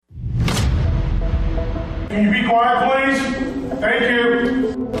Can you be quiet, please? Thank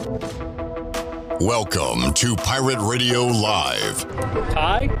you. Welcome to Pirate Radio Live.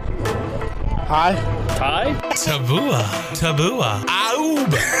 Ty? Hi. Ty? Tabua.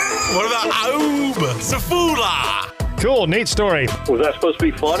 Aub. What about Aub? Safula. Cool, neat story. Was that supposed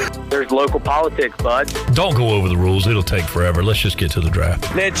to be funny? There's local politics, bud. Don't go over the rules. It'll take forever. Let's just get to the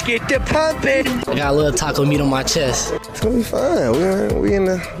draft. Let's get the pumping. I got a little taco meat on my chest. It's gonna be fun. We in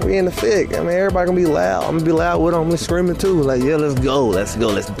the thick. I mean, everybody gonna be loud. I'm gonna be loud with them. I'm gonna screaming too. Like, yeah, let's go, let's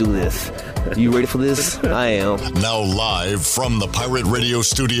do this. You ready for this? I am. Now live from the Pirate Radio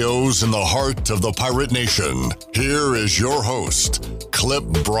studios in the heart of the Pirate Nation, here is your host, Clip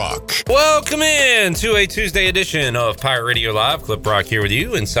Brock. Welcome in to a Tuesday edition of Pirate Radio Live. Clip Brock here with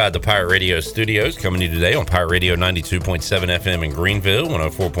you inside the Pirate Radio studios, coming to you today on Pirate Radio 92.7 FM in Greenville,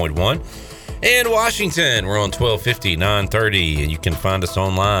 104.1. In Washington, we're on 1250, 930, and you can find us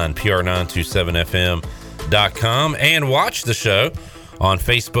online, pr927fm.com, and watch the show on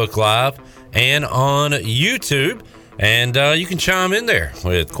Facebook Live and on YouTube. And you can chime in there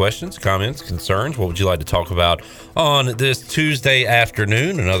with questions, comments, concerns. What would you like to talk about on this Tuesday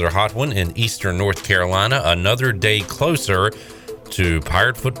afternoon? Another hot one in Eastern North Carolina. Another day closer to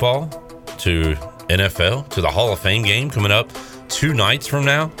Pirate football, to NFL, to the Hall of Fame game coming up 2 nights from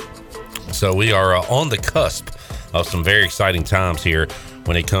now. So we are on the cusp of some very exciting times here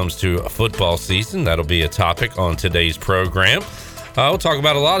when it comes to football season. That'll be a topic on today's program. We'll talk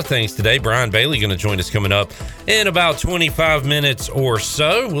about a lot of things today. Brian Bailey going to join us coming up in about 25 minutes or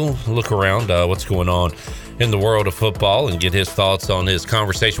so. We'll look around what's going on in the world of football and get his thoughts on his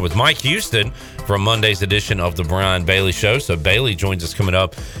conversation with Mike Houston from Monday's edition of the Brian Bailey Show. So Bailey joins us coming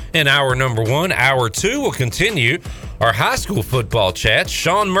up in hour number 1. Hour 2 will continue our high school football chat.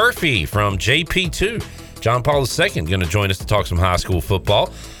 Sean Murphy from JP2, John Paul II, going to join us to talk some high school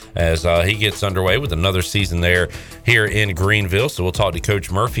football as he gets underway with another season there here in Greenville. So we'll talk to Coach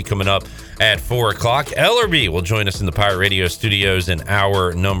Murphy coming up at 4 o'clock. Ellerby will join us in the Pirate Radio studios in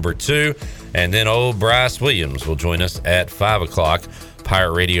hour number 2. And then old Bryce Williams will join us at 5 o'clock,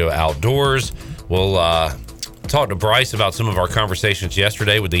 Pirate Radio Outdoors. We'll talk to Bryce about some of our conversations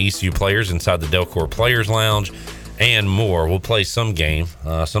yesterday with the ECU players inside the Delcor Players Lounge and more. We'll play some game,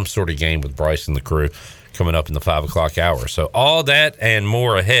 some sort of game with Bryce and the crew coming up in the 5 o'clock hour. So all that and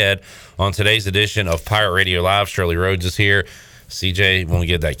more ahead on today's edition of Pirate Radio Live. Shirley Rhodes is here. CJ, want to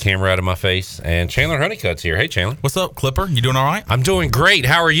get that camera out of my face. And Chandler Honeycutt's here. Hey, Chandler. What's up, Clipper? You doing all right? I'm doing great.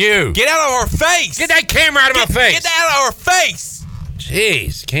 How are you? Get out of our face! Get that camera out of my face! Get that out of our face!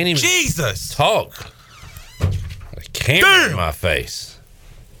 Jeez, can't even Jesus talk. A camera in my face.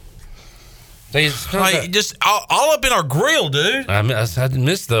 Like, just all up in our grill, dude. I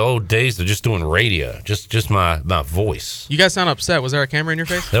miss the old days of just doing radio, just my voice. You guys sound upset. Was there a camera in your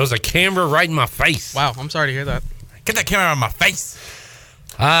face? There was a camera right in my face. Wow, I'm sorry to hear that. Get that camera out of my face.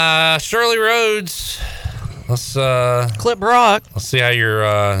 Shirley Rhodes. Let's Clip Brock. Let's see how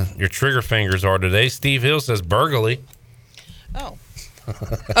your trigger fingers are today. Steve Hill says burglary. Oh.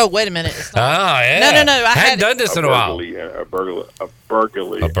 Oh, wait a minute. Oh, yeah. No. I hadn't done this in a while. A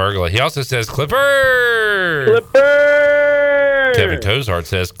burglary. He also says Clipper. Kevin Cozart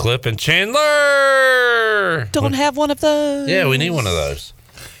says Clip and Chandler. Don't have one of those. Yeah, we need one of those.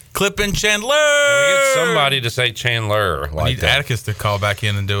 Clip and Chandler. Can we get somebody to say Chandler like I need that? Atticus to call back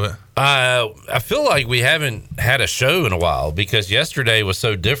in and do it. I feel like we haven't had a show in a while because yesterday was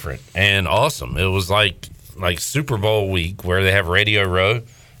so different and awesome. It was like Super Bowl week where they have Radio Row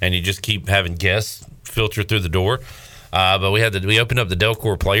and you just keep having guests filter through the door. But we opened up the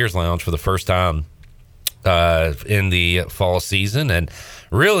Delcor Players Lounge for the first time in the fall season and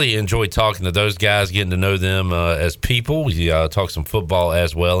really enjoyed talking to those guys, getting to know them as people. We talked some football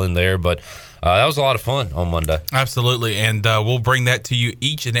as well in there, but that was a lot of fun on Monday. Absolutely, and we'll bring that to you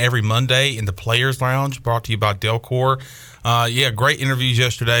each and every Monday in the Players Lounge, brought to you by Delcor. Great interviews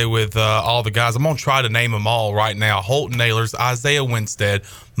yesterday with all the guys. I'm going to try to name them all right now. Holton Nailers, Isaiah Winstead,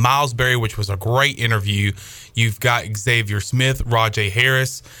 Miles Berry, which was a great interview. You've got Xavier Smith, Rajay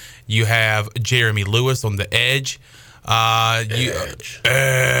Harris. You have Jeremy Lewis on the edge.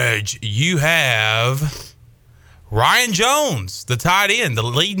 Edge. You have Ryan Jones, the tight end, the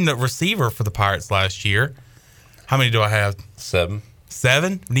leading receiver for the Pirates last year. How many do I have? 7.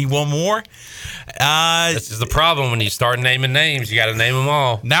 Need one more? This is the problem when you start naming names. You got to name them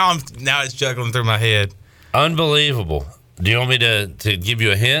all. Now it's juggling through my head. Unbelievable. Do you want me to give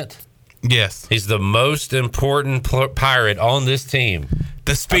you a hint? Yes. He's the most important Pirate on this team.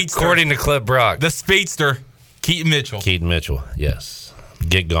 The speedster. According to Clip Brock. The speedster, Keaton Mitchell. Yes.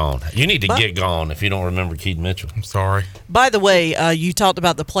 Get gone. You need to get gone if you don't remember Keaton Mitchell. I'm sorry. By the way, you talked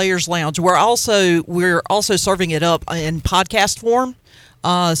about the Players Lounge. We're also serving it up in podcast form.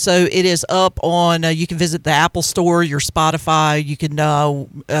 So it is up on. You can visit the Apple Store, your Spotify. You can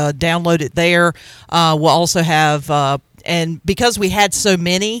download it there. We'll also have, and because we had so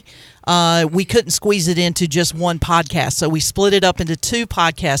many, we couldn't squeeze it into just one podcast. So we split it up into 2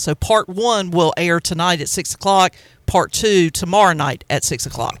 podcasts. So part 1 will air tonight at 6:00. Part 2 tomorrow night at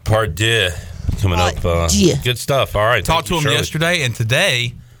 6:00. Part 2 coming up. Good stuff. All right. Talked to them yesterday, and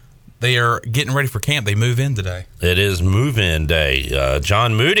today they are getting ready for camp. They move in today. It is move-in day.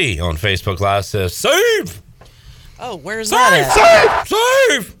 John Moody on Facebook Live says, "Save! Oh, where's that at?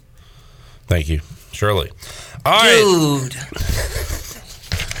 Save! Thank you, Shirley. All right. Dude.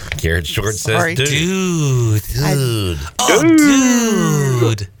 Garrett Short Sorry. says, dude.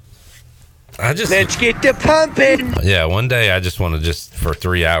 Dude. Let's get the pumping. Yeah, one day I just want to for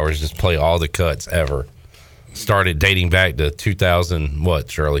 3 hours, just play all the cuts ever. Started dating back to 2000,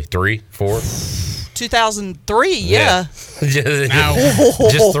 what, Shirley? 3, 4? 2003, yeah.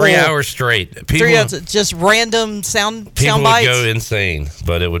 just 3 hours straight. People, just random sound people bites. would go insane,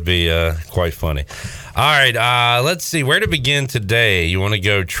 but it would be quite funny. All right, let's see. Where to begin today? You want to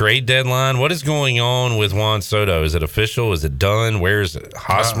go trade deadline? What is going on with Juan Soto? Is it official? Is it done? Where's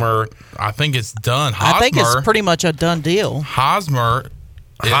Hosmer? I think it's done. I think it's pretty much a done deal. Hosmer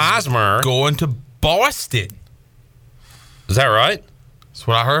going to Boston. Is that right? That's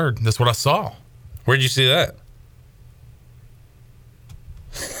what I heard. That's what I saw. Where'd you see that?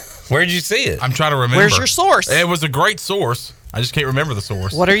 Where'd you see it? I'm trying to remember. Where's your source? It was a great source. I just can't remember the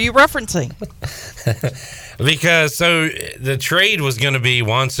source. What are you referencing? Because the trade was going to be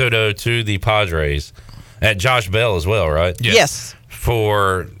Juan Soto to the Padres at Josh Bell as well, right? Yes.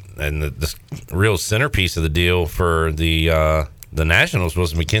 And the real centerpiece of the deal for the Nationals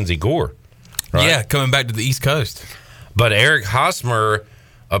was Mackenzie Gore. Right? Yeah, coming back to the East Coast. But Eric Hosmer,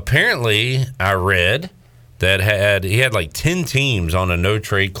 apparently, I read that he had like 10 teams on a no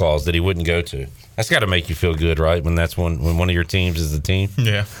trade clause that he wouldn't go to. That's got to make you feel good, right? When when one of your teams is the team.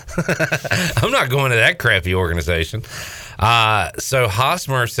 Yeah. I'm not going to that crappy organization. So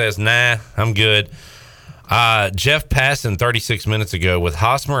Hosmer says, nah, I'm good. Jeff Passan 36 minutes ago, with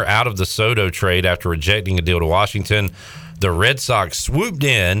Hosmer out of the Soto trade after rejecting a deal to Washington, the Red Sox swooped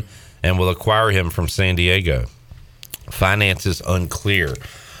in and will acquire him from San Diego. Finances unclear.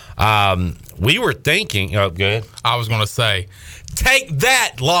 We were thinking. Oh, go ahead. I was going to say, take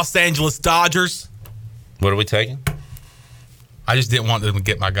that, Los Angeles Dodgers. What are we taking? I just didn't want them to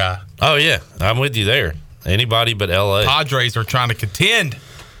get my guy. Oh, yeah. I'm with you there. Anybody but L.A. Padres are trying to contend.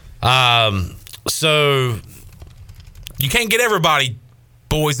 So you can't get everybody,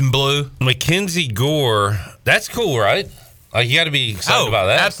 boys in blue. Mackenzie Gore, that's cool, right? Like, you got to be excited about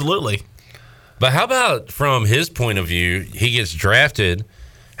that. Absolutely. But how about from his point of view, he gets drafted.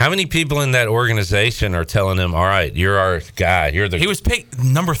 How many people in that organization are telling him, all right, you're our guy. He was picked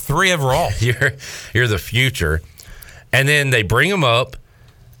number 3 overall. You're the future. And then they bring him up.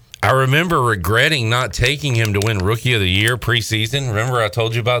 I remember regretting not taking him to win Rookie of the Year preseason. Remember I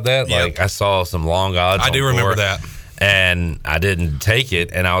told you about that? Yep. Like, I saw some long odds. I do remember that. And I didn't take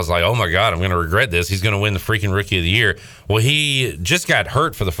it. And I was like, oh, my God, I'm going to regret this. He's going to win the freaking Rookie of the Year. Well, he just got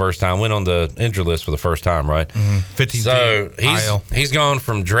hurt for the first time, went on the injury list for the first time, right? Mm-hmm. 15 So he's gone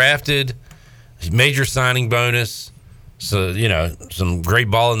from drafted, major signing bonus, so, some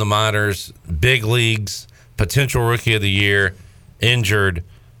great ball in the minors, big leagues, potential Rookie of the Year, injured,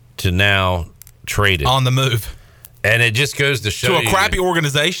 to now traded. On the move. And it just goes to show to a crappy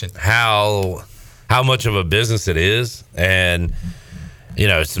organization. How much of a business it is. And,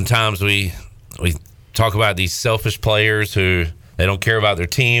 sometimes we talk about these selfish players who they don't care about their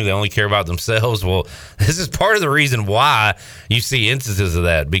team. They only care about themselves. Well, this is part of the reason why you see instances of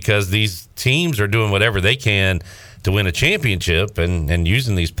that, because these teams are doing whatever they can to win a championship and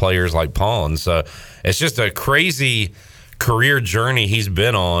using these players like pawns. So it's just a crazy career journey he's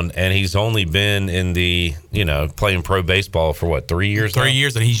been on, and he's only been in the, playing pro baseball for 3 years 3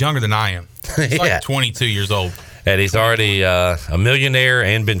 years, and he's younger than I am. He's Yeah. like 22 years old. And he's already a millionaire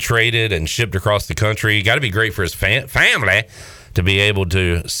and been traded and shipped across the country. Got to be great for his family to be able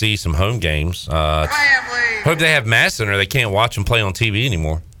to see some home games. Hope they have Masson or they can't watch him play on TV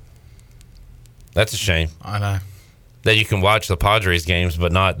anymore. That's a shame. I know. That you can watch the Padres games,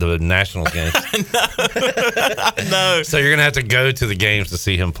 but not the Nationals games. No. So you're going to have to go to the games to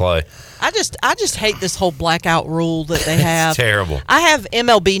see him play. I just hate this whole blackout rule that they have. It's terrible. I have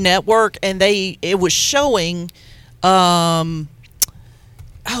MLB Network, and it was showing, oh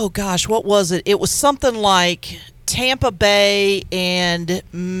gosh, what was it? It was something like Tampa Bay and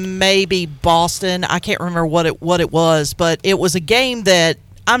maybe Boston. I can't remember what it was, but it was a game that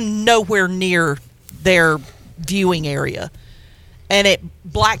I'm nowhere near their viewing area, and it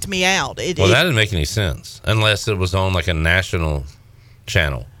blacked me out. That didn't make any sense unless it was on like a national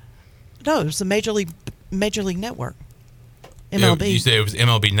channel. No, it was a Major League Network. MLB. You say it was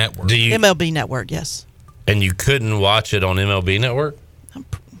MLB Network. MLB Network, yes. And you couldn't watch it on MLB Network?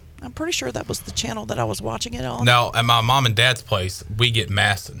 I'm pretty sure that was the channel that I was watching it on. Now, at my mom and dad's place, we get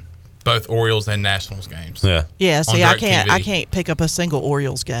Masson, both Orioles and Nationals games. Yeah. Yeah, see, I can't pick up a single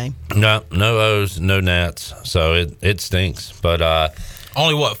Orioles game. No O's, no Nats, so it stinks. But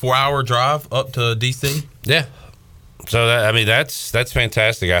only 4-hour drive up to DC? Yeah. So that's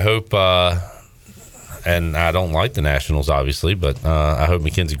fantastic. I hope and I don't like the Nationals, obviously, but I hope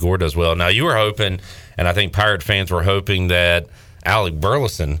Mackenzie Gore does well. Now, you were hoping, and I think Pirate fans were hoping, that Alec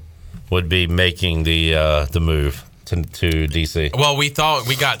Burleson would be making the move to DC. Well, we thought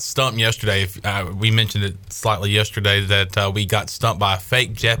we got stumped yesterday. We mentioned it slightly yesterday that we got stumped by a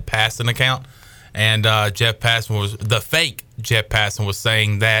fake Jeff Passan account, and Jeff Passan was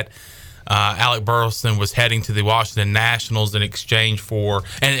saying that Alec Burleson was heading to the Washington Nationals in exchange for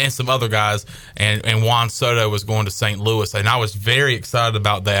and some other guys, and Juan Soto was going to St. Louis, and I was very excited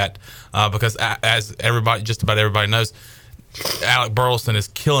about that because as just about everybody knows, Alec Burleson is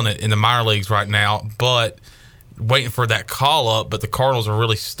killing it in the minor leagues right now, but waiting for that call up. But the Cardinals are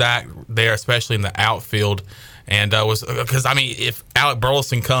really stacked there, especially in the outfield, and if Alec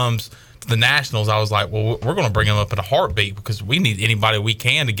Burleson comes to the Nationals, I was like, well, we're going to bring him up in a heartbeat because we need anybody we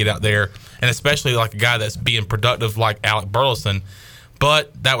can to get out there, and especially like a guy that's being productive like Alec Burleson.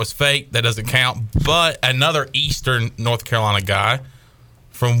 But that was fake. That doesn't count. But another Eastern North Carolina guy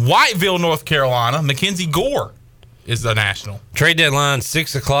from Whiteville, North Carolina, Mackenzie Gore, is the National. Trade deadline,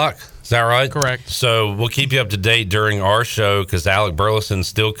 6 o'clock. Is that right? Correct. So we'll keep you up to date during our show because Alec Burleson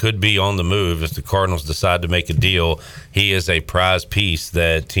still could be on the move if the Cardinals decide to make a deal. He is a prize piece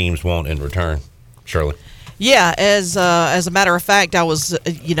that teams want in return. Shirley. Yeah, as a matter of fact, I was,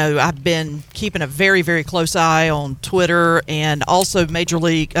 I've been keeping a very, very close eye on Twitter and also not Major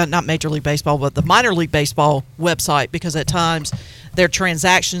League Baseball, but the Minor League Baseball website, because at times their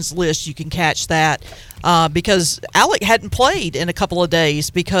transactions list, you can catch that. Because Alec hadn't played in a couple of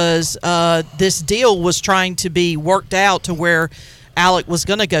days because this deal was trying to be worked out to where Alec was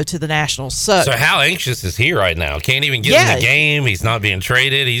going to go to the Nationals. So how anxious is he right now? Can't even get in the game. He's not being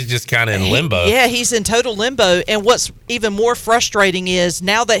traded. He's just kind of in limbo. He's in total limbo. And what's even more frustrating is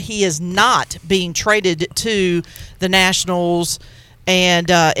now that he is not being traded to the Nationals and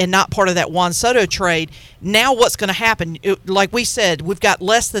not part of that Juan Soto trade, now what's going to happen? Like we said, we've got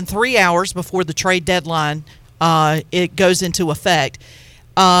less than 3 hours before the trade deadline it goes into effect.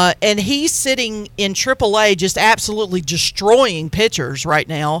 And he's sitting in AAA just absolutely destroying pitchers right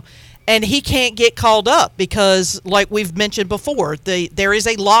now, and he can't get called up because, like we've mentioned before, there is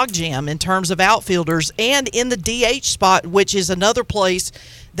a logjam in terms of outfielders and in the DH spot, which is another place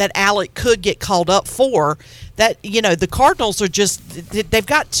that Alec could get called up for. That, the Cardinals are they've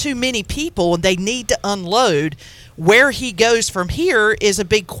got too many people and they need to unload. Where he goes from here is a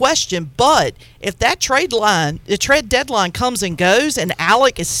big question, but if that the trade deadline comes and goes and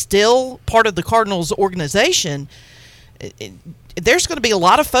Alec is still part of the Cardinals organization, there's going to be a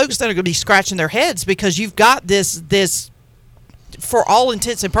lot of folks that are going to be scratching their heads because you've got this, for all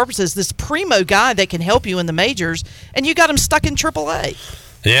intents and purposes, this primo guy that can help you in the majors, and you got him stuck in AAA.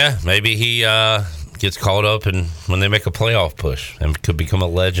 Yeah, maybe he gets called up and when they make a playoff push and could become a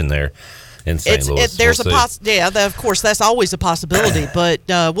legend there in St. Louis. Of course, that's always a possibility, but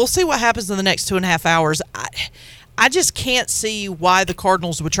we'll see what happens in the next 2.5 hours. I just can't see why the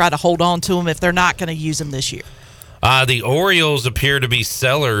Cardinals would try to hold on to him if they're not going to use him this year. The Orioles appear to be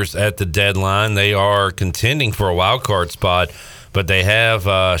sellers at the deadline. They are contending for a wild card spot, but they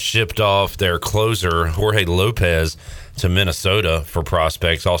have shipped off their closer, Jorge Lopez, to Minnesota for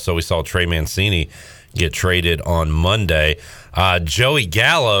prospects. Also, we saw Trey Mancini get traded on Monday. Joey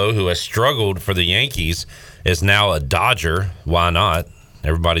Gallo, who has struggled for the Yankees, is now a Dodger. Why not?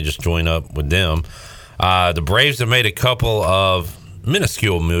 Everybody just join up with them. The Braves have made a couple of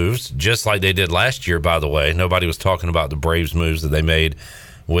minuscule moves, just like they did last year, by the way. Nobody was talking about the Braves moves that they made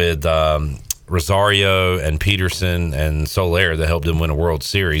with Rosario and Peterson and Soler that helped them win a World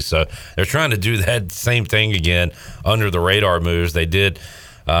Series. So they're trying to do that same thing again under the radar moves. They did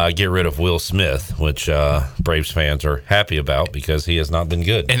get rid of Will Smith, which Braves fans are happy about because he has not been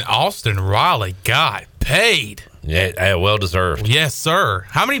good. And Austin Riley got paid. Yeah, well deserved. Yes, sir.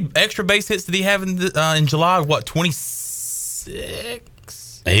 How many extra base hits did he have in July?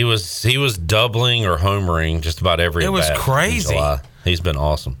 26? He was doubling or homering just about every. It was at-bat in crazy. July. He's been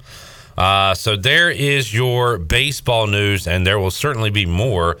awesome. So there is your baseball news, and there will certainly be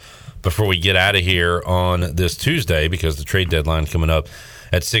more before we get out of here on this Tuesday because the trade deadline coming up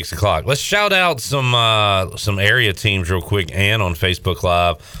at 6 o'clock. Let's shout out some area teams real quick. Ann on Facebook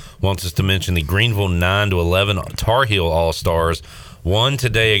Live wants us to mention the Greenville 9-11 Tar Heel All-Stars won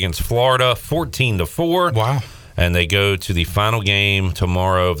today against Florida 14-4. Wow. And they go to the final game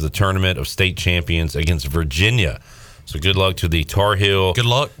tomorrow of the Tournament of State Champions against Virginia. So good luck to the Tar Heel. Good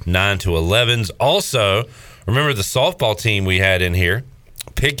luck. 9-11s. Also, remember the softball team we had in here?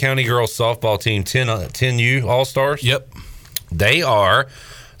 Pitt County girls softball team 10U All-Stars? Yep. They are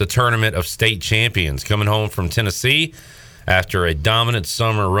the Tournament of State Champions coming home from Tennessee after a dominant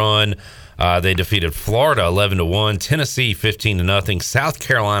summer run. They defeated Florida 11-1, Tennessee 15-0, South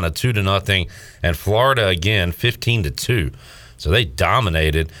Carolina 2-0, and Florida again 15-2. So they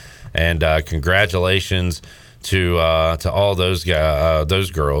dominated. And congratulations to all those guys,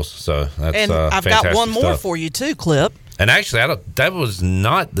 those girls. So that's and I've got one more stuff for you too, Clip. And actually, that was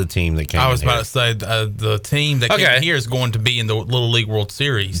not the team that came. I was in about here. to say the team that came here is going to be in the Little League World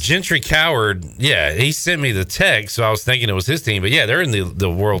Series. Gentry Coward, yeah, he sent me the text, so I was thinking it was his team. But yeah, they're in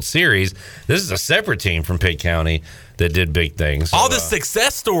the World Series. This is a separate team from Pitt County that did big things. So, all the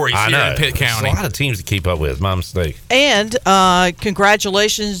success stories here in Pitt County. There's a lot of teams to keep up with. My mistake. And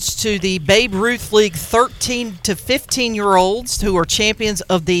congratulations to the Babe Ruth League 13 to 15-year-olds who are champions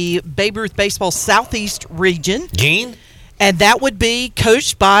of the Babe Ruth Baseball Southeast region. Geen? And that would be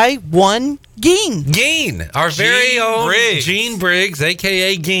coached by one Geen. Geen, our very own Gene Briggs,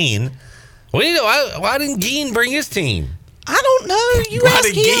 a.k.a. Geen. Why didn't Geen bring his team? I don't know. You Why ask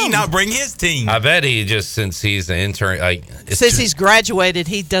did him. Geen not bring his team? I bet he just, since he's an intern, since he's graduated,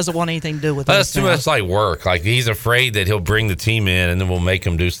 he doesn't want anything to do with it. That's too much like work. Like he's afraid that he'll bring the team in and then we'll make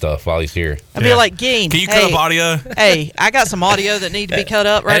him do stuff while he's here. I'd be like, Geen, can you cut up audio? Hey, I got some audio that need to be cut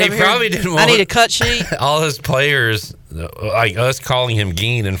up right and over he probably here. didn't want I need a cut sheet. all his players, like us calling him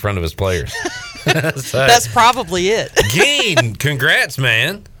Geen in front of his players. That's probably it. Geen, congrats,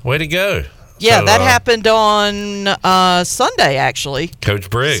 man. Way to go. Yeah, So, that happened on Sunday, actually. Coach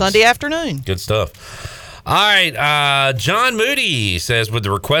Briggs. Sunday afternoon. Good stuff. All right. John Moody says with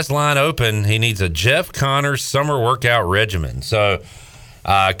the request line open, he needs a Jeff Connors summer workout regimen. So,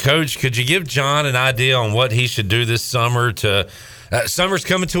 Coach, could you give John an idea on what he should do this summer? Summer's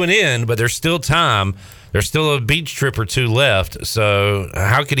coming to an end, but there's still time. There's still a beach trip or two left. So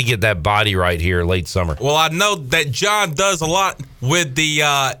how could he get that body right here late summer? Well, I know that John does a lot with the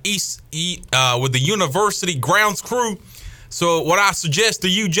with the university grounds crew. So what I suggest to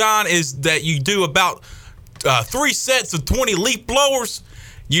you, John, is that you do about 3 sets of 20 leaf blowers.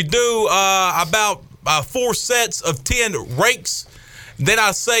 You do about 4 sets of 10 rakes. Then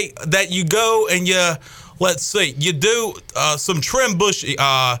I say that you go and you do some trim bush.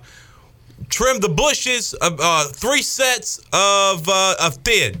 Trim the bushes of 3 sets of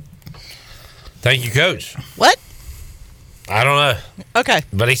thin. Thank you, Coach. What? I don't know. Okay.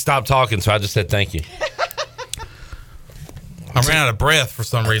 But he stopped talking, so I just said thank you. I ran out of breath for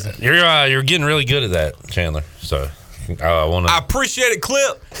some reason. You're getting really good at that, Chandler. So I appreciate it,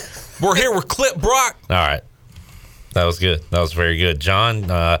 Clip. We're here with Clip Brock. All right. That was good. That was very good.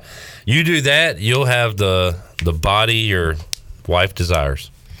 John, you do that, you'll have the body your wife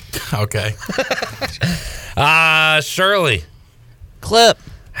desires. Okay. Shirley. Clip.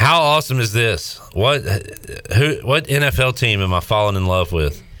 How awesome is this? What NFL team am I falling in love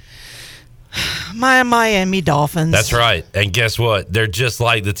with? My Miami Dolphins. That's right. And guess what? They're just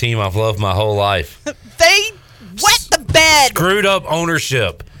like the team I've loved my whole life. They wet the bed. Screwed up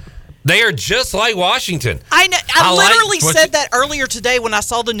ownership. They are just like Washington. I know. I literally like, said that earlier today when I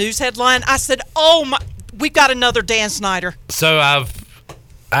saw the news headline. I said, "Oh my, we've got another Dan Snyder." So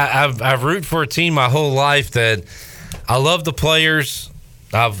I've rooted for a team my whole life that I love the players.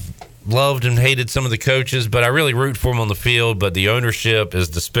 I've loved and hated some of the coaches, but I really root for them on the field. But the ownership is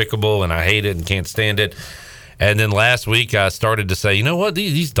despicable, and I hate it and can't stand it. And then last week I started to say, you know what?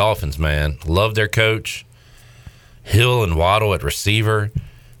 These Dolphins, man, love their coach. Hill and Waddle at receiver.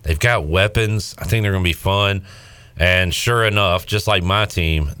 They've got weapons. I think they're going to be fun. And sure enough, just like my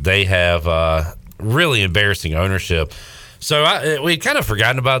team, they have really embarrassing ownership. So we'd kind of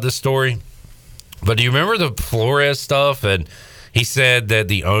forgotten about this story. But do you remember the Flores stuff? And he said that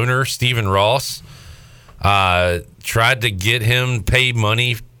the owner, Stephen Ross, tried to get him, pay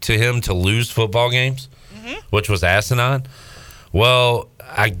money to him to lose football games, which was asinine. Well,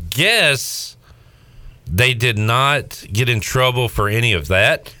 I guess they did not get in trouble for any of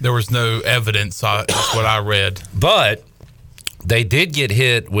that. There was no evidence. That's what I read. But they did get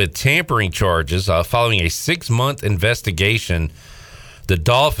hit with tampering charges following a 6-month investigation. The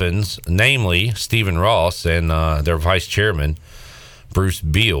Dolphins, namely Stephen Ross and their vice chairman, Bruce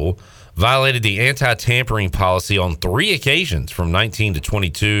Beal, violated the anti-tampering policy on 3 occasions from 19 to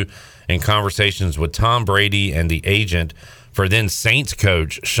 22 in conversations with Tom Brady and the agent for then Saints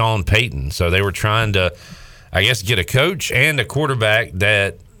coach Sean Payton. So they were trying to, I guess, get a coach and a quarterback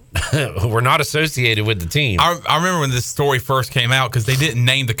that were not associated with the team. I remember when this story first came out because they didn't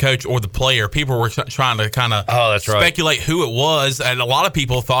name the coach or the player. People were trying to kind of speculate who it was, and a lot of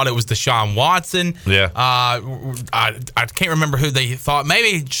people thought it was Deshaun Watson. Yeah. I can't remember who they thought.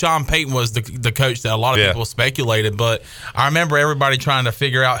 Maybe Sean Payton was the coach that a lot of people speculated, but I remember everybody trying to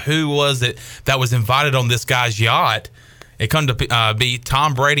figure out who was it that was invited on this guy's yacht. It come to be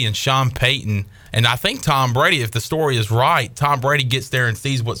Tom Brady and Sean Payton. And I think Tom Brady, if the story is right, Tom Brady gets there and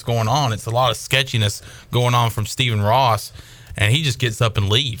sees what's going on. It's a lot of sketchiness going on from Stephen Ross, and he just gets up and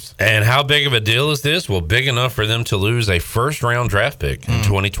leaves. And how big of a deal is this? Well, big enough for them to lose a first-round draft pick in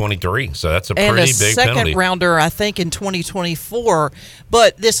 2023. So that's a pretty big penalty. And a second-rounder, I think, in 2024.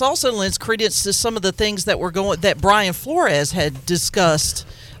 But this also lends credence to some of the things that Brian Flores had discussed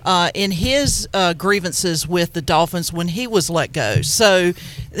in his grievances with the Dolphins when he was let go. So,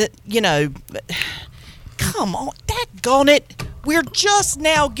 come on, daggone it. We're just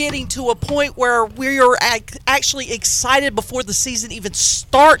now getting to a point where we're actually excited before the season even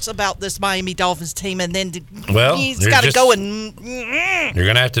starts about this Miami Dolphins team, and then he's got to go and... You're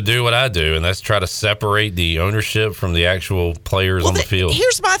going to have to do what I do, and that's try to separate the ownership from the actual players on the field.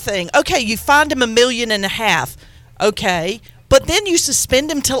 Here's my thing. Okay, you fined him $1.5 million. Okay, but then you suspend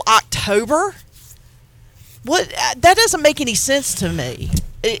him till October? What? That doesn't make any sense to me.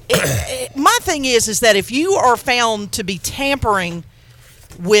 My thing is that if you are found to be tampering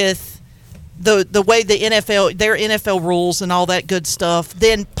with the way the NFL, their NFL rules and all that good stuff,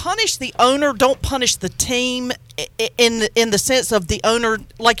 then punish the owner. Don't punish the team in the sense of the owner,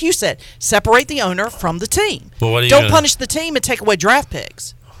 like you said, separate the owner from the team. Well, don't punish the team and take away draft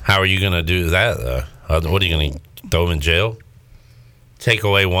picks. How are you going to do that, though? What are you going to throw him in jail? Take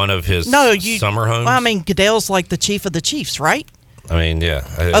away one of his summer homes? Well, I mean, Goodell's like the chief of the Chiefs, right? I mean, yeah.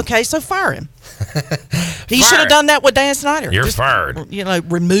 Okay, so fire him. He should have done that with Dan Snyder. You're fired.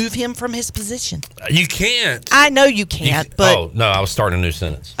 Remove him from his position. You can't. I know you can't, but... Oh, no, I was starting a new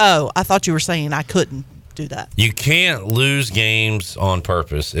sentence. Oh, I thought you were saying I couldn't do that. You can't lose games on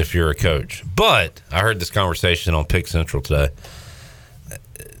purpose if you're a coach. But I heard this conversation on Pick Central today.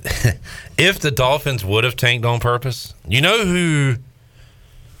 If the Dolphins would have tanked on purpose, you know who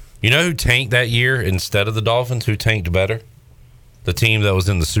tanked that year instead of the Dolphins? Who tanked better? The team that was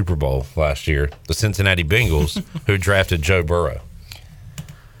in the Super Bowl last year, the Cincinnati Bengals, who drafted Joe Burrow.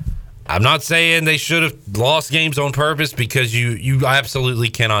 I'm not saying they should have lost games on purpose, because you absolutely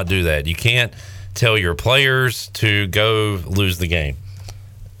cannot do that. You can't tell your players to go lose the game.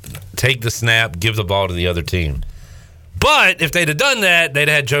 Take the snap, give the ball to the other team. But if they'd have done that, they'd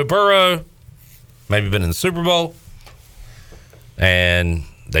have had Joe Burrow, maybe been in the Super Bowl, and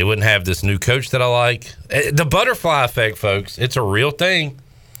they wouldn't have this new coach that I like. The butterfly effect, folks, it's a real thing.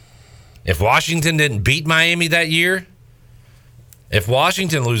 If Washington didn't beat Miami that year, if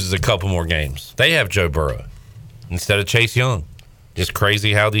Washington loses a couple more games, they have Joe Burrow instead of Chase Young. Just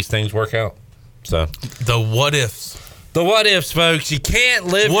crazy how these things work out. So the what ifs. The what ifs, folks. You can't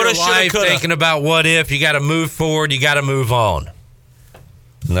live your life thinking about what if. You got to move forward. You got to move on.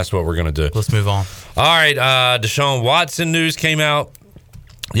 And that's what we're going to do. Let's move on. All right. Deshaun Watson news came out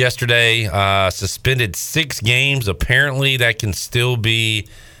yesterday. Suspended 6 games. Apparently, that can still be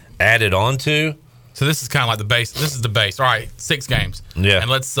added on to. So this is kind of like the base. This is the base. All right, 6 games. Yeah. And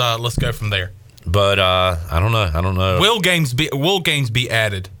let's go from there. But I don't know. Will games be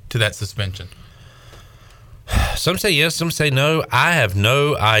added to that suspension? Some say yes, some say no. I have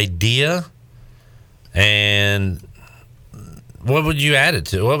no idea. And what would you add it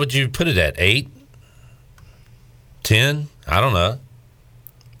to? What would you put it at? 8? 10? I don't know.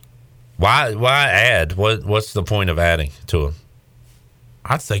 Why add? What's the point of adding to him?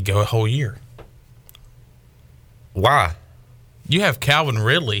 I'd say go a whole year. Why? You have Calvin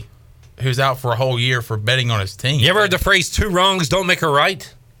Ridley, who's out for a whole year for betting on his team. You ever heard the phrase 2 wrongs don't make a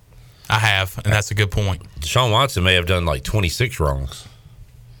right? I have, and that's a good point. Deshaun Watson may have done like 26 wrongs.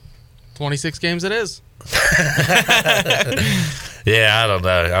 26 games it is. Yeah, I don't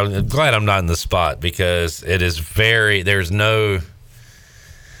know. I'm glad I'm not in the spot, because it is there's no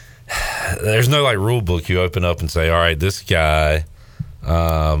like rule book you open up and say, all right, this guy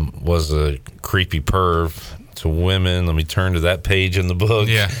was a creepy perv to women. Let me turn to that page in the book.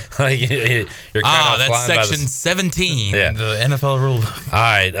 Yeah. You're kind of that's section 17 in the NFL rule book. All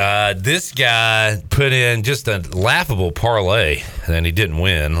right. This guy put in just a laughable parlay, and he didn't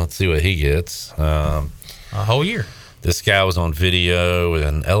win. Let's see what he gets. A whole year. This guy was on video with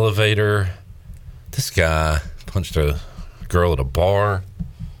an elevator. This guy punched a girl at a bar.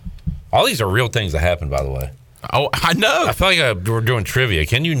 All these are real things that happened, by the way. Oh, I know. I feel like we're doing trivia.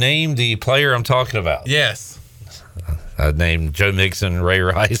 Can you name the player I'm talking about? Yes. I named Joe Mixon, Ray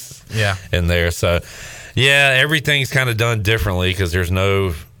Rice in there. So, yeah, everything's kind of done differently because there's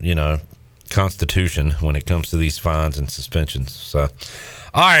no, constitution when it comes to these fines and suspensions. So,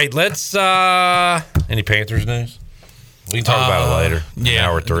 all right, let's any Panthers news? We can talk about it later. Yeah.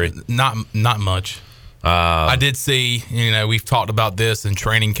 Hour 3. Not much. I did see, we've talked about this in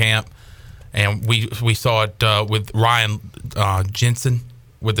training camp. And we saw it with Ryan Jensen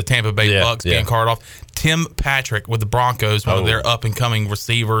with the Tampa Bay Bucks being carted off. Tim Patrick with the Broncos, one of their up-and-coming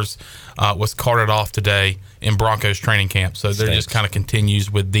receivers, was carted off today in Broncos training camp. So they're just kind of continues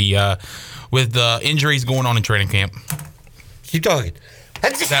with the injuries going on in training camp. Keep talking.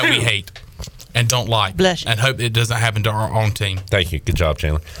 That we hate and don't like. Bless you. And hope it doesn't happen to our own team. Thank you. Good job,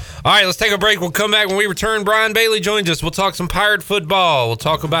 Chandler. All right, let's take a break. We'll come back when we return. Brian Bailey joins us. We'll talk some Pirate football. We'll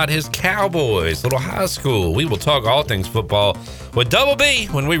talk about his Cowboys, little high school. We will talk all things football with Double B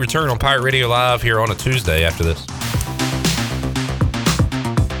when we return on Pirate Radio Live here on a Tuesday after this.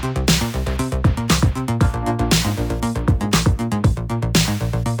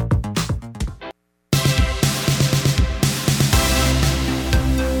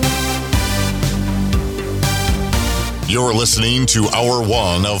 You're listening to Hour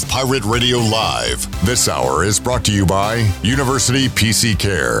 1 of Pirate Radio Live. This hour is brought to you by University PC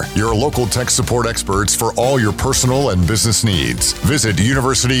Care, your local tech support experts for all your personal and business needs. Visit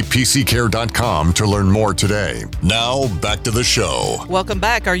universitypccare.com to learn more today. Now, back to the show. Welcome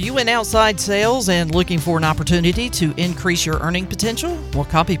back. Are you in outside sales and looking for an opportunity to increase your earning potential? Well,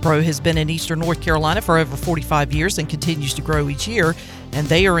 CopyPro has been in Eastern North Carolina for over 45 years and continues to grow each year. And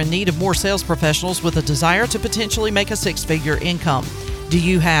they are in need of more sales professionals with a desire to potentially make a six-figure income. Do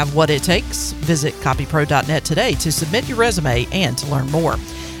you have what it takes? Visit copypro.net today to submit your resume and to learn more.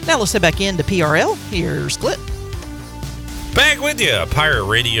 Now let's head back into PRL. Here's Clip. Back with you. Pirate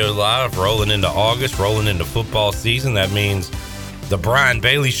Radio Live, rolling into August, rolling into football season. That means the Brian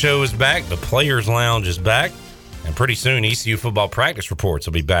Bailey Show is back. The Players Lounge is back. And pretty soon, ECU football practice reports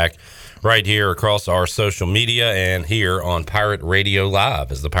will be back right here across our social media and here on Pirate Radio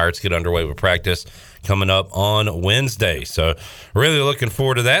Live as the Pirates get underway with practice coming up on Wednesday. So really looking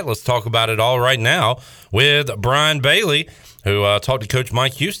forward to that. Let's talk about it all right now with Brian Bailey, who talked to Coach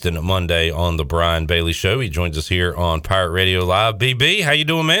Mike Houston Monday on the Brian Bailey Show. He joins us here on Pirate Radio Live. BB, how you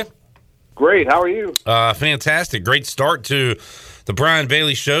doing, man? Great. How are you? Fantastic. Great start to the Brian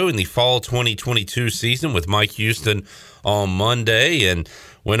Bailey Show in the fall 2022 season with Mike Houston on Monday, and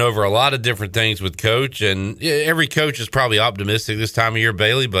went over a lot of different things with Coach. And every coach is probably optimistic this time of year,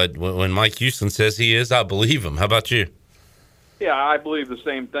 Bailey, but when Mike Houston says he is, I believe him. How about you? Yeah, I believe the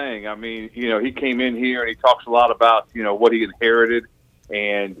same thing. I mean, he came in here and he talks a lot about, what he inherited.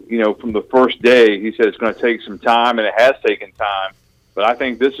 And, from the first day, he said it's going to take some time, and it has taken time. But I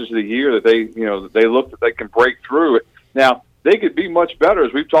think this is the year that they look that they can break through it. Now, they could be much better,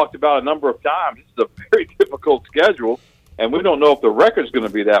 as we've talked about a number of times. This is a very difficult schedule, and we don't know if the record's going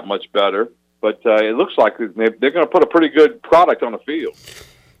to be that much better. But it looks like they're going to put a pretty good product on the field.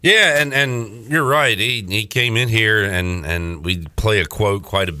 Yeah, and you're right. He came in here, and we play a quote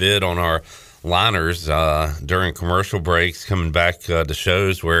quite a bit on our liners during commercial breaks, coming back to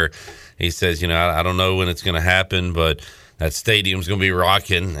shows where he says, I don't know when it's going to happen, but that stadium's going to be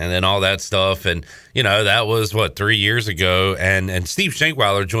rocking, and then all that stuff. And, that was, 3 years ago. And Steve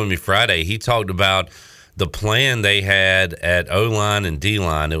Shankweiler joined me Friday. He talked about the plan they had at O-line and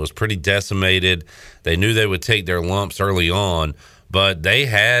D-line. It was pretty decimated. They knew they would take their lumps early on, but they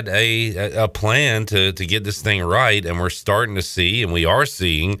had a plan to get this thing right, and we're starting to see, and we are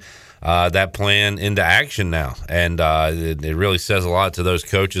seeing that plan into action now. And it really says a lot to those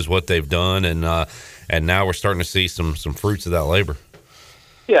coaches, what they've done, and now we're starting to see some fruits of that labor.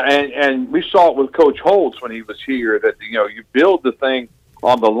 Yeah, and we saw it with Coach Holtz when he was here, that, you build the thing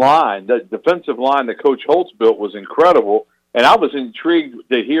on the line. The defensive line that Coach Holtz built was incredible, and I was intrigued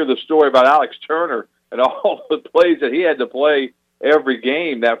to hear the story about Alex Turner and all the plays that he had to play every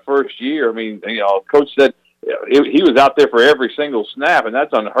game that first year. I mean, Coach said he was out there for every single snap, and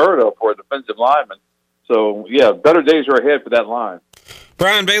that's unheard of for a defensive lineman. So, yeah, better days are ahead for that line.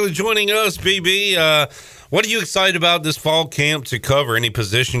 Brian Bailey joining us, BB. What are you excited about this fall camp to cover? Any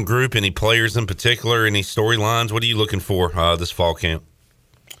position group, any players in particular, any storylines? What are you looking for this fall camp?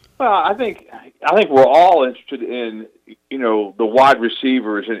 Well, I think we're all interested in, the wide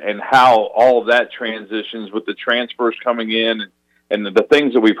receivers and how all of that transitions with the transfers coming in and the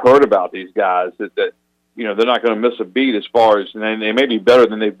things that we've heard about these guys that they're not going to miss a beat as far as, and they may be better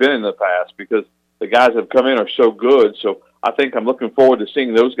than they've been in the past because the guys that have come in are so good. So I think I'm looking forward to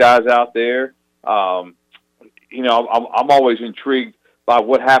seeing those guys out there. I'm always intrigued by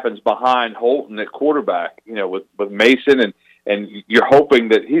what happens behind Holton at quarterback, with Mason and you're hoping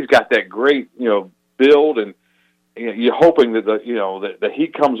that he's got that great, build and you're hoping that that he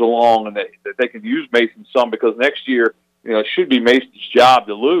comes along and that they can use Mason some because next year, it should be Mason's job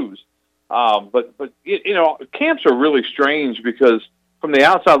to lose. But camps are really strange because from the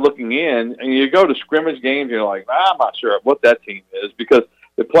outside looking in, and you go to scrimmage games, you're like, I'm not sure what that team is because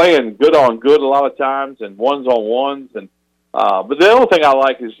they're playing good on good a lot of times and ones on ones. And but the other thing I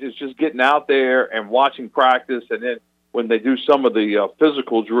like is just getting out there and watching practice, and then when they do some of the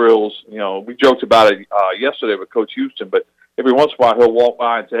physical drills, we joked about it yesterday with Coach Houston, but every once in a while he'll walk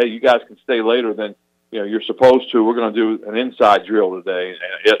by and say, hey, you guys can stay later than you're supposed to. We're going to do an inside drill today,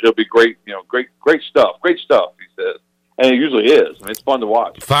 and it'll be great. Great stuff. Great stuff, he says, and it usually is. I mean, it's fun to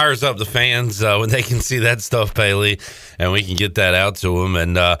watch. Fires up the fans when they can see that stuff, Bailey, and we can get that out to them.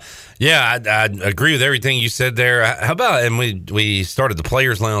 And I agree with everything you said there. How about, and we started the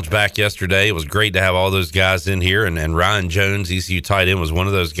Players Lounge back yesterday. It was great to have all those guys in here, and Ryan Jones, ECU tight end, was one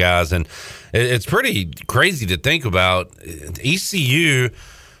of those guys. And it's pretty crazy to think about. ECU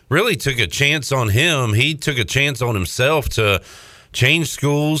really took a chance on him. He took a chance on himself to change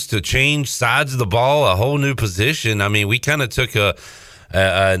schools, to change sides of the ball, a whole new position. I mean, we kind of took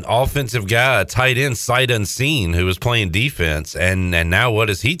an offensive guy, a tight end, sight unseen, who was playing defense, and now what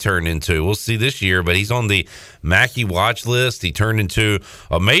has he turned into? We'll see this year, but he's on the Mackey watch list. He turned into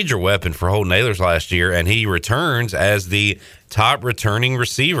a major weapon for Holton Ahlers last year, and he returns as the top returning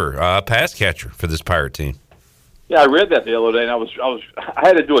receiver, pass catcher for this Pirate team. Yeah, I read that the other day, and I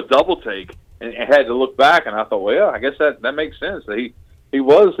had to do a double take and had to look back, and I thought, well, I guess that makes sense. He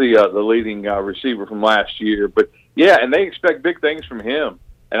was the leading receiver from last year, but yeah, and they expect big things from him.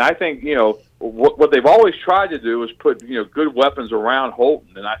 And I think what they've always tried to do is put good weapons around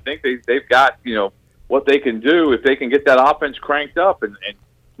Holton, and I think they've got what they can do if they can get that offense cranked up. And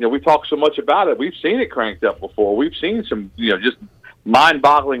we talk so much about it. We've seen it cranked up before. We've seen some just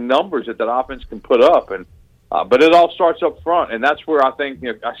mind-boggling numbers that offense can put up, and but it all starts up front, and that's where I think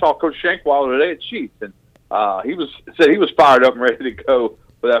I saw Coach Shankweiler today at Chiefs, and he said he was fired up and ready to go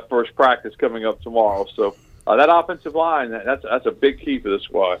for that first practice coming up tomorrow. So that offensive line, that's a big key for the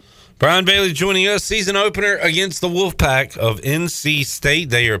squad. Brian Bailey joining us, season opener against the Wolfpack of NC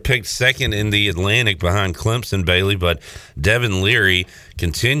State. They are picked second in the Atlantic behind Clemson, Bailey, but Devin Leary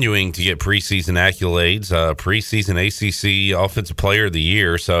continuing to get preseason accolades, preseason ACC Offensive Player of the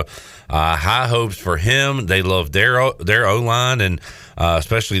Year. So high hopes for him. They love their O-line and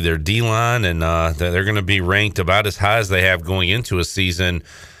especially their D-line, and they're going to be ranked about as high as they have going into a season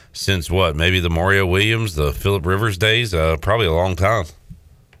since maybe the Mario Williams, the Phillip Rivers days, probably a long time.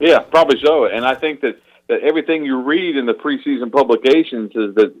 Yeah, probably so. And I think that everything you read in the preseason publications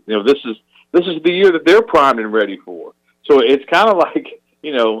is that this is the year that they're primed and ready for. So it's kind of like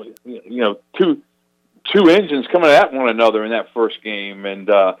two engines coming at one another in that first game. And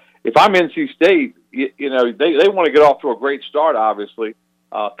if I'm NC State, they want to get off to a great start. Obviously,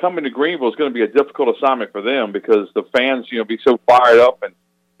 coming to Greenville is going to be a difficult assignment for them because the fans be so fired up and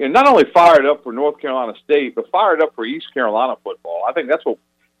not only fired up for North Carolina State, but fired up for East Carolina football. I think that's what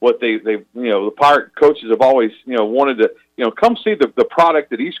they the Pirate coaches have always wanted to come see the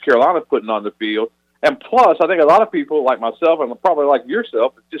product that East Carolina's putting on the field. And plus, I think a lot of people like myself and probably like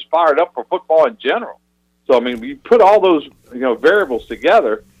yourself is just fired up for football in general. So I mean, you put all those variables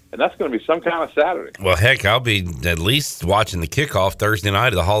together, and that's going to be some kind of Saturday. Well, heck, I'll be at least watching the kickoff Thursday night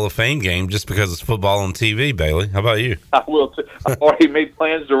of the Hall of Fame game just because it's football on TV, Bailey. How about you? I will too. I've already made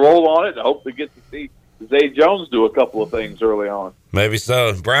plans to roll on it. I hope to get to see Zay Jones do a couple of things early on. Maybe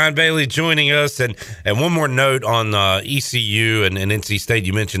so. Brian Bailey joining us. And one more note on ECU and NC State.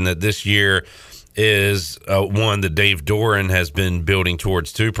 You mentioned that this year is one that Dave Doran has been building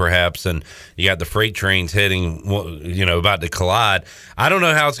towards too, perhaps. And you got the freight trains heading, about to collide. I don't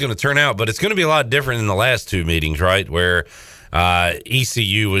know how it's going to turn out, but it's going to be a lot different than the last two meetings, right? Where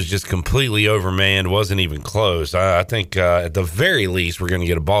ECU was just completely overmanned, wasn't even close. I think at the very least we're going to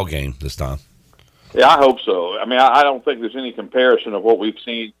get a ball game this time. Yeah, I hope so. I mean, I don't think there's any comparison of what we've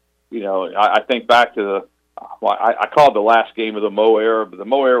seen. I think back to I called the last game of the Mo era, but the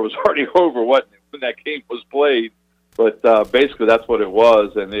Mo era was already over, when that game was played. But basically, that's what it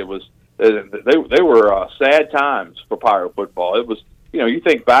was, and it was they were sad times for Pirate football. It was, you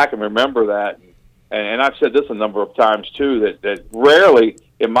think back and remember that, and I've said this a number of times too, that rarely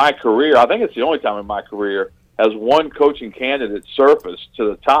in my career, I think it's the only time in my career, has one coaching candidate surfaced to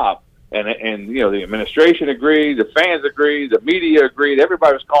the top, and the administration agreed, the fans agreed, the media agreed,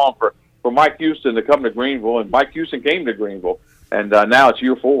 everybody was calling for Mike Houston to come to Greenville, and Mike Houston came to Greenville, and now it's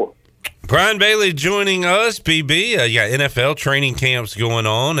year 4. Brian Bailey joining us, BB. NFL training camps going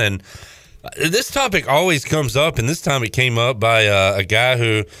on, and this topic always comes up, and this time it came up by a guy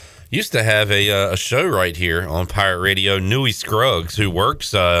who used to have a show right here on Pirate Radio, Newey Scruggs, who works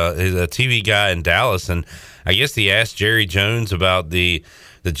is a TV guy in Dallas, and I guess he asked Jerry Jones about the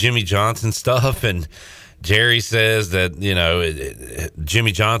Jimmy Johnson stuff, and Jerry says that,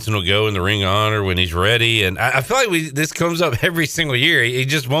 Jimmy Johnson will go in the Ring of Honor when he's ready. And I feel like this comes up every single year. He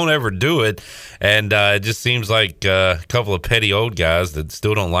just won't ever do it. And it just seems like a couple of petty old guys that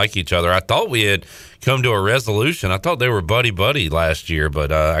still don't like each other. I thought we had come to a resolution. I thought they were buddy-buddy last year,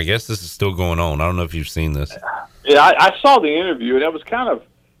 but I guess this is still going on. I don't know if you've seen this. Yeah, I saw the interview, and it was kind of,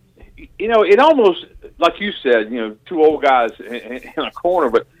 it almost, like you said, two old guys in a corner,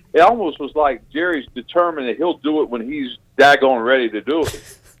 but it almost was like Jerry's determined that he'll do it when he's daggone ready to do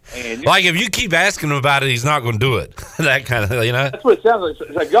it. And like if you keep asking him about it, he's not going to do it. That kind of, That's what it sounds like.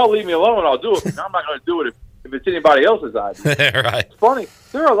 It's like, y'all leave me alone, I'll do it. I'm not going to do it if it's anybody else's idea. Right. It's funny.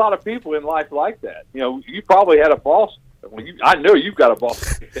 There are a lot of people in life like that. You probably had a boss. I know you've got a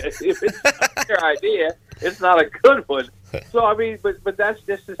boss. If it's not your idea, it's not a good one. So, I mean, but that's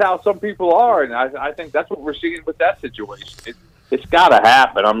just how some people are, and I think that's what we're seeing with that situation. It's got to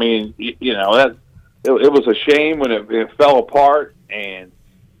happen. I mean, it was a shame when it fell apart, and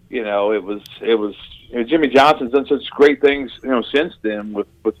it was Jimmy Johnson's done such great things since then with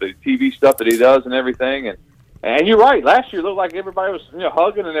the TV stuff that he does and everything, and you're right. Last year it looked like everybody was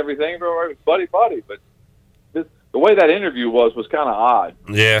hugging and everything, everybody was buddy, but the way that interview was kind of odd.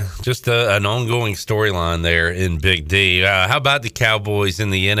 Yeah, just an ongoing storyline there in Big D. How about the Cowboys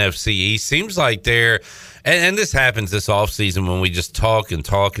in the NFC East? Seems like they're and this happens this offseason when we just talk and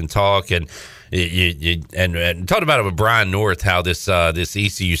talk and talk and and talked about it with Brian North, how this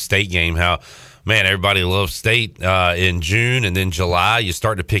ECU State game, how everybody loves State in June, and then July you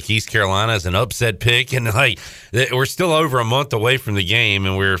start to pick East Carolina as an upset pick, and we're still over a month away from the game,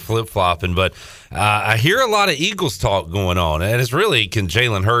 and we're flip flopping. But I hear a lot of Eagles talk going on, and it's really, can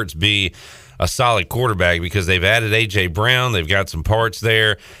Jalen Hurts be a solid quarterback, because they've added A.J. Brown, they've got some parts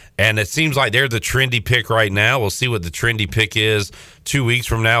there, and it seems like they're the trendy pick right now. We'll see what the trendy pick is 2 weeks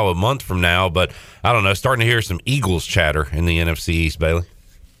from now, a month from now, but I don't know, starting to hear some Eagles chatter in the NFC East, Bailey.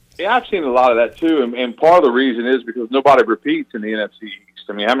 Yeah, I've seen a lot of that too, and part of the reason is because nobody repeats in the NFC East.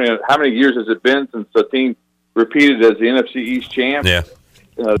 I mean, how many years has it been since a team repeated as the NFC East champ? Yeah.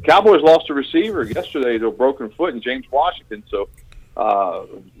 The Cowboys lost a receiver yesterday to a broken foot in James Washington, so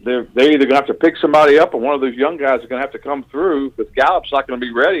they're either going to have to pick somebody up, or one of those young guys is going to have to come through, because Gallup's not going to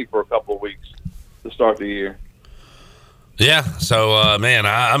be ready for a couple of weeks to start the year. Yeah, so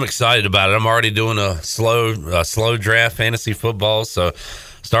I'm excited about it. I'm already doing a slow draft fantasy football, so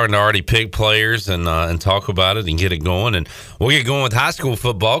starting to already pick players and talk about it and get it going. And we'll get going with high school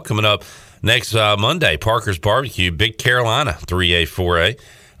football coming up next Monday. Parker's Barbecue, Big Carolina, 3A, 4A.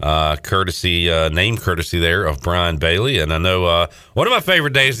 Name courtesy there of Brian Bailey. And I know one of my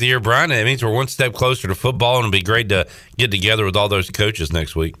favorite days of the year, Brian, it means we're one step closer to football, and it'll be great to get together with all those coaches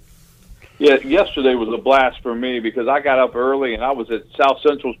next week. Yeah, yesterday was a blast for me, because I got up early and I was at South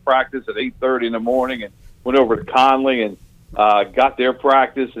Central's practice at 8:30 in the morning, and went over to Conley and got their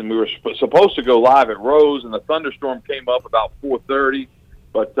practice, and we were supposed to go live at Rose, and the thunderstorm came up about 4:30,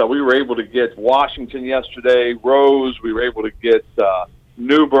 but we were able to get Washington yesterday, Rose, we were able to get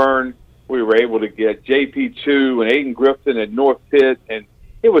New Bern, we were able to get JP2 and Aiden Griffin at North Pitt, and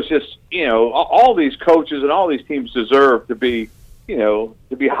it was just, all these coaches and all these teams deserve to be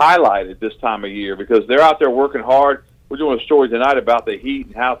highlighted this time of year, because they're out there working hard. We're doing a story tonight about the heat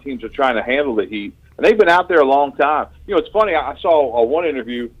and how teams are trying to handle the heat. And they've been out there a long time. It's funny. I saw one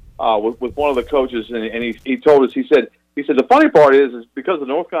interview with one of the coaches, and he told us, he said, the funny part is because of the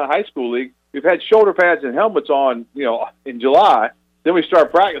North Carolina High School League, we've had shoulder pads and helmets on, in July. Then we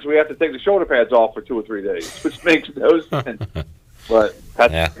start practice, we have to take the shoulder pads off for 2 or 3 days, which makes no sense. But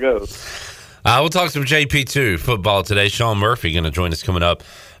that's how it goes. We'll talk some JP2 football today. Sean Murphy going to join us coming up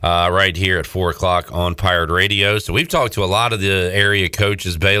right here at 4 o'clock on Pirate Radio. So we've talked to a lot of the area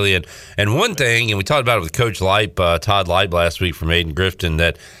coaches, Bailey, and one thing, and we talked about it with Coach Leip, Todd Leip last week from Aiden Griffin,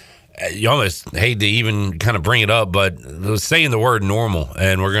 that you almost hate to even kind of bring it up, but saying the word normal,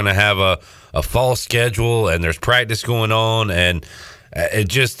 and we're going to have a fall schedule, and there's practice going on, and it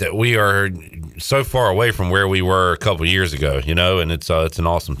just we are so far away from where we were a couple of years ago, and it's an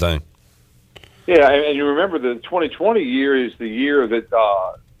awesome thing. Yeah, and you remember the 2020 year is the year that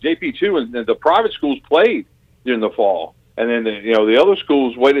JP2 and the private schools played during the fall, and then the other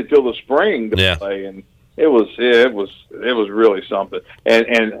schools waited till the spring to play, and it was really something. And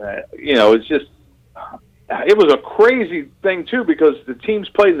it's just it was a crazy thing too, because the teams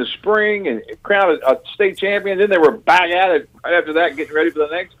played in the spring and crowned a state champion. Then they were back at it right after that, getting ready for the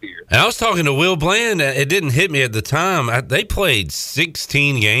next year. And I was talking to Will Bland. It didn't hit me at the time. They played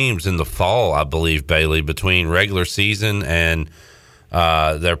 16 games in the fall, I believe, Bailey, between regular season and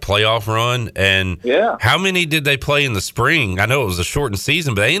their playoff run. And how many did they play in the spring? I know it was a shortened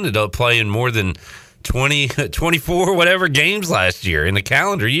season, but they ended up playing more than 20, 24, whatever games last year in the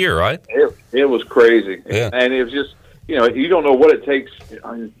calendar year, right? It was crazy. Yeah. And it was just, you don't know what it takes,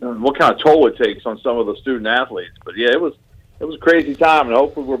 what kind of toll it takes on some of the student athletes. But yeah, it was a crazy time, and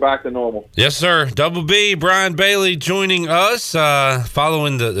hopefully we're back to normal. Yes, sir. Double B, Brian Bailey joining us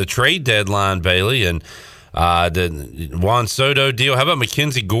following the trade deadline, Bailey, and the Juan Soto deal. How about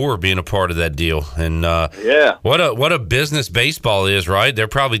Mackenzie Gore being a part of that deal? And what a business baseball is, right? They're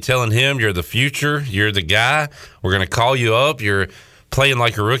probably telling him, you're the future, you're the guy, we're going to call you up, you're playing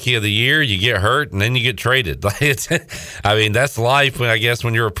like a rookie of the year, you get hurt, and then you get traded. That's life,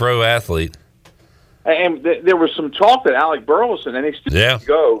 when you're a pro athlete. And there was some talk that Alec Burleson, and he still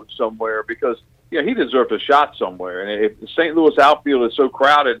go somewhere, because he deserved a shot somewhere. And if the St. Louis outfield is so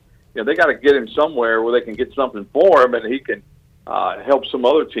crowded, they got to get him somewhere where they can get something for him, and he can help some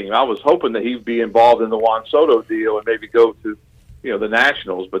other team. I was hoping that he'd be involved in the Juan Soto deal and maybe go to the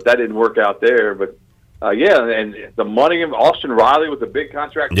Nationals, but that didn't work out there. But and the money of Austin Riley with the big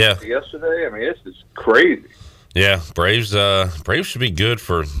contract yesterday. This is crazy. Yeah, Braves should be good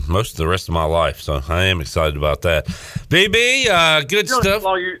for most of the rest of my life, so I am excited about that. BB, good stuff. How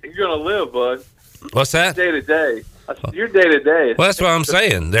long you're going to live, bud? What's that? Day to day. You're day to day. Well, that's what I'm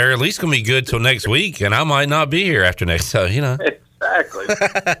saying. They're at least going to be good till next week, and I might not be here after next. So Exactly.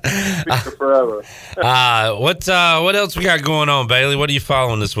 Forever. What else we got going on, Bailey? What are you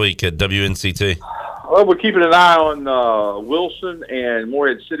following this week at WNCT? Well, we're keeping an eye on Wilson and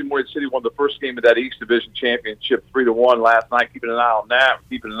Morehead City. Morehead City won the first game of that East Division Championship 3-1 last night. Keeping an eye on that. We're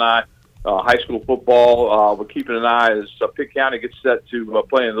keeping an eye high school football. We're keeping an eye as Pitt County gets set to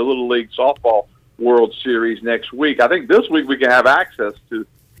play in the Little League Softball World Series next week. I think this week we can have access to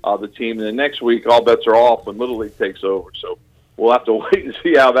the team, and then next week all bets are off when Little League takes over. So we'll have to wait and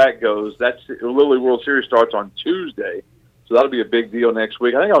see how that goes. The Little League World Series starts on Tuesday. So that'll be a big deal next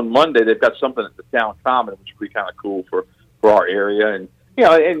week. I think on Monday they've got something at the Town Common, which will be kind of cool for our area. And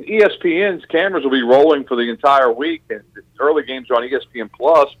and ESPN's cameras will be rolling for the entire week. And the early games are on ESPN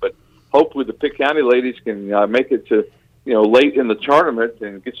Plus, but hopefully the Pitt County ladies can make it to late in the tournament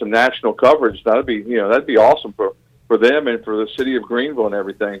and get some national coverage. That'd be awesome for them and for the city of Greenville and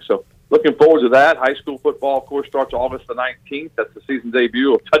everything. So looking forward to that. High school football, of course, starts August the 19th. That's the season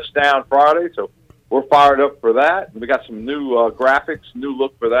debut of Touchdown Friday. So we're fired up for that. We got some new graphics, new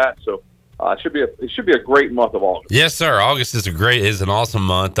look for that. So it should be a great month of August. Yes, sir. August is an awesome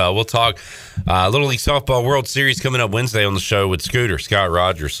month. We'll talk Little League Softball World Series coming up Wednesday on the show with Scott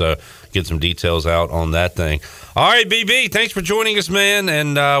Rogers. So get some details out on that thing. All right, BB, thanks for joining us, man.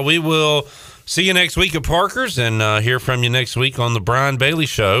 And we will see you next week at Parker's and hear from you next week on the Brian Bailey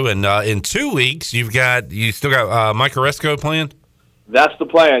Show. And in 2 weeks, you still got Mike Oresco planned? That's the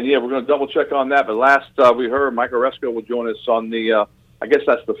plan. Yeah, we're going to double check on that. But last we heard, Mike Oresco will join us on the, I guess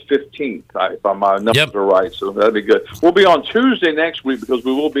that's the 15th, if my numbers are right. So that'd be good. We'll be on Tuesday next week because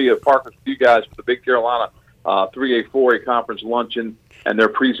we will be at Parker's with you guys for the Big Carolina 3A, 4A conference luncheon and their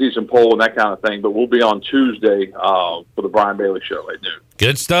preseason poll and that kind of thing. But we'll be on Tuesday for the Brian Bailey Show at noon.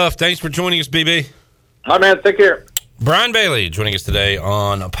 Good stuff. Thanks for joining us, BB. Hi, man. Take care. Brian Bailey joining us today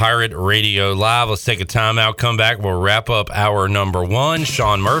on Pirate Radio Live. Let's take a timeout. Come back. We'll wrap up hour number one.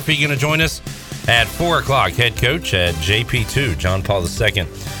 Sean Murphy going to join us at 4 o'clock. Head coach at JP2, John Paul II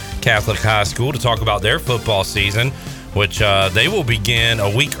Catholic High School, to talk about their football season, which they will begin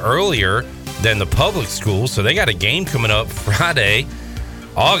a week earlier than the public schools. So they got a game coming up Friday,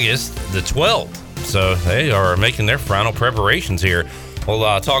 August the 12th. So they are making their final preparations here.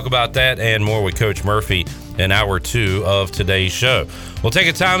 We'll talk about that and more with Coach Murphy in hour two of today's show. We'll take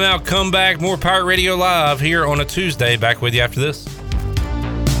a timeout, come back, more Pirate Radio Live here on a Tuesday. Back with you after this.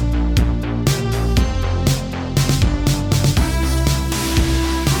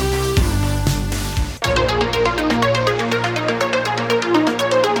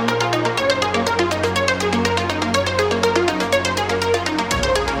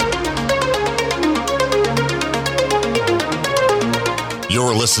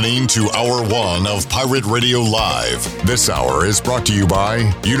 listening to Hour 1 of Pirate Radio Live. This hour is brought to you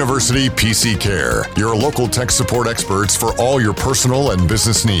by University PC Care, your local tech support experts for all your personal and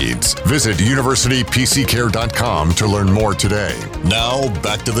business needs. Visit universitypccare.com to learn more today. Now,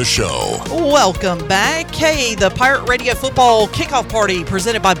 back to the show. Welcome back. Hey, the Pirate Radio Football Kickoff Party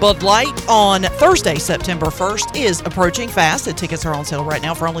presented by Bud Light on Thursday, September 1st is approaching fast. The tickets are on sale right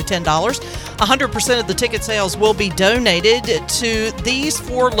now for only $10. 100% of the ticket sales will be donated to these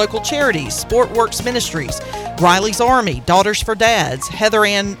 4 local charities: Sportworks Ministries, Riley's Army, Daughters for Dads, Heather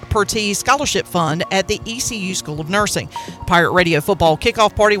Ann Pertee Scholarship Fund at the ECU School of Nursing. Pirate Radio Football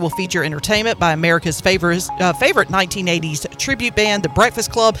Kickoff Party will feature entertainment by America's favorite 1980s tribute band, The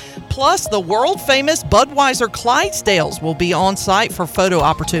Breakfast Club, plus the world-famous Budweiser Clydesdales will be on site for photo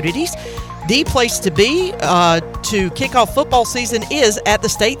opportunities. The place to be to kick off football season is at the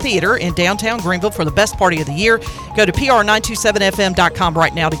State Theater in downtown Greenville for the best party of the year. Go to pr927fm.com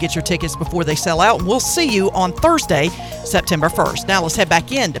right now to get your tickets before they sell out. And we'll see you on Thursday, September 1st. Now let's head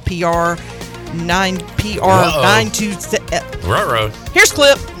back in to PR927. Ruh-roh. Here's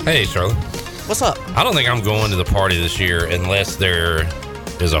Clip. Hey, Charlotte. What's up? I don't think I'm going to the party this year unless there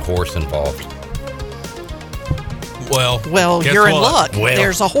is a horse involved. Well, you're in luck. Well,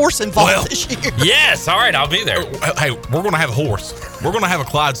 there's a horse involved this year. Yes, all right, I'll be there. Hey, we're going to have a horse. We're going to have a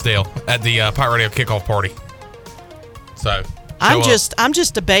Clydesdale at the Pirate Radio Kickoff Party. So I'm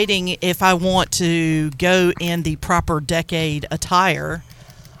just debating if I want to go in the proper decade attire,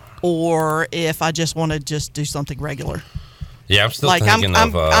 or if I just want to just do something regular. Yeah, I'm still like thinking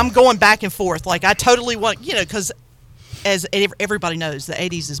I'm going back and forth. Like I totally want, because as everybody knows, the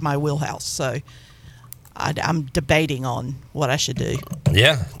 80s is my wheelhouse. So I'm debating on what I should do.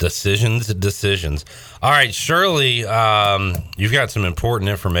 Yeah, decisions. All right, Shirley, you've got some important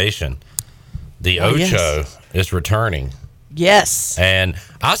information. The Ocho is returning. Yes. And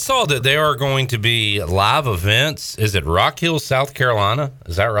I saw that there are going to be live events. Is it Rock Hill, South Carolina?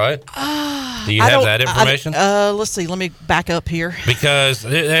 Is that right? Do you have that information? Let's see. Let me back up here. Because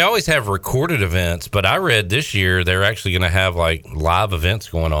they always have recorded events, but I read this year they're actually going to have like live events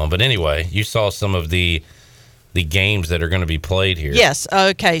going on. But anyway, you saw some of the games that are going to be played here. Yes.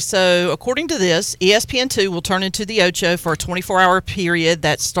 Okay. So according to this, ESPN2 will turn into the Ocho for a 24-hour period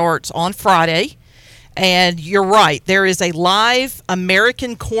that starts on Friday. And you're right. There is a live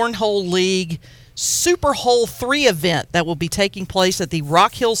American Cornhole League Super Hole 3 event that will be taking place at the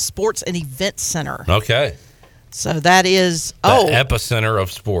Rock Hill Sports and Event Center. Okay. So that is the epicenter of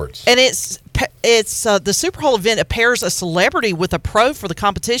sports. And it's the Super Hole event. It pairs a celebrity with a pro for the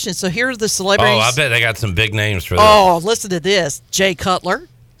competition. So here are the celebrities. Oh, I bet they got some big names for that. Oh, listen to this. Jay Cutler.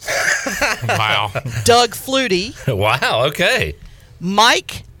 Wow. Doug Flutie. Wow, okay.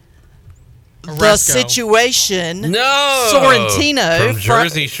 Mike The Situation. No. Sorrentino. From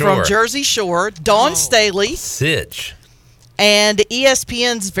Jersey Shore. Dawn Staley. Sitch. And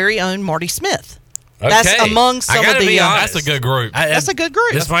ESPN's very own Marty Smith. Okay. That's among some of the. That's a good group. That's a good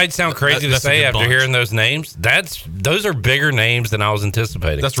group. This might sound crazy to say after bunch. hearing those names. Those are bigger names than I was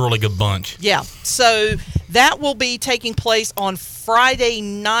anticipating. That's a really good bunch. Yeah. So that will be taking place on Friday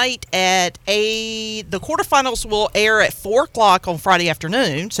night the quarterfinals will air at 4:00 on Friday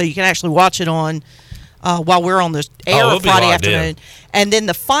afternoon. So you can actually watch it on while we're on the air Friday afternoon. And then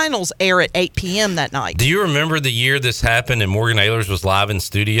the finals air at 8 p.m. that night. Do you remember the year this happened and Morgan Ehlers was live in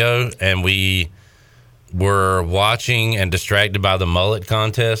studio and we were watching and distracted by the mullet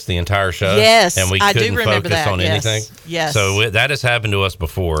contest the entire show? Yes, and we I couldn't do remember focus that. on anything? Yes. So that has happened to us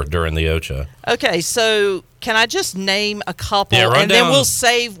before during the Ocho. Okay, so can I just name a couple, run and down. then we'll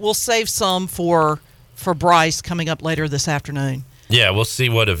save some for Bryce coming up later this afternoon. Yeah, we'll see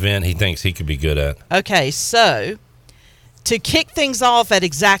what event he thinks he could be good at. Okay, so to kick things off at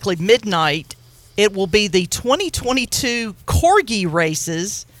exactly midnight, it will be the 2022 Corgi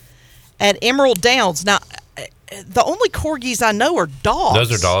races at Emerald Downs. Now, the only Corgis I know are dogs.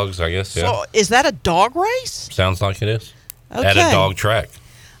 Those are dogs, I guess, yeah. So is that a dog race? Sounds like it is. Okay. At a dog track.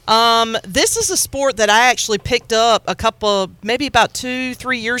 This is a sport that I actually picked up maybe about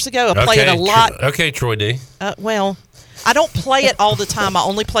 2-3 years ago. I play it a lot. Okay, Troy D. Well, I don't play it all the time. I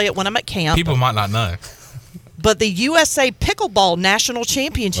only play it when I'm at camp. People might not know. But the USA Pickleball National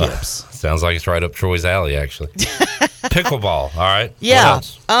Championships. Sounds like it's right up Troy's alley, actually. Pickleball, all right. Yeah.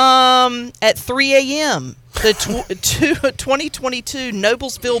 At 3 a.m., the 2022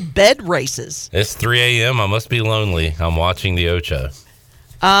 Noblesville Bed Races. It's 3 a.m. I must be lonely. I'm watching the Ocho.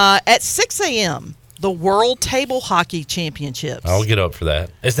 At 6 a.m., the World Table Hockey Championships. I'll get up for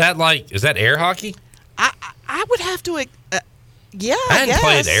that. Is that air hockey? I would have to... yeah, I hadn't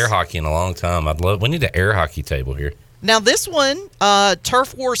played air hockey in a long time. We need an air hockey table here. Now this one,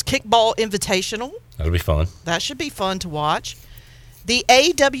 Turf Wars Kickball Invitational. That'll be fun. That should be fun to watch. The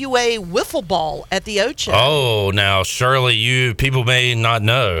AWA Wiffle Ball at the Ocho. Oh, now Shirley, people may not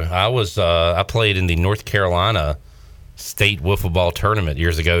know. I played in the North Carolina State Wiffle Ball Tournament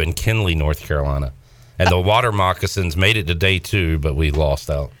years ago in Kinley, North Carolina. And the Water Moccasins made it to day 2, but we lost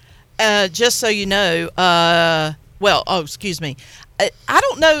out. Just so you know, excuse me. I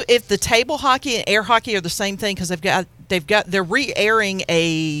don't know if the table hockey and air hockey are the same thing because they're re-airing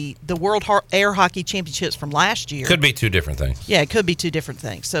the World Air Hockey Championships from last year. Could be 2 different things. Yeah, it could be 2 different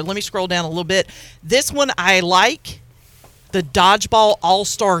things. So let me scroll down a little bit. This one I like, the Dodgeball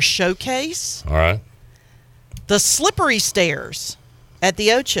All-Star Showcase. All right. The Slippery Stairs at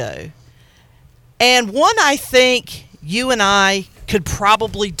the Ocho. And one I think you and I could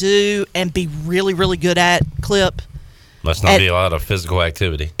probably do and be really, really good at, Clip. Must not be a lot of physical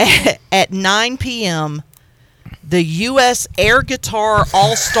activity. At 9 p.m., the U.S. Air Guitar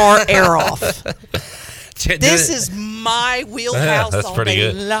All-Star Air-Off. This is my wheelhouse that's all pretty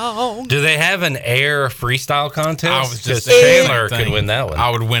day good. long. Do they have an air freestyle contest? I was just Chandler could win that one. I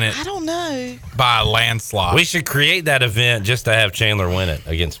would win it I don't know. by a landslide. We should create that event just to have Chandler win it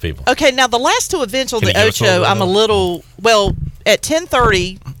against people. Okay, now the last 2 events on Can the you give us a Ocho, little I'm a bit? little, at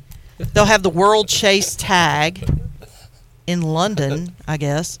 10:30, they'll have the World Chase Tag in London, I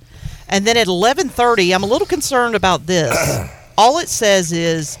guess. And then at 11:30, I'm a little concerned about this. All it says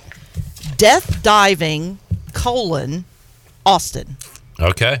is Death Diving, Austin.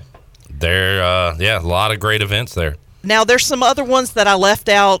 Okay. There, a lot of great events there. Now, there's some other ones that I left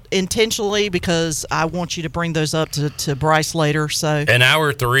out intentionally because I want you to bring those up to Bryce later. So In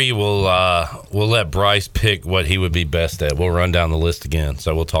hour 3, we'll let Bryce pick what he would be best at. We'll run down the list again,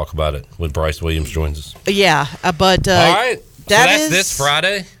 so we'll talk about it when Bryce Williams joins us. yeah, but All right. So that's is this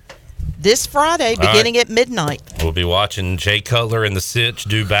Friday. This Friday, beginning at midnight. We'll be watching Jay Cutler and the Sitch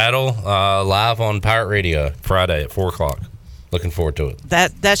do battle live on Pirate Radio Friday at 4 o'clock. Looking forward to it.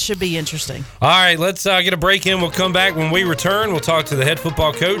 That should be interesting. All right, let's get a break in. We'll come back. When we return, we'll talk to the head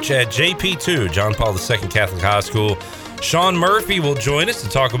football coach at JP2, John Paul II Catholic High School. Sean Murphy will join us to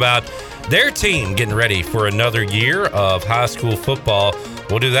talk about their team getting ready for another year of high school football.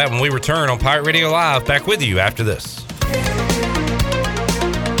 We'll do that when we return on Pirate Radio Live. Back with you after this.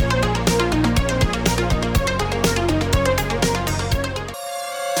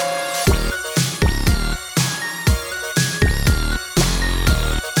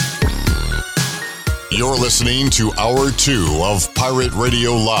 You're listening to Hour 2 of Pirate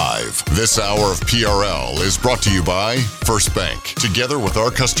Radio Live. This hour of PRL is brought to you by First Bank. Together with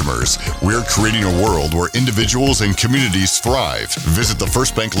our customers, we're creating a world where individuals and communities thrive. Visit the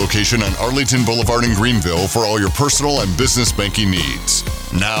First Bank location on Arlington Boulevard in Greenville for all your personal and business banking needs.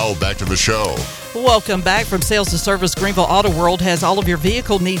 Now, back to the show. Welcome back. From Sales to Service, Greenville Auto World has all of your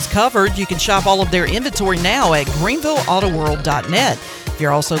vehicle needs covered. You can shop all of their inventory now at greenvilleautoworld.net. If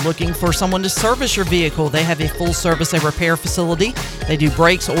you're also looking for someone to service your vehicle, they have a full service and repair facility. They do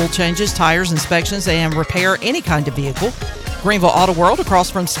brakes, oil changes, tires, inspections, and repair any kind of vehicle. Greenville Auto World across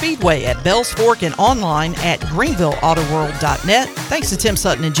from Speedway at Bells Fork and online at greenvilleautoworld.net. Thanks to Tim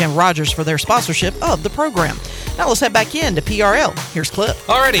Sutton and Jim Rogers for their sponsorship of the program. Now let's head back in to PRL. Here's Clip.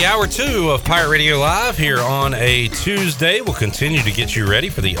 Alrighty, hour 2 of Pirate Radio Live here on a Tuesday. We'll continue to get you ready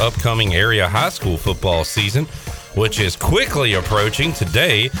for the upcoming area high school football season, which is quickly approaching.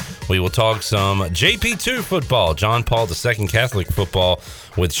 Today, we will talk some JP2 football, John Paul II Catholic football,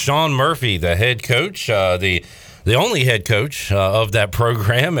 with Sean Murphy, the head coach, the only head coach of that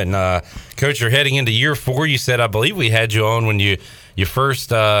program. And, Coach, you're heading into year 4. You said, I believe we had you on when you first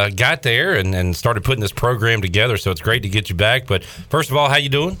got there and started putting this program together, so it's great to get you back. But first of all, how you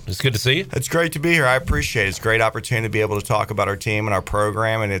doing? It's good to see you. It's great to be here. I appreciate it. It's a great opportunity to be able to talk about our team and our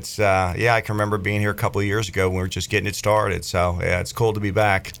program, and it's I can remember being here a couple of years ago when we were just getting it started, so yeah, it's cool to be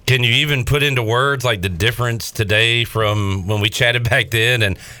back. Can you even put into words like the difference today from when we chatted back then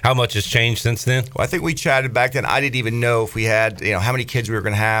and how much has changed since then? Well, I think we chatted back then. I didn't even know if we had, how many kids we were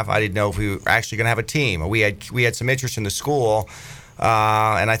going to have. I didn't know if we were actually going to have a team. We had some interest in the school.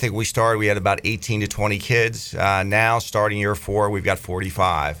 And I think we had about 18 to 20 kids. Now, starting year 4, we've got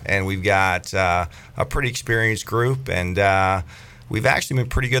 45. And we've got a pretty experienced group. And we've actually been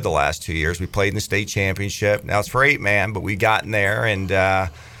pretty good the last 2 years. We played in the state championship. Now, it's for 8-man, but we've gotten there. And,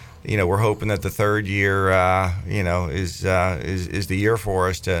 we're hoping that the third year, is the year for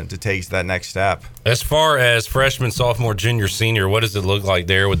us to take that next step. As far as freshman, sophomore, junior, senior, what does it look like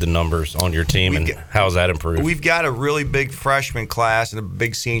there with the numbers on your team, and how has that improved? We've got a really big freshman class and a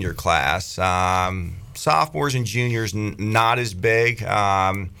big senior class. Sophomores and juniors, not as big.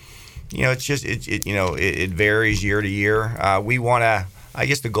 it's just it varies year to year. We want to. I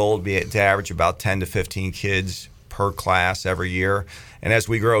guess the goal would be to average about 10 to 15 kids per class every year. And as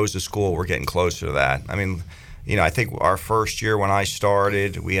we grow as a school, we're getting closer to that. I mean, I think our first year when I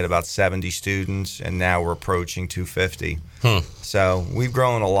started, we had about 70 students, and now we're approaching 250. So we've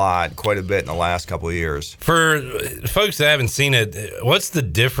grown a lot, quite a bit in the last couple of years. For folks that haven't seen it, what's the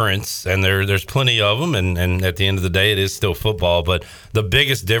difference? And there's plenty of them, and at the end of the day, it is still football. But the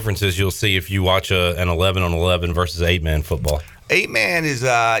biggest differences you'll see if you watch an 11-on-11 versus 8-man football. 8-man is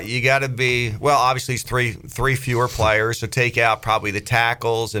you got to be obviously it's three fewer players, so take out probably the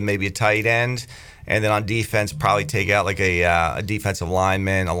tackles and maybe a tight end, and then on defense probably take out like a defensive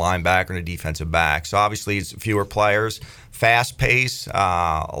lineman, a linebacker, and a defensive back. So obviously it's fewer players, fast pace,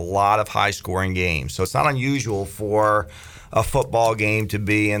 a lot of high scoring games. So it's not unusual for a football game to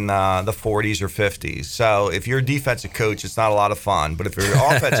be in the 40s or 50s. So if you're a defensive coach, it's not a lot of fun. But if you're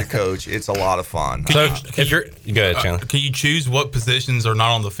an offensive coach, it's a lot of fun. So if you're go ahead, Chandler. Can you choose what positions are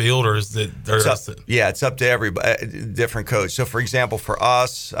not on the field, or is it? It's up to everybody, different coach. So for example, for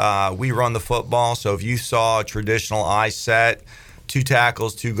us, we run the football. So if you saw a traditional I set, 2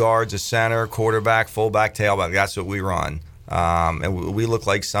 tackles, 2 guards, a center, quarterback, fullback, tailback, that's what we run. And we look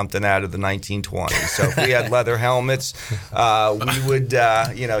like something out of the 1920s. So if we had leather helmets, we would,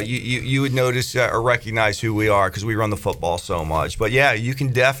 you would notice or recognize who we are because we run the football so much. But yeah, you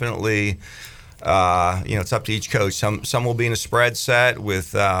can definitely, it's up to each coach. Some will be in a spread set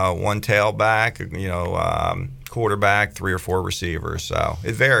with 1 tailback, quarterback, 3 or 4 receivers. So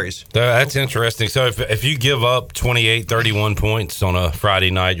it varies. That's interesting. So if you give up 28, 31 points on a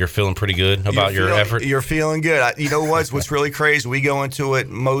Friday night, you're feeling pretty good about your effort? You're feeling good. You know what's really crazy? We go into it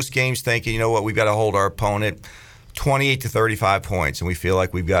most games thinking, we've got to hold our opponent 28 to 35 points, and we feel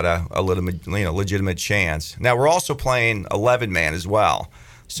like we've got a legitimate chance. Now, we're also playing 11-man as well.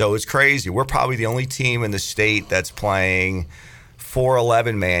 So it's crazy. We're probably the only team in the state that's playing 4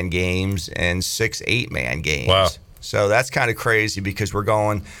 11-man games and 6 8-man games. Wow. So that's kind of crazy because we're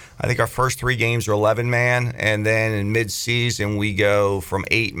going, I think our first 3 games are 11-man, and then in mid-season we go from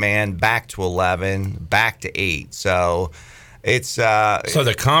 8-man back to 11, back to 8. So it's so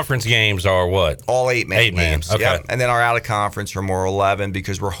the conference games are what? All 8-man games. Okay. Yep. And then our out-of-conference are more 11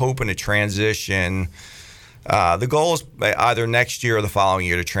 because we're hoping to transition. The goal is either next year or the following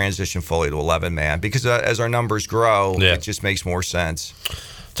year to transition fully to 11-man because as our numbers grow, it just makes more sense.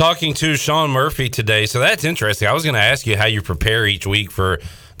 Talking to Sean Murphy today, so that's interesting. I was going to ask you how you prepare each week for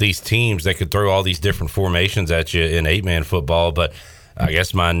these teams that could throw all these different formations at you in 8-man football, but I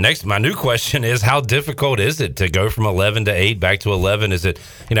guess my new question is, how difficult is it to go from 11 to 8 back to 11? Is it,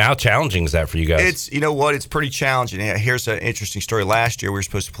 how challenging is that for you guys? It's pretty challenging. Here's an interesting story. Last year, we were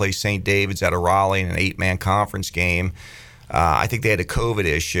supposed to play St. David's out of Raleigh in an 8-man conference game. I think they had a COVID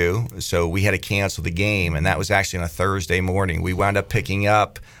issue, so we had to cancel the game, and that was actually on a Thursday morning. We wound up picking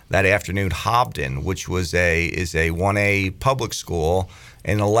up that afternoon Hobden, which is a 1A public school,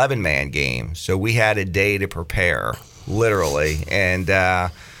 an 11-man game. So we had a day to prepare, literally, and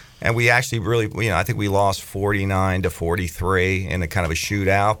we actually really, I think we lost 49-43 in a kind of a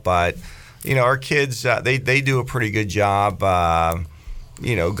shootout. But our kids, they do a pretty good job.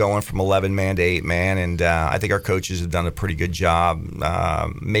 Going from 11-man to 8-man, and I think our coaches have done a pretty good job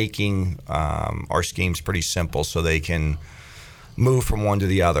making our schemes pretty simple so they can move from one to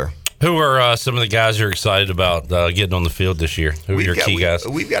the other. Who are some of the guys you're excited about getting on the field this year? Who are your key guys?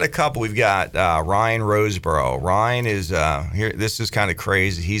 We've got a couple. We've got Ryan Roseborough. Ryan is here. This is kind of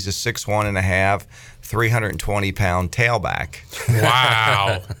crazy. He's a 6'1.5", 320-pound tailback.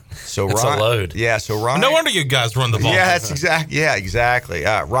 Wow. So that's Ryan, a load. Yeah. So Ryan. No wonder you guys run the ball. Yeah, that's exactly. Yeah, exactly.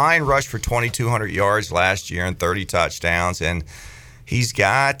 Ryan rushed for 2,200 yards last year and 30 touchdowns, and he's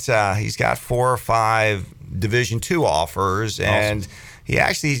got 4 or 5 Division II offers, and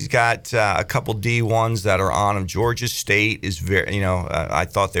he's got a couple D1s that are on him. Georgia State is very, I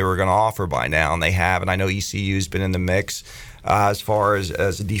thought they were going to offer by now, and they have. And I know ECU's been in the mix as far as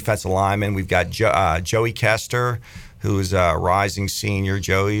a defensive lineman. We've got Joey Kester, who is a rising senior.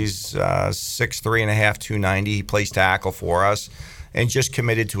 Joey's 6'3.5", 290. He plays tackle for us and just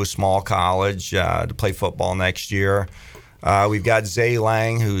committed to a small college to play football next year. We've got Zay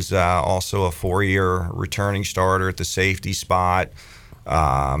Lang, who's also a 4-year returning starter at the safety spot.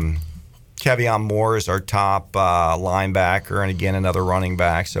 Kevion Moore is our top linebacker, and again another running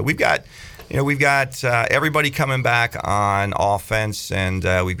back. So we've got everybody coming back on offense, and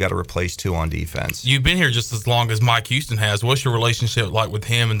we've got to replace 2 on defense. You've been here just as long as Mike Houston has. What's your relationship like with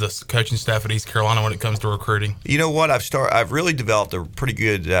him and the coaching staff at East Carolina when it comes to recruiting? You know what? I've really developed a pretty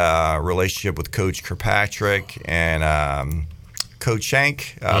good relationship with Coach Kirkpatrick and Coach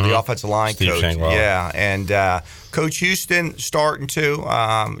Schenk, the offensive line Steve coach. Schenk, wow. Yeah, and Coach Houston starting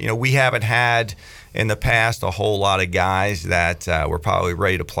to. We haven't had in the past a whole lot of guys that were probably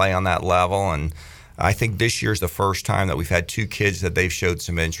ready to play on that level, and I think this year's the first time that we've had 2 kids that they've showed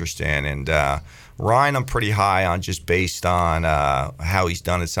some interest in. And Ryan, I'm pretty high on just based on how he's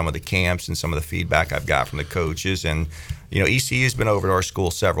done at some of the camps and some of the feedback I've got from the coaches. And ECU has been over to our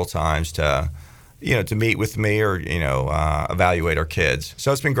school several times to meet with me or evaluate our kids.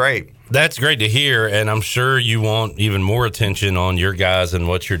 So it's been great. That's great to hear, and I'm sure you want even more attention on your guys and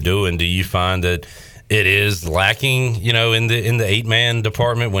what you're doing. Do you find that it is lacking, in the 8-man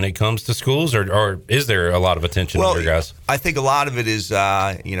department when it comes to schools, or is there a lot of attention on your guys? I think a lot of it is,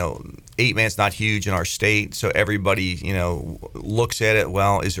 8-man's not huge in our state, so everybody, looks at it,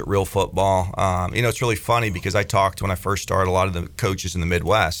 well, is it real football? It's really funny because I talked when I first started a lot of the coaches in the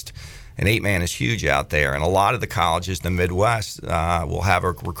Midwest, and 8-man is huge out there. And a lot of the colleges in the Midwest will have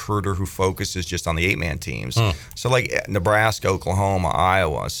a recruiter who focuses just on the 8-man teams. So like Nebraska, Oklahoma,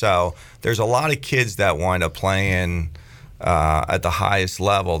 Iowa. So there's a lot of kids that wind up playing at the highest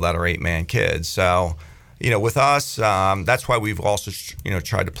level that are 8-man kids. So, with us, that's why we've also,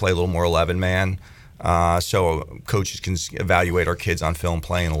 tried to play a little more 11-man. So coaches can evaluate our kids on film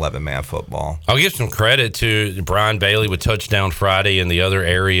playing 11-man football. I'll give some credit to Brian Bailey with Touchdown Friday and the other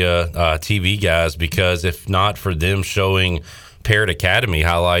area TV guys, because if not for them showing Parrott Academy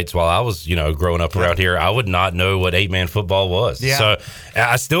highlights while I was, growing up around here, I would not know what 8-man football was. Yeah. So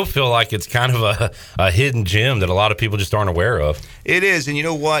I still feel like it's kind of a hidden gem that a lot of people just aren't aware of. It is. And you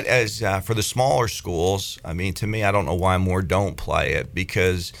know what? As for the smaller schools, to me, I don't know why more don't play it,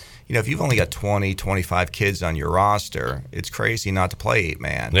 because if you've only got 20, 25 kids on your roster, it's crazy not to play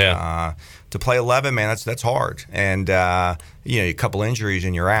 8-man. Yeah. To play 11-man, that's hard. And, a couple injuries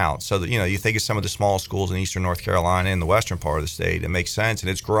and you're out. So, you think of some of the small schools in eastern North Carolina and the western part of the state, it makes sense. And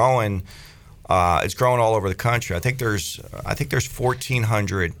it's growing. It's growing all over the country. I think there's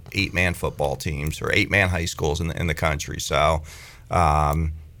 1,400 8-man football teams or 8-man high schools in the country. So,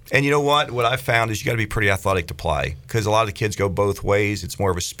 and you know what? What I've found is you got to be pretty athletic to play, because a lot of the kids go both ways. It's more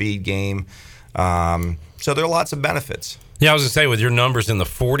of a speed game. So there are lots of benefits. Yeah, I was going to say, with your numbers in the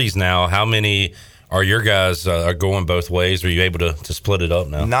 40s now, how many are your guys are going both ways? Are you able to split it up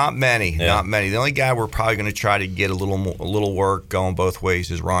now? Not many. The only guy we're probably going to try to get a little work going both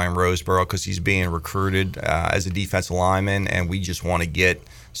ways is Ryan Roseborough, because he's being recruited as a defensive lineman, and we just want to get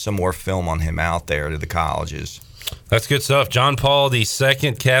some more film on him out there to the colleges. That's good stuff. John Paul, the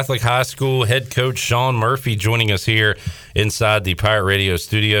Second Catholic High School head coach Sean Murphy, joining us here inside the Pirate Radio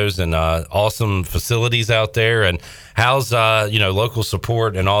studios, and awesome facilities out there. And how's local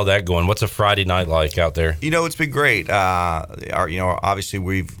support and all that going? What's a Friday night like out there? It's been great. Obviously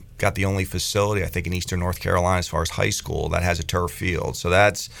we've got the only facility, I think, in eastern North Carolina as far as high school that has a turf field.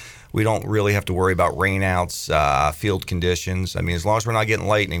 So we don't really have to worry about rainouts, field conditions. As long as we're not getting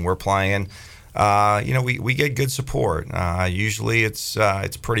lightning, we're playing. We get good support. Usually it's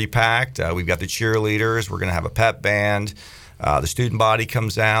pretty packed. We've got the cheerleaders. We're going to have a pep band. The student body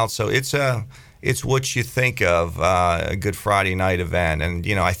comes out. So it's what you think of a good Friday night event. And,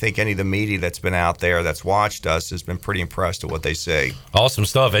 I think any of the media that's been out there that's watched us has been pretty impressed at what they see. Awesome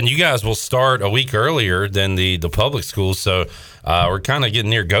stuff. And you guys will start a week earlier than the public schools. So we're kind of getting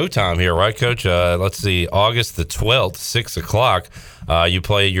near go time here, right, Coach? Let's see, August the 12th, 6 o'clock. You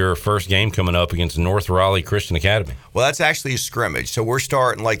play your first game coming up against North Raleigh Christian Academy. Well, that's actually a scrimmage, so we're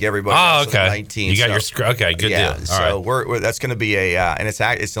starting like everybody else. Okay. On the 19th. You got your okay, good deal. So right. That's going to be and it's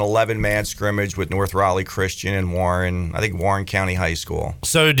an 11-man scrimmage with North Raleigh Christian and Warren County High School.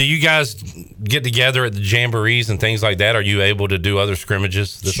 So, do you guys get together at the jamborees and things like that? Are you able to do other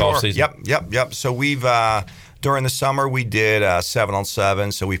scrimmages this offseason? Yep. So we've during the summer we did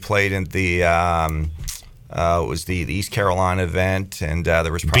 7-on-7. So we played in the. It was the East Carolina event, and there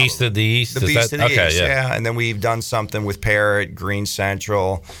was probably Beast of the East. The Beast of the East, yeah. And then we've done something with Parrott, Green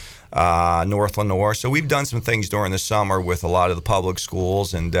Central, North Lenoir. So we've done some things during the summer with a lot of the public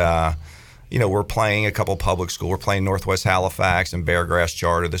schools, and we're playing a couple public schools. We're playing Northwest Halifax and Beargrass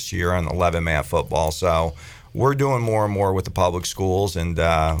Charter this year on 11-man football. So we're doing more and more with the public schools, and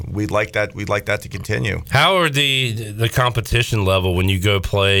we'd like that to continue. How are the competition level when you go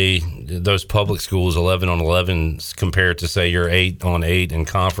play those public schools 11-on-11 compared to, say, your 8-on-8 in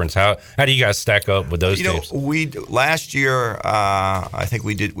conference? How do you guys stack up with those teams? Last year I think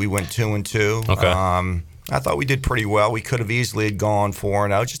we went 2-2. Okay. I thought we did pretty well. We could have easily gone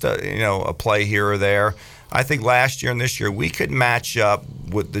 4-0, just a play here or there. I think last year and this year we could match up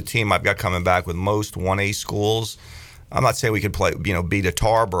with the team I've got coming back with most 1A schools. I'm not saying we could play, beat a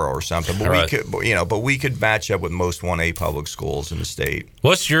Tarboro or something, but Right. we could match up with most 1A public schools in the state.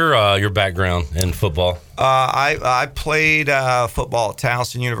 What's your background in football? I played football at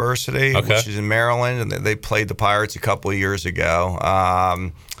Towson University, Okay. which is in Maryland, and they played the Pirates a couple of years ago.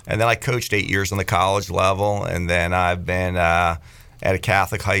 And then I coached 8 years on the college level, and then I've been at a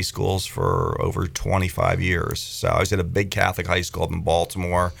Catholic high schools for over 25 years. So I was at a big Catholic high school up in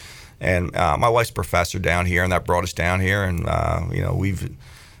Baltimore. And my wife's a professor down here, and that brought us down here. And we've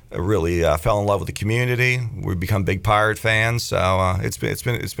really fell in love with the community. We've become big Pirate fans. So it's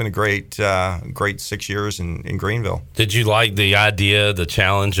been a great 6 years in Greenville. Did you like the idea, the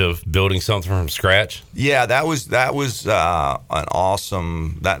challenge of building something from scratch? Yeah, that was an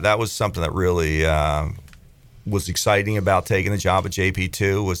awesome. That was something that really was exciting about taking the job at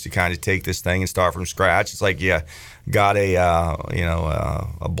JP2, was to kind of take this thing and start from scratch. It's like got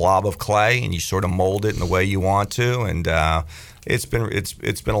a blob of clay, and you sort of mold it in the way you want to, and it's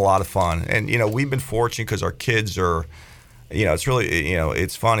been a lot of fun. And we've been fortunate because our kids are, it's really,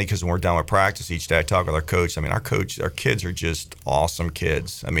 it's funny because when we're done with practice each day, I talk with our coach. I mean, our kids are just awesome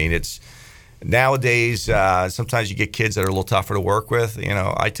kids. I mean, it's nowadays sometimes you get kids that are a little tougher to work with.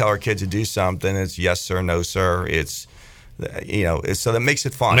 I tell our kids to do something, it's yes sir, no sir. It's so that makes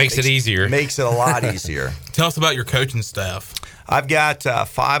it fun. Makes it easier. Makes it a lot easier. Tell us about your coaching staff. I've got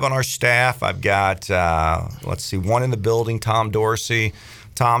 5 on our staff. I've got, one in the building, Tom Dorsey.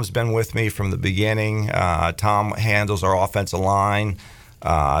 Tom's been with me from the beginning. Tom handles our offensive line.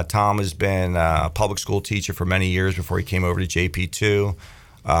 Tom has been a public school teacher for many years before he came over to JP2.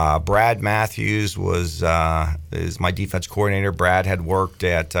 Brad Matthews is my defense coordinator. Brad had worked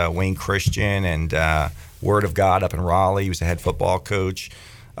at Wayne Christian and Word of God up in Raleigh. He was the head football coach.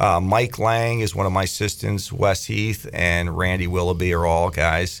 Mike Lang is one of my assistants. Wes Heath and Randy Willoughby are all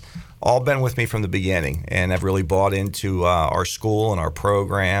guys, all been with me from the beginning, and have really bought into our school and our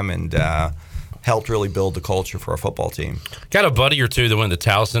program, and helped really build the culture for our football team. Got a buddy or two that went to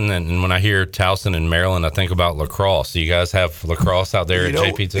Towson, and when I hear Towson in Maryland, I think about lacrosse. Do you guys have lacrosse out there at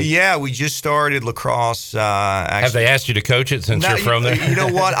JP2? Yeah, we just started lacrosse. Actually, have they asked you to coach it since you're from there? You know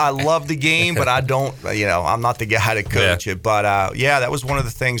what? I love the game, but I don't. I'm not the guy to coach it. But that was one of the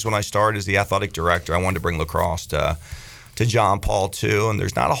things when I started as the athletic director. I wanted to bring lacrosse to John Paul too, and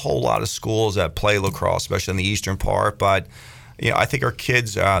there's not a whole lot of schools that play lacrosse, especially in the eastern part, but. I think our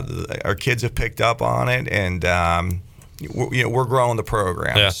kids have picked up on it, and we're growing the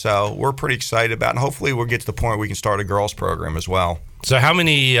program. Yeah. So we're pretty excited about it, and hopefully we'll get to the point where we can start a girls program as well. So how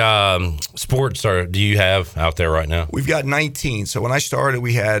many sports do you have out there right now? We've got 19. So when I started,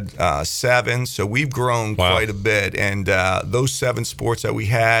 we had 7. So we've grown quite a bit, and those 7 sports that we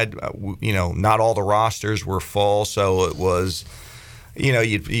had, not all the rosters were full, so it was.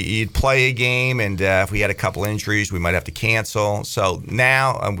 You'd play a game, and if we had a couple injuries, we might have to cancel. So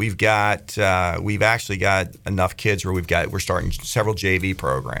now we've actually got enough kids where we're starting several JV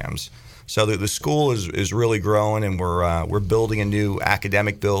programs. So the school is really growing, and we're building a new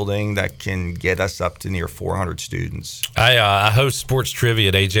academic building that can get us up to near 400 students. I host sports trivia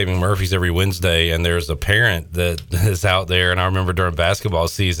at AJ McMurphy's every Wednesday, and there's a parent that is out there, and I remember during basketball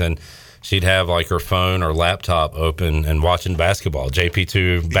season. She'd have like her phone or laptop open and watching basketball,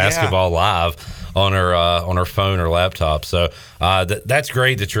 JP2 basketball live on her phone or laptop. So that's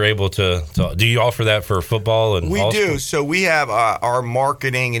great that you're able to. Do you offer that for football? And we do. So we have our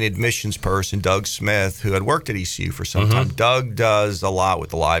marketing and admissions person, Doug Smith, who had worked at ECU for some time. Doug does a lot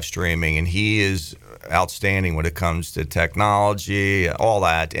with the live streaming, and he is outstanding when it comes to technology, all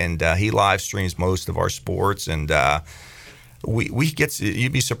that. And he live streams most of our sports, and.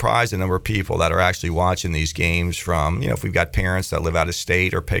 You'd be surprised the number of people that are actually watching these games from, if we've got parents that live out of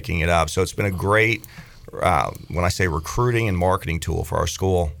state or picking it up. So it's been a great, when I say recruiting and marketing tool for our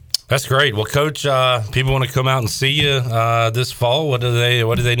school. That's great. Well, Coach, people want to come out and see you this fall. What do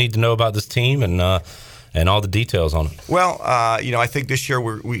they need to know about this team and all the details on it? Well, I think this year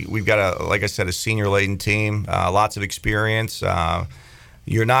we've got like I said, a senior-laden team, lots of experience.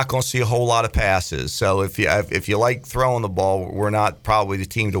 You're not going to see a whole lot of passes. So if you like throwing the ball, we're not probably the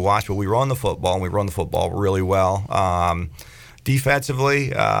team to watch, but we run the football, and we run the football really well. Defensively,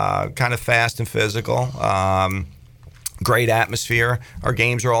 kind of fast and physical. Great atmosphere. Our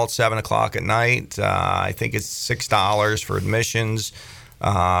games are all at 7 o'clock at night. I think it's $6 for admissions.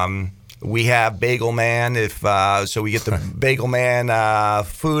 We have Bagel Man, so we get the Bagel Man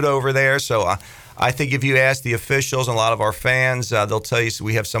food over there. So I think if you ask the officials and a lot of our fans, they'll tell you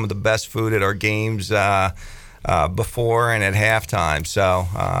we have some of the best food at our games. before and at halftime. So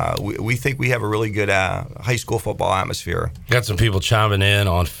we think we have a really good high school football atmosphere. Got some people chiming in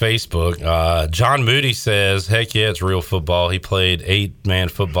on Facebook. John Moody says, heck yeah, it's real football. He played 8-man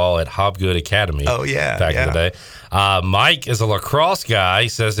football at Hobgood Academy back in the day. Mike is a lacrosse guy. He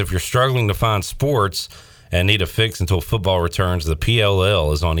says if you're struggling to find sports and need a fix until football returns, the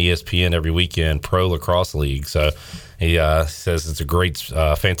PLL is on ESPN every weekend, Pro Lacrosse League. So he says it's a great,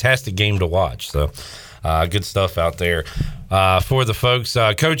 fantastic game to watch. So good stuff out there for the folks.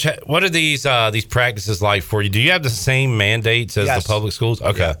 Coach, what are these practices like for you? Do you have the same mandates as the public schools?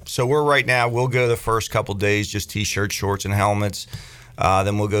 Okay. Yeah. So we'll go the first couple days just T-shirts, shorts, and helmets.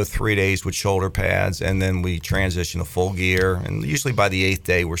 Then we'll go 3 days with shoulder pads, and then we transition to full gear. And usually by the 8th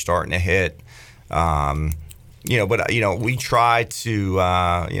day, we're starting to hit. We try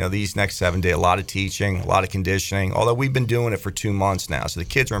to, these next 7 days, a lot of teaching, a lot of conditioning, although we've been doing it for 2 months now. So the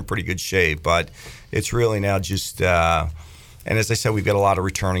kids are in pretty good shape, but it's really now just, and as I said, we've got a lot of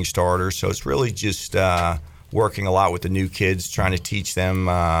returning starters. So it's really just working a lot with the new kids, trying to teach them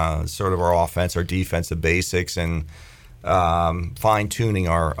sort of our offense, our defense, the basics, and fine-tuning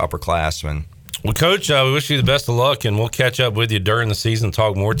our upperclassmen. Well, Coach, we wish you the best of luck, and we'll catch up with you during the season,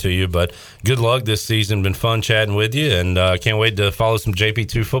 talk more to you. But good luck this season. Been fun chatting with you, and can't wait to follow some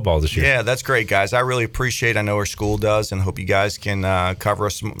JP2 football this year. Yeah, that's great, guys. I really appreciate it. I know our school does, and hope you guys can cover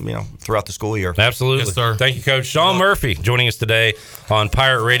us throughout the school year. Absolutely. Yes, sir. Thank you, Coach. Sean Murphy joining us today on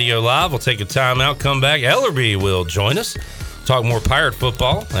Pirate Radio Live. We'll take a timeout, come back. Ellerby will join us. Talk more Pirate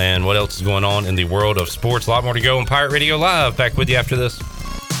football and what else is going on in the world of sports. A lot more to go on Pirate Radio Live. Back with you after this.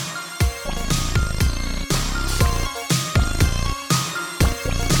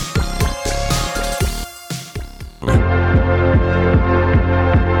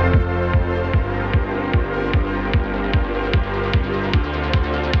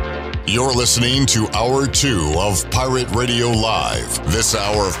 You're listening to Hour 2 of Pirate Radio Live. This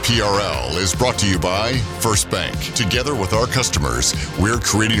hour of PRL is brought to you by First Bank. Together with our customers, we're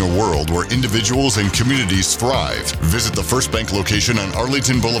creating a world where individuals and communities thrive. Visit the First Bank location on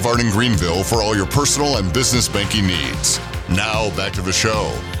Arlington Boulevard in Greenville for all your personal and business banking needs. Now, back to the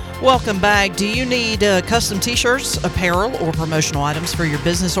show. Welcome back. Do you need custom t-shirts, apparel, or promotional items for your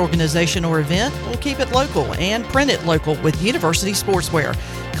business, organization, or event? Well, keep it local and print it local with University Sportswear.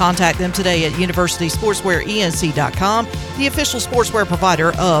 Contact them today at universitysportswearenc.com, the official sportswear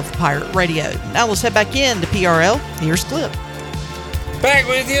provider of Pirate Radio. Now let's head back in to PRL. Here's Clip. Back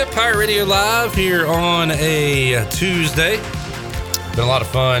with you, Pirate Radio Live here on a Tuesday. Been a lot of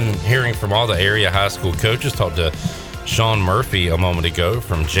fun hearing from all the area high school coaches. Talked to Sean Murphy a moment ago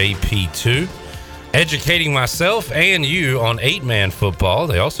from JP2, educating myself and you on 8-man football.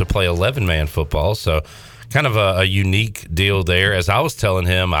 They also play 11-man football, so kind of a unique deal there. As I was telling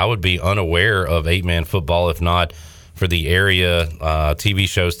him, I would be unaware of 8-man football if not for the area TV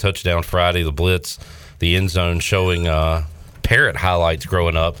shows, Touchdown Friday, The Blitz, The End Zone, showing Parrot highlights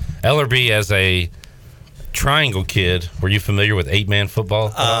growing up. Ellerby, as a Triangle kid, were you familiar with 8-man football?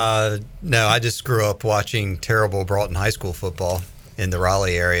 No, I just grew up watching terrible Broughton High School football in the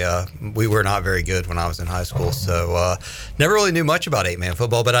Raleigh area. We were not very good when I was in high school, so never really knew much about 8-man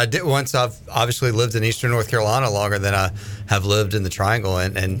football, but I did once. I've obviously lived in Eastern North Carolina longer than I have lived in the Triangle,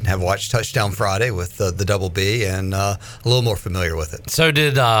 and have watched Touchdown Friday with the Double B, and a little more familiar with it. So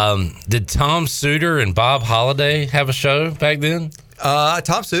did Tom Suter and Bob Holliday have a show back then?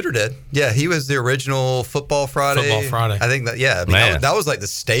 Tom Suter did. Yeah, he was the original Football Friday. Football Friday. I think that. Yeah, that was like the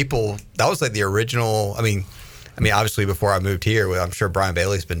staple. That was like the original. I mean, obviously before I moved here, I'm sure Brian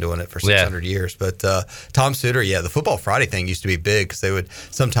Bailey's been doing it for 600 years. But Tom Suter, the Football Friday thing used to be big because they would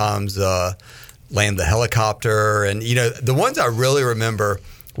sometimes land the helicopter, and the ones I really remember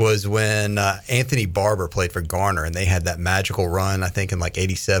was when Anthony Barber played for Garner, and they had that magical run, I think in like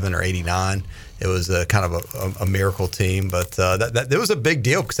 87 or 89. It was kind of a miracle team, but that was a big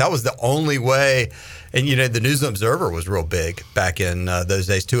deal because that was the only way. And, the News and Observer was real big back in those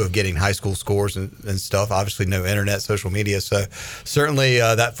days, too, of getting high school scores and stuff. Obviously, no internet, social media. So certainly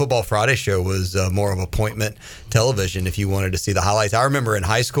that Football Friday show was more of appointment television if you wanted to see the highlights. I remember in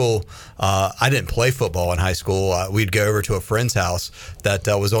high school, I didn't play football in high school. We'd go over to a friend's house that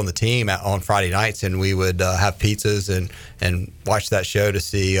was on the team on Friday nights, and we would have pizzas and watch that show to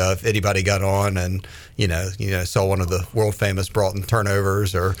see if anybody got on on and saw one of the world famous Broughton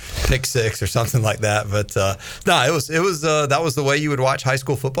turnovers or pick six or something like that. But no, it was that was the way you would watch high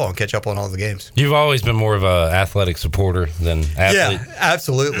school football and catch up on all the games. You've always been more of an athletic supporter than athlete. Yeah,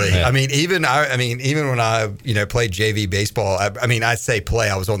 absolutely. Yeah. I mean, even when I played JV baseball, I say play.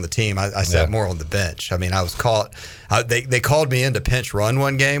 I was on the team. I sat more on the bench. I mean, I was caught. They called me in to pinch run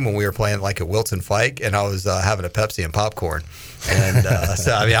one game when we were playing like at Wilson Fike, and I was having a Pepsi and popcorn. And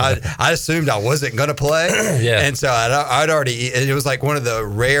so I assumed I wasn't going to play. Yeah. And so I'd already. It was like one of the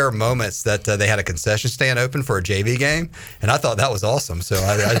rare moments that they had a concession stand open for a JV game, and I thought that was awesome. So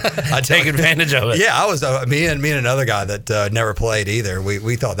I take advantage of it. Yeah, I was me and another guy that never played either.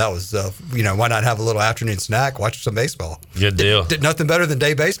 We thought that was why not have a little afternoon snack, watch some baseball. Good deal. Did nothing better than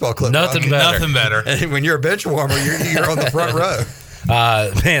day baseball clip. Nothing better. And when you're a bench warmer, you're on the front row.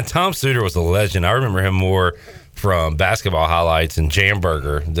 Man, Tom Suter was a legend. I remember him more from basketball highlights and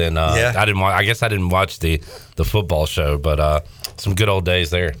Jamburger than I didn't watch. I guess I didn't watch the football show, but some good old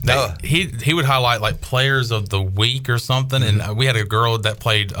days there. No, he would highlight like players of the week or something, and we had a girl that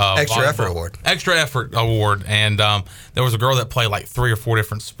played extra effort award, and there was a girl that played like 3 or 4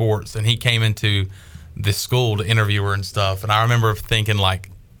 different sports, and he came into the school to interview her and stuff, and I remember thinking like,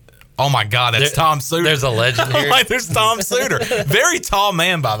 oh my God, that's Tom Suter. There's a legend here. Like, there's Tom Suter. Very tall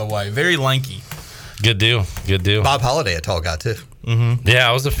man, by the way. Very lanky. Good deal. Bob Holliday, a tall guy too. Mm-hmm. Yeah,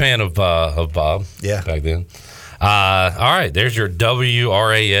 I was a fan of Bob. Yeah, back then. All right, there's your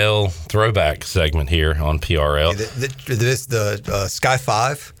WRAL throwback segment here on PRL. The Sky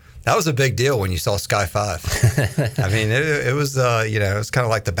 5. That was a big deal when you saw Sky 5. I mean, it was it was kind of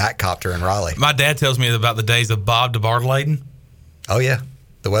like the Batcopter in Raleigh. My dad tells me about the days of Bob DeBartoleden. Oh yeah,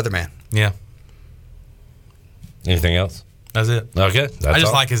 the weatherman. Yeah. Anything else? That's it. Okay. I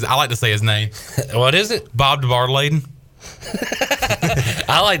like to say his name. What is it? Bob DeBartoleden.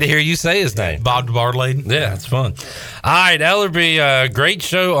 I like to hear you say his name. Bob DeBartoleden. Yeah, it's fun. All right, Ellerby, great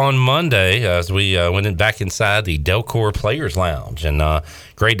show on Monday as we went back inside the Delcor Players Lounge. And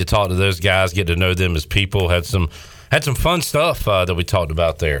great to talk to those guys, get to know them as people. Had some fun stuff that we talked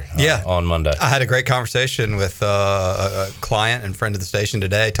about there on Monday. I had a great conversation with a client and friend of the station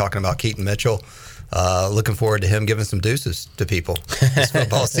today talking about Keaton Mitchell. Looking forward to him giving some deuces to people this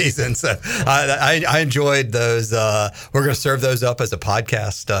football season. So I enjoyed those. We're going to serve those up as a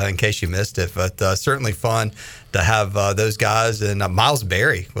podcast in case you missed it. But certainly fun to have those guys. And Miles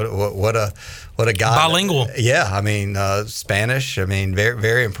Berry, what a guy. Bilingual. Yeah, I mean, Spanish. I mean, very,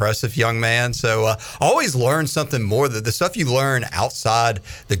 very impressive young man. So always learn something more. The stuff you learn outside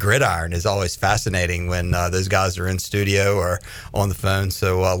the gridiron is always fascinating when those guys are in studio or on the phone.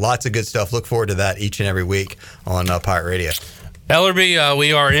 So lots of good stuff. Look forward to that each and every week on Pirate Radio. Ellerby,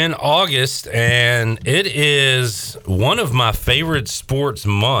 we are in August, and it is one of my favorite sports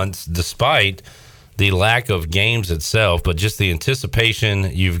months, despite the lack of games itself, but just the anticipation.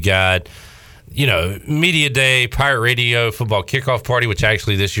 You've got, Media Day, Pirate Radio, football kickoff party, which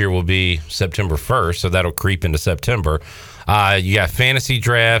actually this year will be September 1st, so that'll creep into September. You got fantasy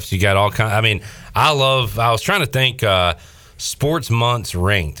drafts. You got all kinds. I mean, I was trying to think sports months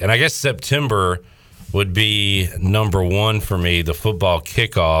ranked, and I guess September would be number 1 for me, the football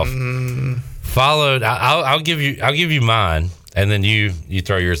kickoff. Followed, I'll give you mine, and then you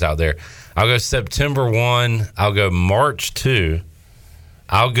throw yours out there. I'll go September 1. I'll go March 2.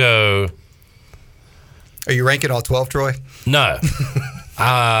 I'll go. Are you ranking all 12, Troy? No.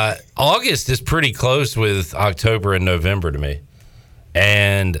 August is pretty close with October and November to me.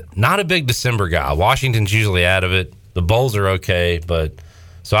 And not a big December guy. Washington's usually out of it. The bowls are okay, but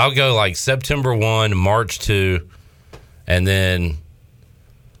so I'll go like September 1, March 2, and then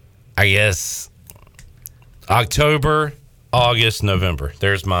I guess October, August, November.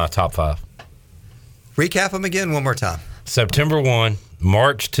 There's my top 5. Recap them again one more time. September 1,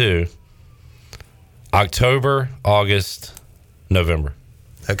 March 2, October, August, November.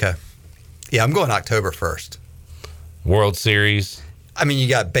 Okay. Yeah, I'm going October 1st. World Series. I mean, you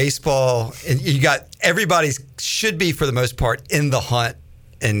got baseball, and you got everybody should be, for the most part, in the hunt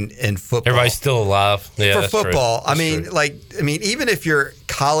in football. Everybody's still alive. Yeah, for football. I mean, even if your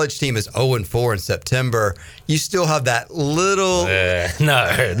college team is 0-4 in September, you still have that little. No.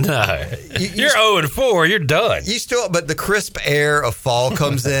 You're 0-4. You're done. You still, but the crisp air of fall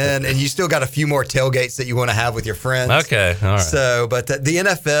comes in, and you still got a few more tailgates that you want to have with your friends. Okay, all right. So, but the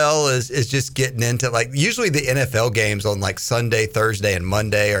NFL is just getting into, like, usually the NFL games on like Sunday, Thursday, and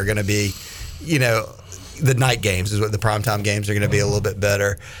Monday are going to be, the night games is what the primetime games are going to be a little bit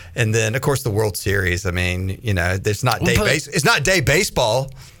better. And then, of course, the World Series. I mean, it's not day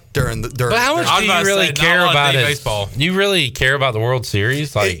baseball, during. But how much do you really care about it? Baseball. You really care about the World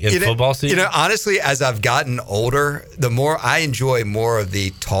Series, like in football season? You know, honestly, as I've gotten older, the more I enjoy more of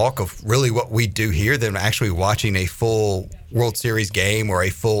the talk of really what we do here than actually watching a full World Series game or a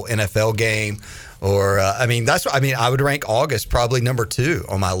full NFL game. Or I would rank August probably number 2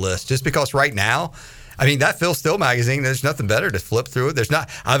 on my list, just because right now, I mean, that Phil Steele magazine, there's nothing better to flip through it.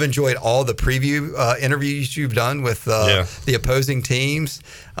 I've enjoyed all the preview interviews you've done with the opposing teams.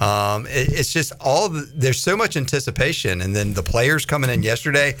 It's just there's so much anticipation, and then the players coming in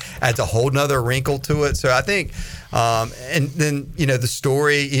yesterday adds a whole nother wrinkle to it. So I think, and then, you know, the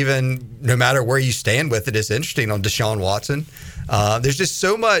story, even no matter where you stand with it, is interesting on Deshaun Watson. There's just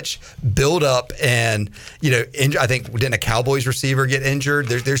so much buildup, and I think didn't a Cowboys receiver get injured?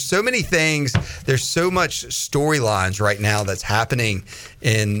 There's so many things. There's so much storylines right now that's happening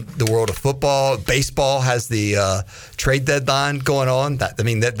in the world of football. Baseball has the trade deadline going on.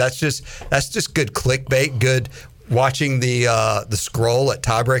 That's just good clickbait. Good watching the scroll at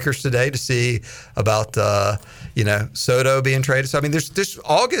tiebreakers today to see about Soto being traded. So I mean, there's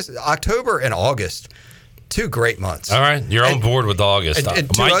October and August. 2 great months. All right. You're on board with August. And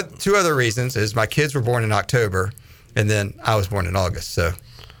two other reasons is my kids were born in October, and then I was born in August. So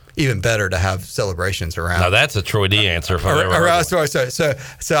even better to have celebrations around. Now, that's a Troy D answer. So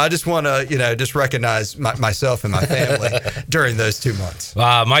I just want to, just recognize myself and my family during those 2 months.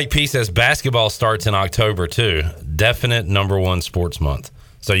 Mike P says basketball starts in October, too. Definite number 1 sports month.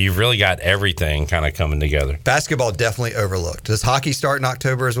 So you've really got everything kind of coming together. Basketball definitely overlooked. Does hockey start in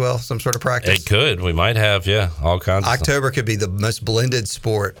October as well? Some sort of practice? It could. We might have, all kinds of October could be the most blended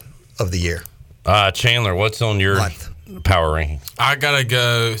sport of the year. Chandler, what's on your power ranking? I got to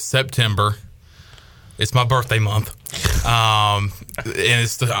go September. It's my birthday month. And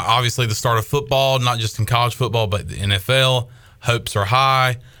it's obviously the start of football, not just in college football, but the NFL. Hopes are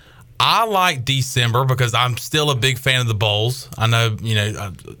high. I like December because I'm still a big fan of the bowls. I know,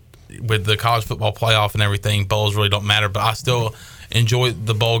 with the college football playoff and everything, bowls really don't matter, but I still enjoy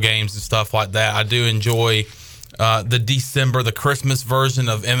the bowl games and stuff like that. I do enjoy the Christmas version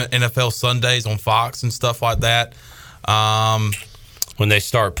of NFL Sundays on Fox and stuff like that. When they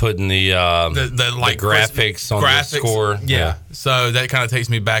start putting the graphics on the score. Yeah. So that kind of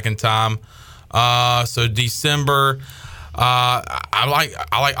takes me back in time. So December. I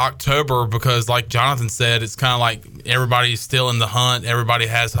like October because, like Jonathan said, it's kind of like everybody's still in the hunt. Everybody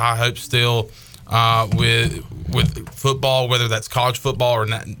has high hopes still with football, whether that's college football or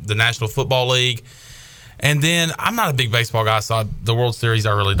the National Football League. And then I'm not a big baseball guy, so the World Series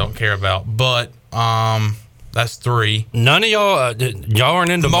I really don't care about. But that's 3. None of y'all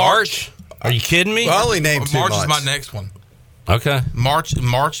aren't into March? Are you kidding me? Well, I only named 2 March months. is my next one. Okay. March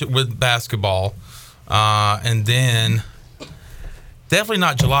with basketball, and then. Definitely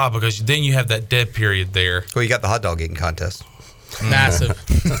not July because then you have that dead period there. Well, you got the hot dog eating contest. Massive.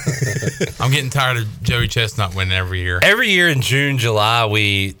 I'm getting tired of Joey Chestnut winning every year. Every year in June, July,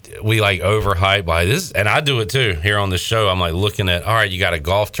 we like overhype like this, and I do it too here on the show. I'm like looking at, all right, you got a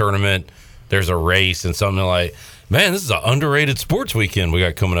golf tournament, there's a race, and something like, man, this is an underrated sports weekend we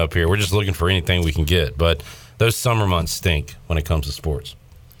got coming up here. We're just looking for anything we can get, but those summer months stink when it comes to sports.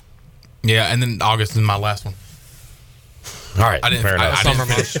 Yeah, and then August is my last one. All right, fair enough.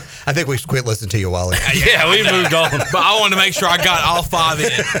 I think we should quit listening to you, Wally. Yeah, we moved on. But I wanted to make sure I got all 5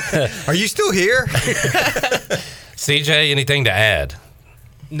 in. Are you still here? CJ, anything to add?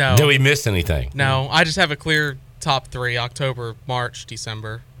 No. Did we miss anything? No, I just have a clear top 3, October, March,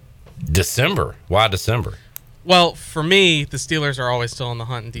 December. December? Why December? Well, for me, the Steelers are always still in the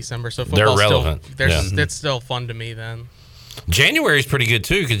hunt in December, so football's they're relevant. It's still fun to me then. January is pretty good,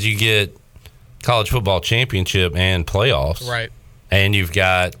 too, because you get college football championship and playoffs. Right. And you've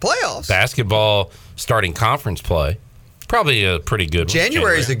got playoffs, basketball starting conference play. Probably a pretty good one.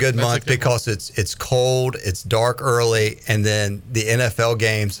 January is a good month because it's cold, it's dark early, and then the NFL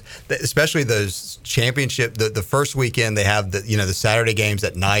games, especially those championship, the first weekend they have the Saturday games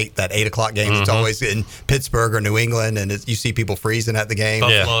at night, that 8 o'clock game. It's always in Pittsburgh or New England, and you see people freezing at the game.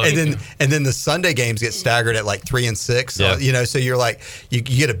 Yeah. And then the Sunday games get staggered at like 3 and 6. Yeah. So you're like you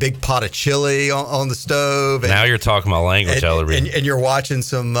get a big pot of chili on the stove. And, now you're talking my language, Ellery. And you're watching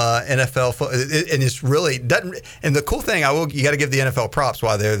some NFL football, and it's really doesn't. And the cool thing, you got to give the NFL props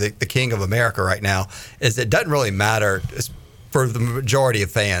why they're the king of America right now, is it doesn't really matter for the majority of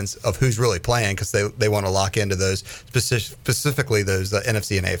fans of who's really playing because they want to lock into those specifically those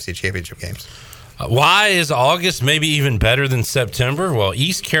NFC and AFC championship games. Why is August maybe even better than September? Well,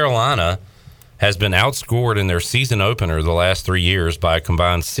 East Carolina has been outscored in their season opener the last 3 years by a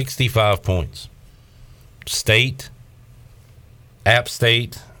combined 65 points. State, App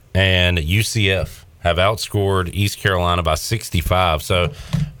State, and UCF have outscored East Carolina by 65.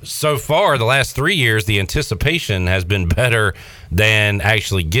 So far, the last 3 years, the anticipation has been better than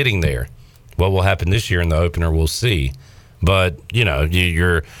actually getting there. What will happen this year in the opener, we'll see. But, you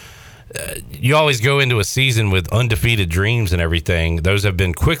always go into a season with undefeated dreams and everything. Those have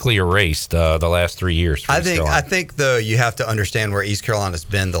been quickly erased the last 3 years. I think, though, you have to understand where East Carolina's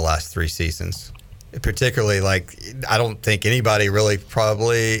been the last 3 seasons. Particularly, I don't think anybody really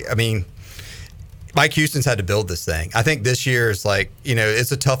Mike Houston's had to build this thing. I think this year is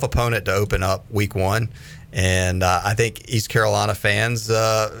it's a tough opponent to open up week 1. And I think East Carolina fans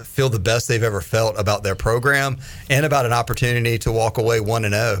feel the best they've ever felt about their program and about an opportunity to walk away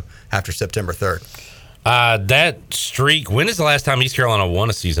 1-0 after September 3rd. That streak, when is the last time East Carolina won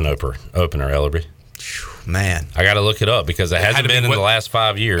a season opener, Ellerby? Man. I got to look it up because it hasn't been in the last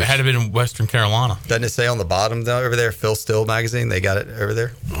 5 years. It had to be in Western Carolina. Doesn't it say on the bottom though, over there, Phil Still magazine? They got it over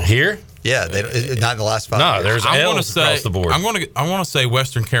there? Here? Yeah, not in the last 5 years. No, there's L's across the board. I want to say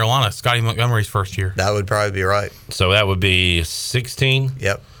Western Carolina, Scotty Montgomery's first year. That would probably be right. So that would be 16?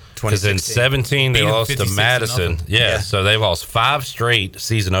 Yep. Because in 17, they lost to Madison. Yeah, so they lost 5 straight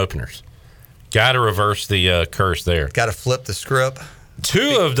season openers. Got to reverse the curse there. Got to flip the script.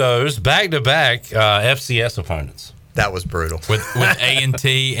 2 of those back-to-back FCS opponents. That was brutal. With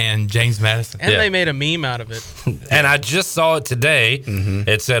A&T and James Madison. And they made a meme out of it. And I just saw it today. Mm-hmm.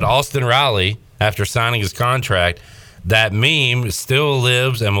 It said Austin Riley, after signing his contract, that meme still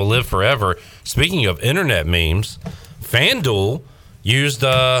lives and will live forever. Speaking of internet memes, FanDuel used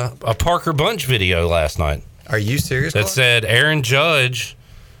a Parker Bunch video last night. Are you serious? That said Aaron Judge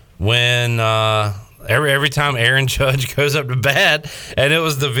when every time Aaron Judge goes up to bat, and it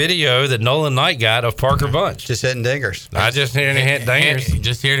was the video that Nolan Knight got of Parker Bunch. Just hitting dingers. I just here to hit dingers.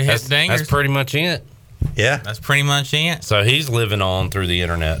 Just here to hit dingers. That's pretty much it. Yeah. That's pretty much it. So he's living on through the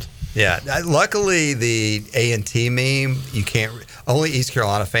internet. Yeah. Luckily, the A&T meme, you can't... Only East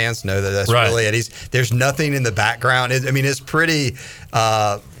Carolina fans know that that's right. Really it. There's nothing in the background. It's pretty...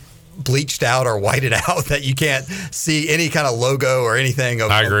 bleached out or whited out that you can't see any kind of logo or anything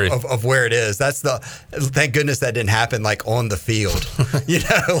of where it is. Thank goodness that didn't happen on the field,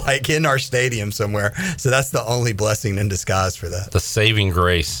 in our stadium somewhere. So that's the only blessing in disguise for that. The saving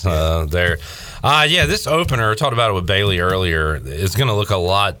grace there. This opener, I talked about it with Bailey earlier, is going to look a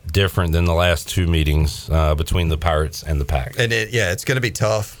lot different than the last 2 meetings between the Pirates and the Pack. And it's going to be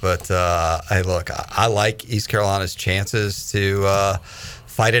tough, but I like East Carolina's chances to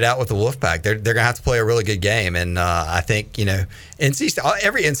fight it out with the Wolfpack. They're going to have to play a really good game, and I think every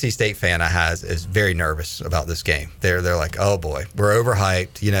NC State fan I has is very nervous about this game. They're like, oh boy, we're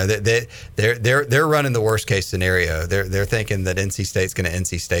overhyped. They're running the worst case scenario. They're thinking that NC State's going to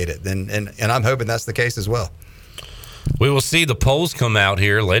NC State it, and I'm hoping that's the case as well. We will see the polls come out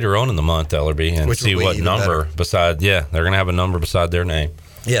here later on in the month, Ellerby, and see what number they're going to have a number beside their name.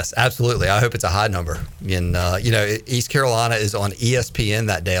 Yes, absolutely. I hope it's a high number. And, East Carolina is on ESPN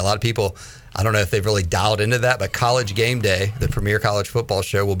that day. A lot of people, I don't know if they've really dialed into that, but College Game Day, the premier college football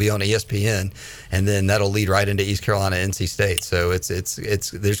show, will be on ESPN, and then that'll lead right into East Carolina, NC State. So it's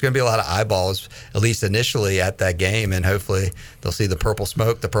there's going to be a lot of eyeballs, at least initially, at that game, and hopefully they'll see the purple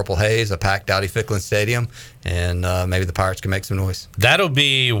smoke, the purple haze, a packed Dowdy-Ficklin Stadium, and maybe the Pirates can make some noise. That'll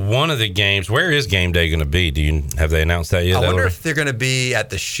be one of the games. Where is Game Day going to be? Have they announced that yet? I wonder if they're going to be at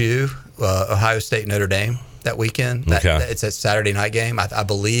the Shoe, Ohio State, Notre Dame. That weekend. It's a Saturday night game. I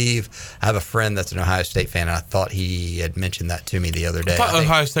believe I have a friend that's an Ohio State fan, and I thought he had mentioned that to me the other day. I thought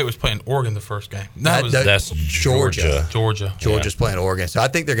Ohio State was playing Oregon the first game. That's Georgia. Georgia's playing Oregon. So I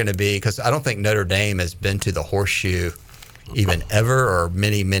think they're going to be, because I don't think Notre Dame has been to the Horseshoe even ever, or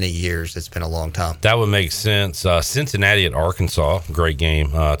many, many years. It's been a long time. That would make sense. Cincinnati at Arkansas, great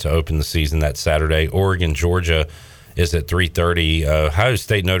game to open the season that Saturday. Oregon, Georgia is at 3:30. Ohio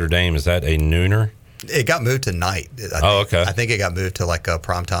State, Notre Dame, is that a nooner? It got moved to night. Okay. I think it got moved to a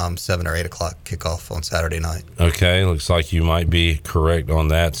primetime 7 or 8 o'clock kickoff on Saturday night. Okay, looks like you might be correct on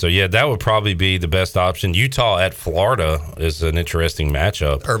that. So, that would probably be the best option. Utah at Florida is an interesting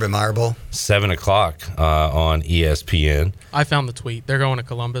matchup. Urban Meyer Bowl. 7 o'clock on ESPN. I found the tweet. They're going to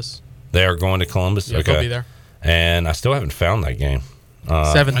Columbus. They are going to Columbus? Yeah, okay. They'll be there. And I still haven't found that game.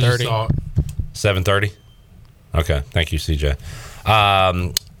 7:30. 7:30? Okay, thank you, CJ.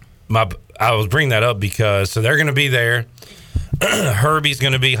 I was bringing that up because they're going to be there. Herbie's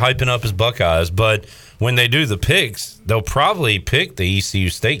going to be hyping up his Buckeyes, but when they do the picks, they'll probably pick the ECU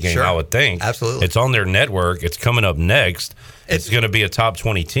State game, I would think. Absolutely. It's on their network. It's coming up next. It's going to be a top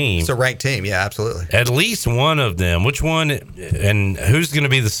 20 team. It's a ranked team, yeah, absolutely. At least one of them. Which one, and who's going to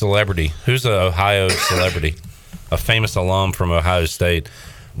be the celebrity? Who's an Ohio celebrity? A famous alum from Ohio State.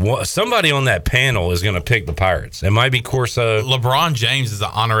 somebody on that panel is going to pick the Pirates. It might be Corso. LeBron James is an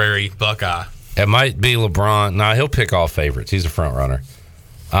honorary Buckeye. It might be LeBron. No, he'll pick all favorites. He's a front runner.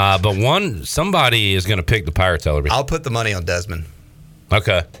 But somebody is going to pick the Pirates, Ellerby. I'll put the money on Desmond.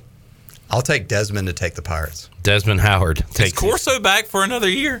 Okay. I'll take Desmond to take the Pirates. Desmond Howard. Is Corso back for another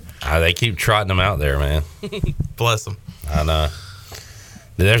year? They keep trotting him out there, man. Bless him. I know.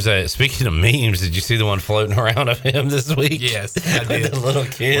 Speaking of memes, did you see the one floating around of him this week? Yes, I did. The little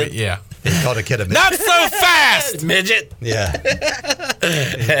kid. Yeah. He called a kid a midget. Not so fast, midget. Yeah.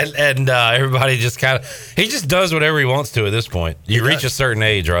 and everybody just he just does whatever he wants to at this point. You reach a certain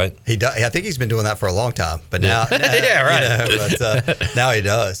age, right? He does. I think he's been doing that for a long time, but now, yeah, right. But now he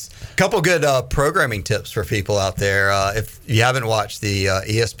does. A couple good programming tips for people out there. If you haven't watched the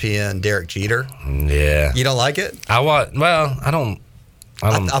ESPN Derek Jeter, you don't like it?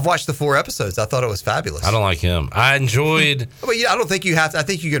 I've watched the 4 episodes. I thought it was fabulous. I don't like him. I enjoyed. Well, I don't think you have to. I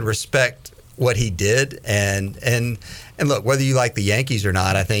think you can respect what he did, and look, whether you like the Yankees or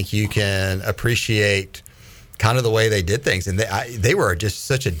not, I think you can appreciate kind of the way they did things, and they were just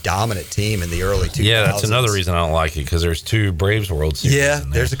such a dominant team in the early 2000s. Yeah, that's another reason I don't like it, because there's 2 Braves World Series. Yeah,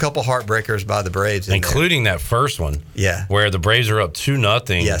 there's a couple heartbreakers by the Braves, including that first one. Yeah, where the Braves are up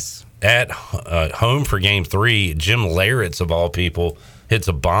 2-0. Yes, at home for Game 3. Jim Leyritz, of all people, hits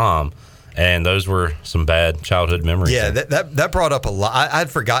a bomb, and those were some bad childhood memories. Yeah, that brought up a lot. I'd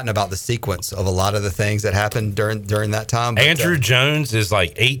forgotten about the sequence of a lot of the things that happened during that time. But, Andrew Jones is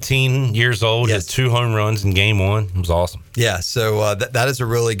like 18 years old, hit 2 home runs in Game 1. It was awesome. Yeah, so that is a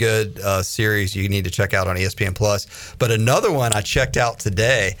really good series you need to check out on ESPN Plus. But another one I checked out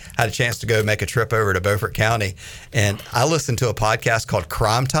today, had a chance to go make a trip over to Beaufort County, and I listened to a podcast called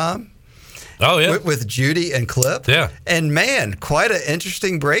Crime Time. Oh, yeah. With Judy and Clip. Yeah. And man, quite an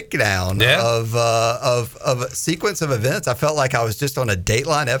interesting breakdown of a sequence of events. I felt like I was just on a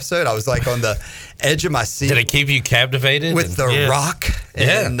Dateline episode. I was like on the edge of my seat. Did it keep you captivated? With The Rock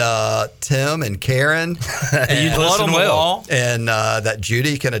and Tim and Karen. You listen well. And that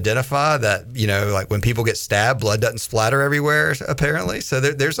Judy can identify that, like when people get stabbed, blood doesn't splatter everywhere, apparently. So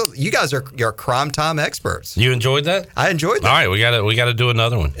you guys are Crime Time experts. You enjoyed that? I enjoyed that. All right, we got to do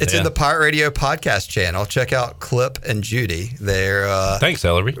another one. It's in the Pirate Radio podcast channel. Check out Clip and Judy. They're thanks,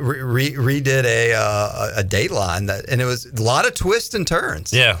 Ellery. Redid a Dateline and it was a lot of twists and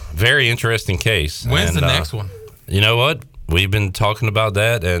turns. Yeah, very interesting case. When's the next one? You know what? We've been talking about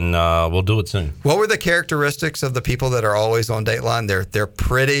that, and we'll do it soon. What were the characteristics of the people that are always on Dateline? They're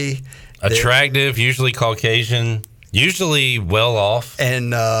pretty, attractive, usually Caucasian. Usually well off.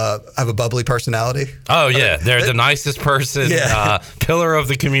 And have a bubbly personality. Oh, yeah. They're the nicest person. Yeah. Pillar of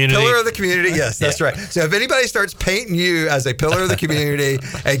the community. Pillar of the community, yes, that's right. So if anybody starts painting you as a pillar of the community,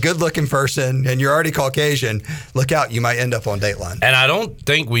 a good-looking person, and you're already Caucasian, look out. You might end up on Dateline. And I don't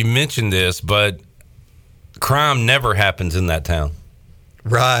think we mentioned this, but crime never happens in that town.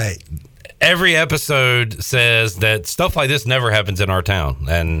 Right. Every episode says that stuff like this never happens in our town,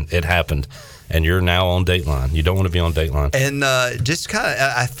 and it happened. And you're now on Dateline. You don't want to be on Dateline. And just kind of,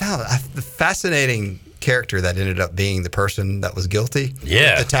 I found the fascinating character that ended up being the person that was guilty.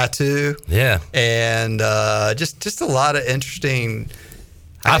 Yeah. With the tattoo. Yeah. And just a lot of interesting.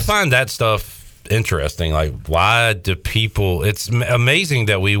 I find that stuff interesting. Like, why do people? It's amazing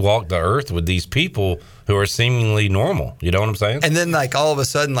that we walk the earth with these people who are seemingly normal. You know what I'm saying? And then, like, all of a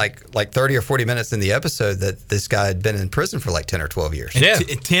sudden, like 30 or 40 minutes in the episode, that this guy had been in prison for like 10 or 12 years. Yeah.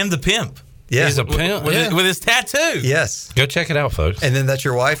 Tim the Pimp. Yeah. He's a pimp. With his tattoo. Yes. Go check it out, folks. And then that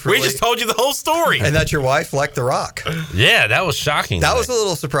your wife really, we just told you the whole story. And that your wife liked The Rock. Yeah, that was shocking. That was a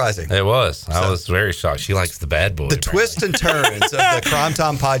little surprising. It was. I was very shocked. She likes the bad boy. The twists and turns of the Crime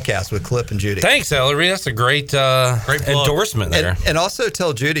Time podcast with Clip and Judy. Thanks, Ellery. That's a great endorsement there. And also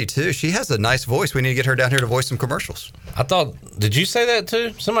tell Judy, too, she has a nice voice. We need to get her down here to voice some commercials. I thought, did you say that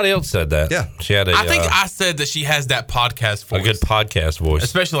too? Somebody else said that. Yeah. She had I think I said that she has that podcast voice. A good podcast voice.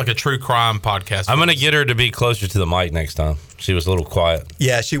 Especially like a true crime podcast I'm going to get her to be closer to the mic next time. She was a little quiet.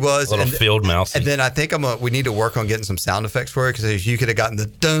 Yeah, she was. A little field mouse. And then I think we need to work on getting some sound effects for her, because you could have gotten the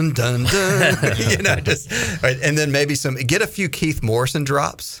dun, dun, dun. And then maybe get a few Keith Morrison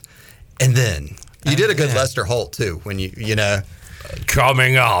drops. And then you did a good Lester Holt, too, when you know.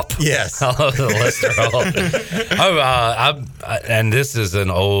 Coming up. Yes. I love the Lester Holt. And this is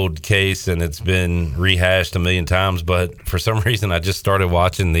an old case, and it's been rehashed a million times, but for some reason I just started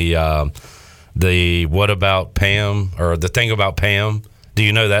watching the What About Pam, or the Thing About Pam. Do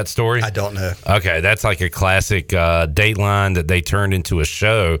you know that story? I don't know. Okay, that's like a classic Dateline that they turned into a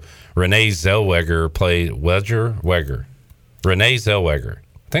show. Renee Zellweger played Renee Zellweger,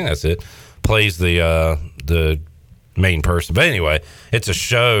 I think that's it, plays the main person. But anyway, it's a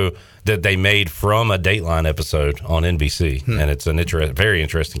show that they made from a Dateline episode on NBC, and it's an very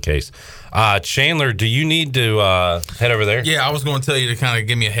interesting case. Chandler, do you need to head over there? Yeah, I was going to tell you to kind of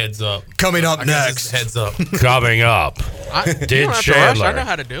give me a heads up. Coming up next. Heads up. Coming up. Did Chandler? I know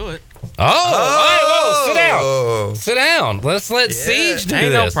how to do it. Oh, sit down. Sit down. Let's let Siege do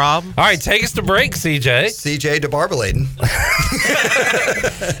Ain't this. no problem. All right, take us to break, CJ. CJ DeBarbaladen.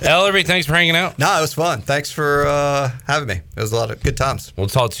 Ellerby, thanks for hanging out. No, it was fun. Thanks for having me. It was a lot of good times. We'll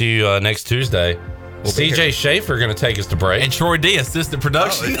talk to you next Tuesday. CJ Schaefer going to take us to break. And Troy D, assistant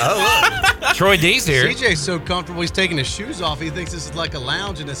production. Look. Troy D's here. CJ's so comfortable, he's taking his shoes off. He thinks this is like a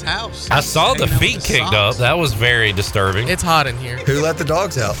lounge in his house. I saw the Hanging out feet with his kicked socks. up. That was very disturbing. It's hot in here. Who let the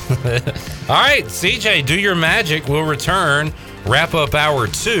dogs out? All right, CJ, do your magic. We'll return. Wrap up hour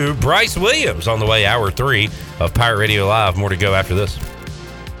 2. Bryce Williams on the way, hour 3 of Pirate Radio Live. More to go after this.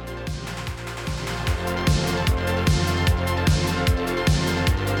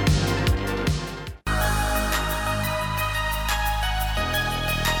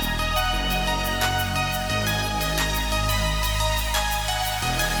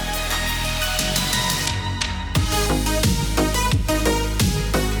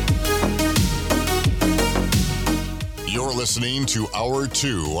 Listening to Hour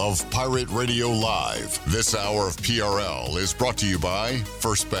 2 of Pirate Radio Live. This hour of PRL is brought to you by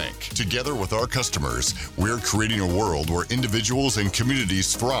First Bank. Together with our customers, we're creating a world where individuals and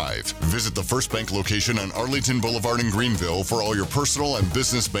communities thrive. Visit the First Bank location on Arlington Boulevard in Greenville for all your personal and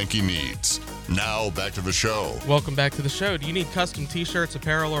business banking needs. Now, back to the show. Welcome back to the show. Do you need custom t-shirts,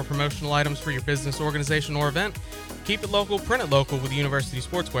 apparel, or promotional items for your business, organization, or event? Keep it local, print it local with University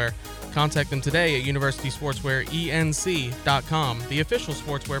Sportswear. Contact them today at universitysportswearenc.com, the official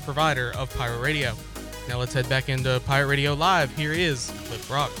sportswear provider of Pirate Radio. Now let's head back into Pirate Radio Live. Here is Cliff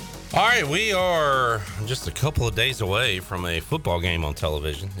Brock. All right, we are just a couple of days away from a football game on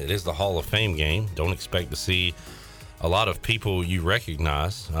television. It is the Hall of Fame game. Don't expect to see a lot of people you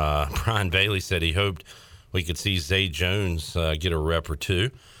recognize. Brian Bailey said he hoped we could see Zay Jones get a rep or two.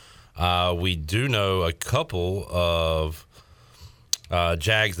 We do know a couple of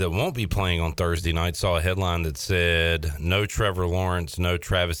Jags that won't be playing on Thursday night. Saw a headline that said no Trevor Lawrence, no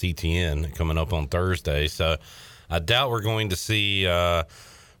Travis Etienne coming up on Thursday. So I doubt we're going to see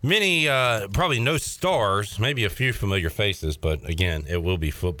many, probably no stars, maybe a few familiar faces, but again, it will be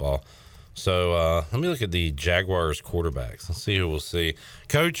football. So let me look at the Jaguars quarterbacks. Let's see who we'll see.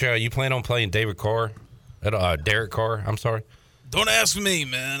 Coach, you plan on playing Derek Carr? I'm sorry. Don't ask me,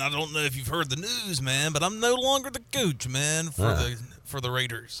 man. I don't know if you've heard the news, man, but I'm no longer the coach, man, for the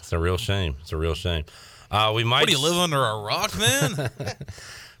Raiders. It's a real shame. We might. What, do you live under a rock, man?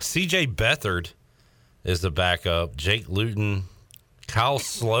 C.J. Beathard is the backup. Jake Luton, Kyle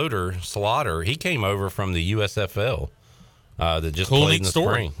Slaughter. He came over from the USFL that just played in the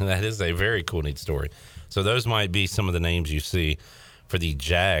spring. That is a very cool, neat story. So those might be some of the names you see for the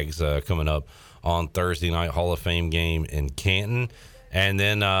Jags coming up on Thursday night, Hall of Fame game in Canton. And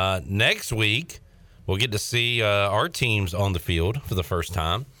then next week, we'll get to see our teams on the field for the first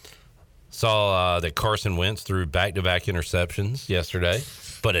time. Saw that Carson Wentz threw back-to-back interceptions yesterday,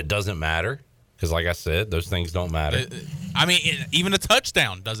 but it doesn't matter because, like I said, those things don't matter. Even a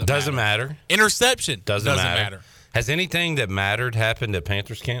touchdown doesn't matter. Interception doesn't matter. Has anything that mattered happened at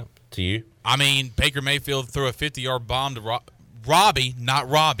Panthers camp to you? Baker Mayfield threw a 50-yard bomb to Robbie, not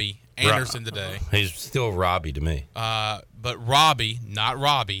Robbie Anderson today. He's still Robbie to me. But Robbie, not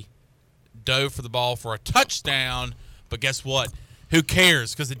Robbie, dove for the ball for a touchdown. But guess what? Who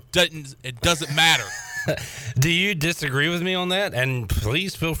cares? Because it doesn't matter. Do you disagree with me on that? And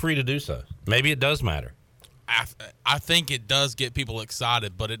please feel free to do so. Maybe it does matter. I think it does get people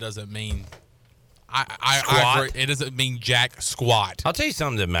excited, but it doesn't mean I agree. It doesn't mean jack squat. I'll tell you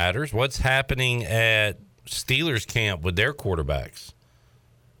something that matters. What's happening at Steelers camp with their quarterbacks?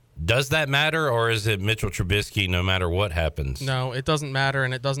 Does that matter, or is it Mitchell Trubisky no matter what happens? No, it doesn't matter,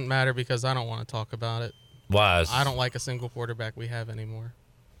 and it doesn't matter because I don't want to talk about it. Why? I don't like a single quarterback we have anymore.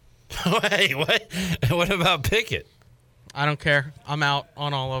 Wait, what? What about Pickett? I don't care. I'm out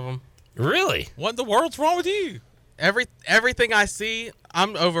on all of them. Really? What in the world's wrong with you? Everything I see,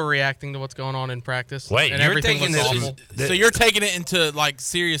 I'm overreacting to what's going on in practice. Wait, and you're everything thinking looks this awful. So you're taking it into like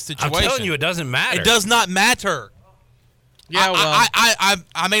serious situations. I'm telling you, it doesn't matter. It does not matter. Yeah,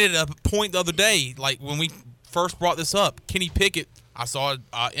 I made it a point the other day, like when we first brought this up. Kenny Pickett, I saw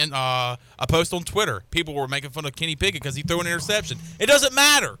in a post on Twitter. People were making fun of Kenny Pickett because he threw an interception. It doesn't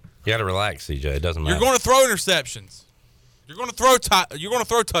matter. You got to relax, CJ. It doesn't matter. You're going to throw interceptions. You're going to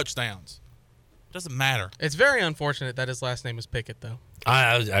throw touchdowns. Doesn't matter. It's very unfortunate that his last name is Pickett, though.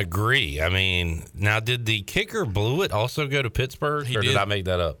 I agree. I mean, now did the kicker Blewett also go to Pittsburgh, or did I make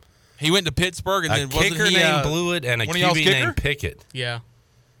that up? He went to Pittsburgh, and then wasn't kicker he named Blewett and a QB named Pickett. Yeah.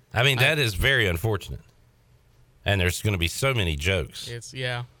 I mean, that is very unfortunate. And there's going to be so many jokes.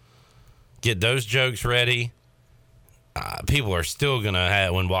 Get those jokes ready. People are still going to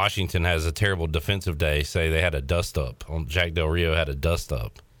have, when Washington has a terrible defensive day, say they had a dust-up. Jack Del Rio had a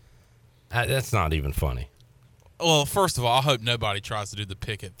dust-up. That's not even funny. Well, first of all, I hope nobody tries to do the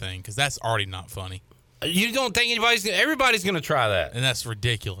Pickett thing, because that's already not funny. You don't think everybody's going to try that? And that's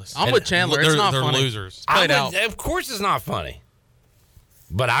ridiculous. I'm with Chandler. It's not they're funny. Losers. Of course it's not funny.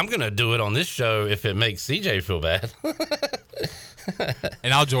 But I'm going to do it on this show if it makes CJ feel bad.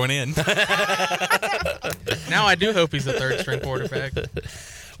 And I'll join in. Now I do hope he's a third-string quarterback.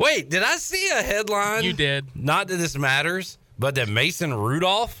 Wait, did I see a headline? You did. Not that this matters, but that Mason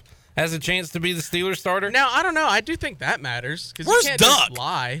Rudolph has a chance to be the Steelers starter? Now, I don't know. I do think that matters. Because Where's you can't Duck? just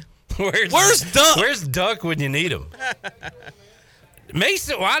lie. Where's Duck? Where's Duck when you need him?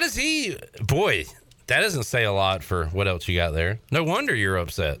 Mason, why does he... Boy, that doesn't say a lot for what else you got there. No wonder you're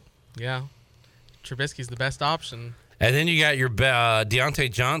upset. Yeah. Trubisky's the best option. And then you got your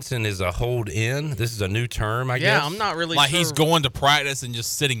Deontay Johnson is a hold in. This is a new term, I guess. Yeah, I'm not really like sure. he's going to practice and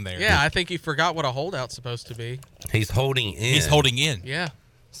just sitting there. Yeah, I think he forgot what a holdout's supposed to be. He's holding in. He's holding in. Yeah.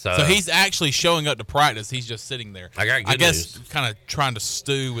 So he's actually showing up to practice. He's just sitting there. I guess kind of trying to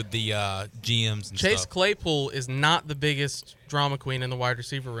stew with the GMs and Chase stuff. Claypool is not the biggest drama queen in the wide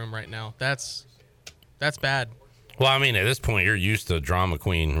receiver room right now. That's bad. Well, I mean, at this point, you're used to drama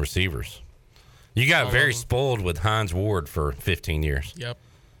queen receivers. You got very spoiled with Hines Ward for 15 years. Yep.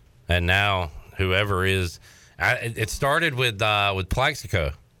 And now whoever is, it started with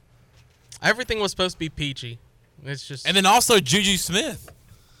Plaxico. Everything was supposed to be peachy. It's just, and then also Juju Smith.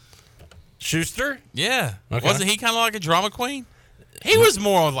 Schuster? Yeah. Okay. Wasn't he kind of like a drama queen? He was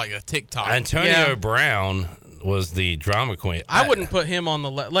more of like a TikTok. Antonio Brown was the drama queen. I wouldn't put him on the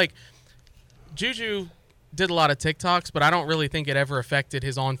like. Juju did a lot of TikToks, but I don't really think it ever affected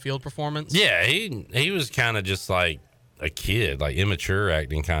his on-field performance. Yeah, he was kind of just like a kid, like immature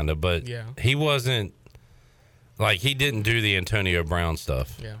acting kind of, but he wasn't like he didn't do the Antonio Brown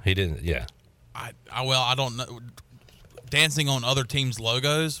stuff. Yeah. He didn't. Yeah. I don't know. Dancing on other teams'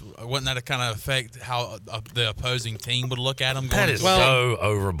 logos, wouldn't that kind of affect how the opposing team would look at him? That is so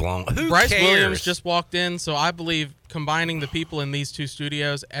overblown. Who Bryce cares? Williams just walked in, so I believe combining the people in these two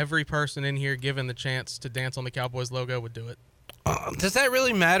studios, every person in here given the chance to dance on the Cowboys logo would do it. Does that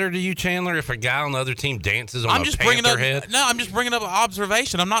really matter to you, Chandler, if a guy on the other team dances on I'm a just Panther bringing up. head? No, I'm just bringing up an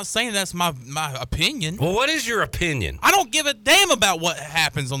observation. I'm not saying that's my opinion. Well, what is your opinion? I don't give a damn about what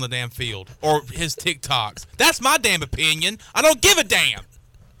happens on the damn field or his TikToks. That's my damn opinion. I don't give a damn.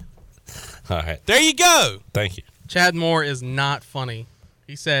 All right. There you go. Thank you. Chad Moore is not funny.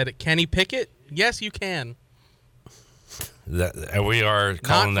 He said, "Can he pick it? Yes, you can." We are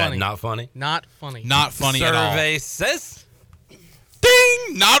calling that not funny? Not funny. Not funny at all. Survey says...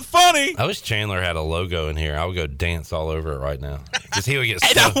 Ding! Not funny. I wish Chandler had a logo in here. I would go dance all over it right now. Because he would get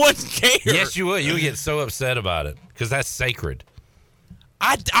And I wouldn't care. Yes, you would. You would get so upset about it. Because that's sacred.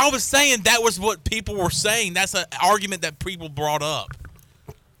 I was saying that was what people were saying. That's an argument that people brought up.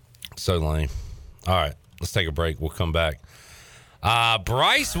 So lame. All right. Let's take a break. We'll come back.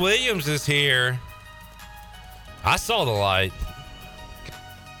 Bryce Williams is here. I saw the light.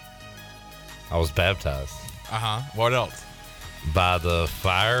 I was baptized. What else? By the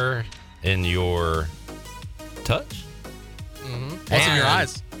fire in your touch. What's in your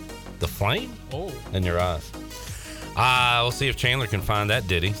eyes? The flame? Oh. In your eyes. We'll see if Chandler can find that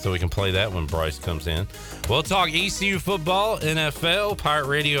ditty so we can play that when Bryce comes in. We'll talk ECU football, NFL, Pirate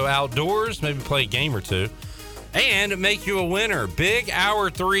Radio Outdoors, maybe play a game or two, and make you a winner. Big Hour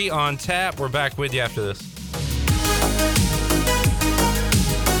 3 on tap. We're back with you after this.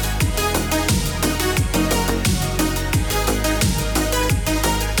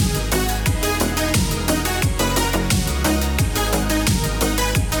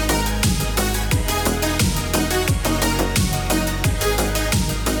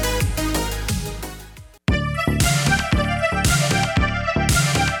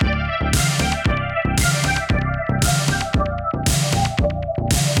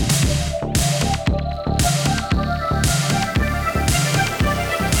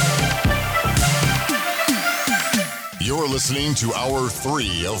 listening to Hour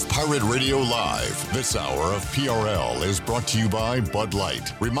 3 of Pirate Radio Live. This hour of PRL is brought to you by Bud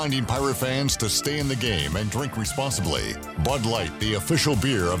Light, reminding Pirate fans to stay in the game and drink responsibly. Bud Light, the official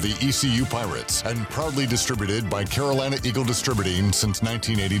beer of the ECU Pirates, and proudly distributed by Carolina Eagle Distributing since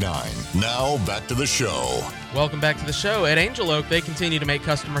 1989. Now, back to the show. Welcome back to the show. At Angel Oak, they continue to make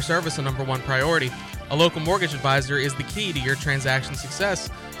customer service a number one priority. A local mortgage advisor is the key to your transaction success.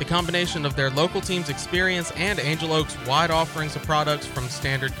 The combination of their local team's experience and Angel Oak's wide offerings of products from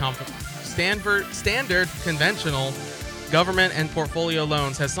standard conventional, government, and portfolio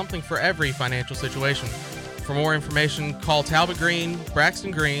loans has something for every financial situation. For more information, call Talbot Green,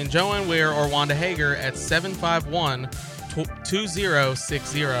 Braxton Green, Joanne Weir, or Wanda Hager at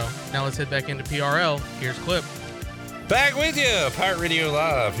 751-2060. Now let's head back into PRL. Here's Clip. Back with you, Pirate Radio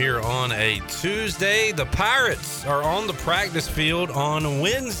Live here on a Tuesday. The Pirates are on the practice field on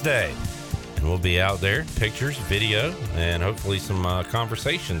Wednesday, and we'll be out there, pictures, video, and hopefully some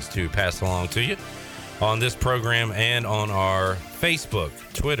conversations to pass along to you on this program and on our Facebook,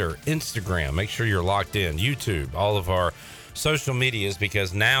 Twitter, Instagram. Make sure you're locked in, YouTube, all of our social medias,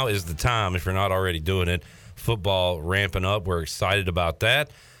 because now is the time, if you're not already doing it. Football ramping up. We're excited about that.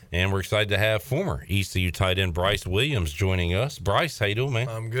 And we're excited to have former ECU tight end Bryce Williams joining us. Bryce, how you doing, man?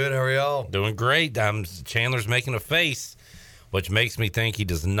 I'm good. How are y'all? Doing great. Chandler's making a face, which makes me think he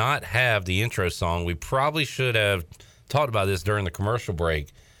does not have the intro song. We probably should have talked about this during the commercial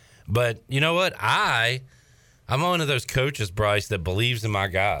break. But you know what? I'm one of those coaches, Bryce, that believes in my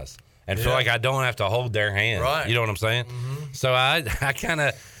guys and feel like I don't have to hold their hand. Right. You know what I'm saying? Mm-hmm. So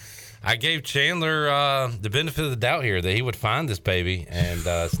I gave Chandler the benefit of the doubt here that he would find this baby, and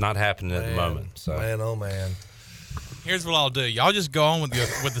it's not happening at the moment. So, man, oh man. Here's what I'll do. Y'all just go on with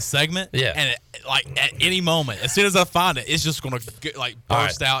the segment. Yeah. And at any moment, as soon as I find it, it's just going to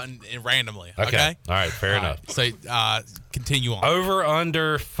burst out and randomly. Okay. All right. Fair enough. So continue on. Over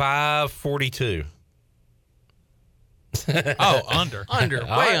under 542. Oh, under. Way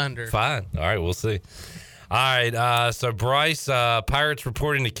right, under. Fine. All right. We'll see. All right, so Bryce, Pirates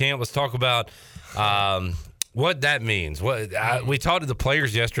reporting to camp. Let's talk about what that means. We talked to the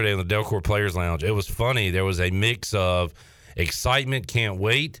players yesterday in the Delcor Players Lounge. It was funny. There was a mix of excitement, can't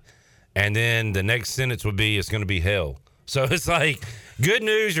wait, and then the next sentence would be, it's going to be hell. So it's like, good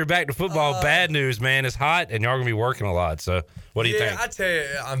news, you're back to football. Bad news, man, it's hot, and y'all going to be working a lot. So what do you think? I tell you,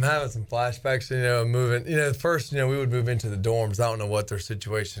 I'm having some flashbacks, moving. First, we would move into the dorms. I don't know what their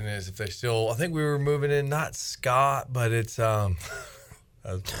situation is. If they still, I think we were moving in, not Scott, but it's, that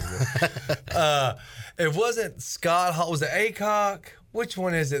was pretty good. It wasn't Scott Hall. Was it ACOC? Which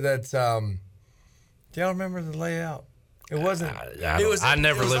one is it that's, do y'all remember the layout? It wasn't. I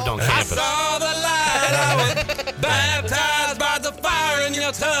never lived on campus. I saw the light. I was baptized by the fire in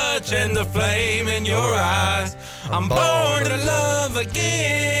your touch and the flame in your eyes. I'm born to love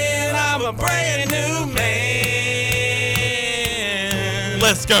again. I'm a brand new man.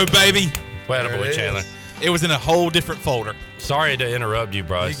 Let's go, baby. Well, boy, Chandler. It was in a whole different folder. Sorry to interrupt you,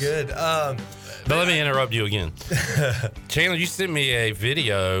 Bryce. You're good. But let me interrupt you again. Chandler, you sent me a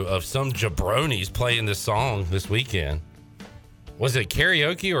video of some jabronis playing this song this weekend. Was it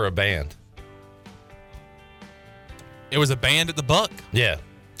karaoke or a band? It was a band at the Buck. Yeah.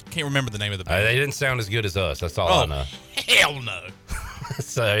 Can't remember the name of the band. They didn't sound as good as us. That's all I know. Hell no.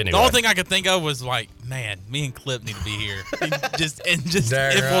 So anyway. The only thing I could think of was me and Clip need to be here. just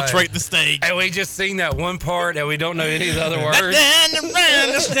infiltrate the stage. And we just sing that one part and we don't know any of the other words.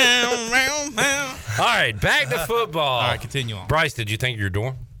 All right, back to football. All right, continue on. Bryce, did you think your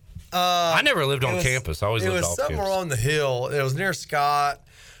dorm? I never lived on campus. I always lived off campus. It was somewhere on the hill. It was near Scott.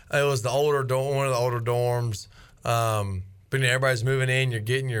 It was one of the older dorms. But everybody's moving in. You're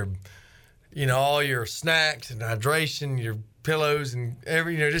getting your, all your snacks and hydration, your pillows and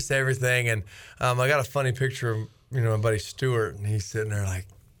just everything. And I got a funny picture of my buddy Stuart, and he's sitting there like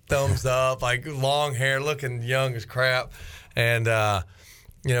thumbs up, like long hair, looking young as crap. And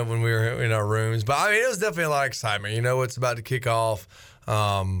when we were in our rooms, but it was definitely a lot of excitement. It's about to kick off.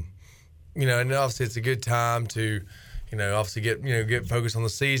 And obviously it's a good time to, obviously get focused on the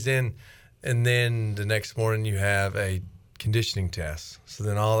season. And then the next morning you have a conditioning test. So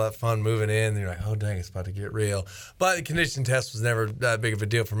then all that fun moving in, you're like, oh dang, it's about to get real. But the conditioning test was never that big of a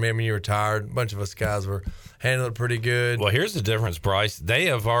deal for me. You were tired. A bunch of us guys were handling it pretty good. Well, here's the difference, Bryce. They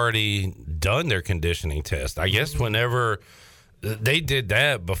have already done their conditioning test. I guess whenever they did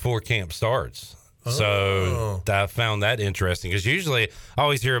that before camp starts. So I found that interesting because usually I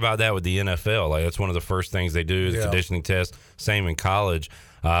always hear about that with the NFL. Like that's one of the first things they do is the conditioning test. Same in college.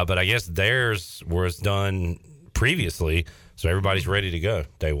 But I guess theirs was done previously, so everybody's ready to go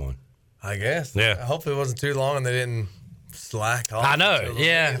day one. I guess. Yeah. Hopefully it wasn't too long and they didn't slacked off. I know.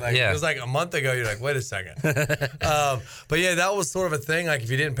 Yeah. It was like a month ago. You're like, wait a second. But yeah, that was sort of a thing. Like if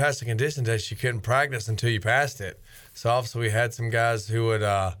you didn't pass the condition test, you couldn't practice until you passed it. So obviously we had some guys who would,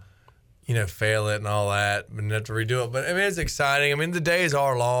 fail it and all that and have to redo it. But I mean, it's exciting. I mean, the days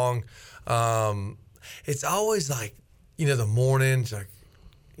are long. It's always like, the mornings, like,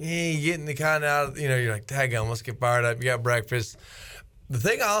 you're getting the kind of, you're like, daggone, let's get fired up. You got breakfast. The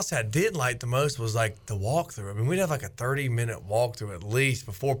thing I did like the most was like the walkthrough. I mean, we'd have like a 30-minute walkthrough at least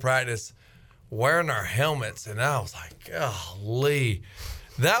before practice wearing our helmets. And I was like, golly.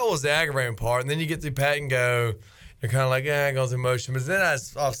 That was the aggravating part. And then you get through pat and go. You're kind of like, going through motion. But then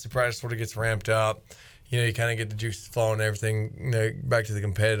as obviously practice sort of gets ramped up, you kind of get the juices flowing and everything, back to the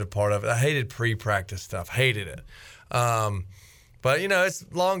competitive part of it. I hated pre-practice stuff. Hated it. But, it's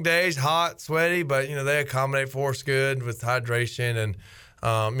long days, hot, sweaty, but, they accommodate for us good with hydration and,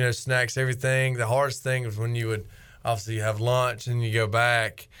 snacks, everything. The hardest thing was when you would obviously have lunch and you go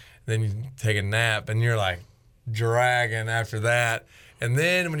back, then you take a nap and you're like dragging after that. And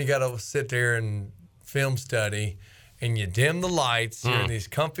then when you got to sit there and film study and you dim the lights, you're in these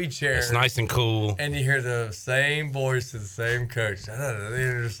comfy chairs. It's nice and cool. And you hear the same voice of the same coach.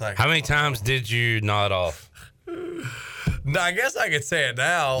 You're just like, how many times did you nod off? No, I guess I could say it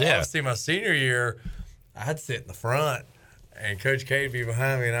now. Yeah. Obviously, my senior year, I'd sit in the front, and Coach K would be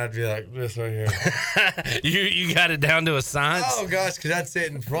behind me, and I'd be like this right here. You got it down to a science? Oh, gosh, because I'd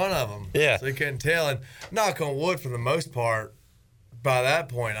sit in front of them. Yeah. So you couldn't tell. And knock on wood, for the most part, by that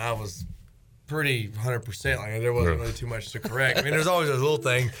point, I was pretty 100%. Like, there wasn't really too much to correct. I mean, there's always those little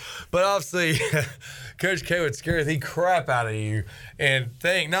things. But obviously, Coach K would scare the crap out of you and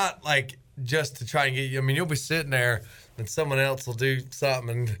think, not like just to try and get you. I mean, you'll be sitting there, and someone else will do something,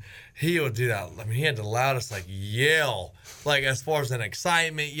 and he will do that. I mean, he had the loudest, yell, as far as an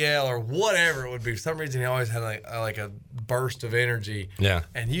excitement yell or whatever it would be. For some reason, he always had, like a burst of energy. Yeah.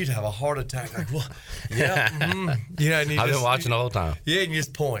 And you'd have a heart attack. Like, what? Yeah. And I've been watching the whole time. Yeah, and you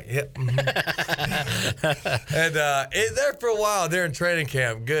just point. Yep. And there for a while, during training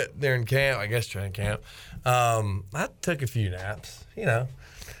camp, training camp, I took a few naps, And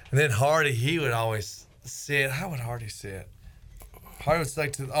then Hardy, he would always sit. How would Hardy sit? Hardy would say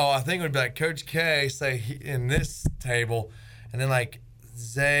I think it would be like Coach K, say in this table, and then like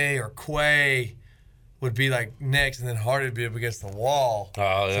Zay or Quay would be like next, and then Hardy would be up against the wall.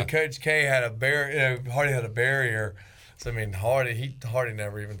 Oh, yeah. So Coach K had a barrier, Hardy had a barrier. So, I mean, Hardy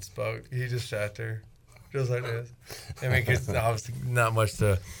never even spoke. He just sat there, just like this. I mean, because obviously not much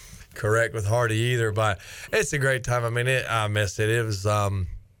to correct with Hardy either, but it's a great time. I mean, I missed it. It was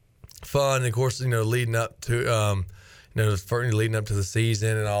fun, of course. Leading up to leading up to the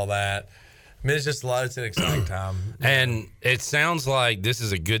season and all that. I mean, it's just it's an exciting time. And it sounds like this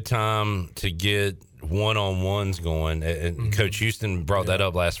is a good time to get one-on-ones going. And Coach Houston brought that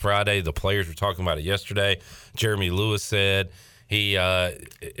up last Friday. The players were talking about it yesterday. Jeremy Lewis said he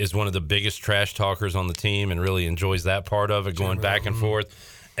is one of the biggest trash talkers on the team and really enjoys that part of it, going back and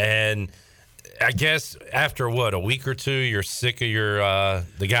forth. And I guess after a week or two, you're sick of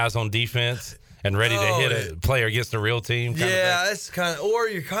the guys on defense and ready to hit a player against a real team. It's kind of, or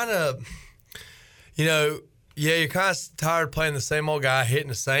you're kind of, you're kind of tired of playing the same old guy hitting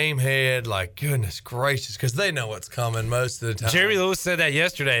the same head. Like, goodness gracious, because they know what's coming most of the time. Jerry Lewis said that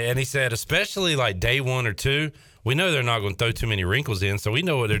yesterday, and he said, especially like day 1 or 2. We know they're not going to throw too many wrinkles in, so we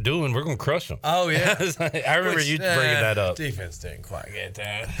know what they're doing. We're going to crush them. Oh, yeah. I remember you bringing that up. Defense didn't quite get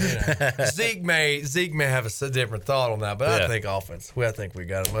that. Zeke may have a different thought on that, but I think offense. I think we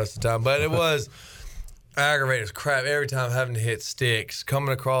got it most of the time. But it was aggravating as crap every time having to hit sticks,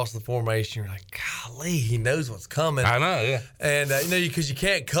 coming across the formation. You're like, golly, he knows what's coming. I know, yeah. And, because you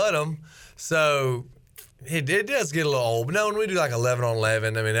can't cut them, so it does get a little old. But no, when we do like 11 on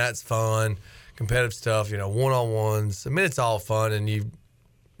 11, I mean, that's fun. Competitive stuff, one-on-ones. I mean, it's all fun, and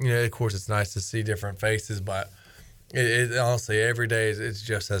of course, it's nice to see different faces. But it honestly, every day it's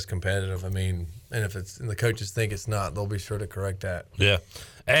just as competitive. I mean, and if the coaches think it's not, they'll be sure to correct that. Yeah,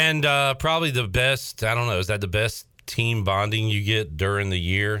 and probably the best. I don't know. Is that the best team bonding you get during the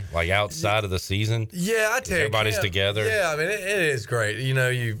year, like outside of the season? Yeah, I tell you, everybody's together. Yeah, I mean, it is great. You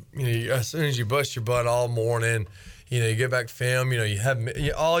as soon as you bust your butt all morning. You get back film, you have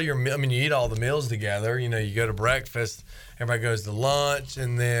all your, you eat all the meals together. You go to breakfast, everybody goes to lunch,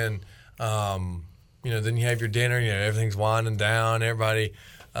 and then, then you have your dinner, everything's winding down. Everybody,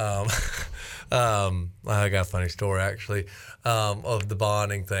 I got a funny story actually, of the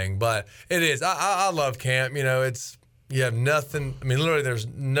bonding thing, but it is, I love camp. You have nothing, I mean, literally there's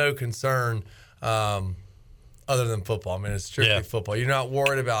no concern, other than football. I mean, it's strictly football. You're not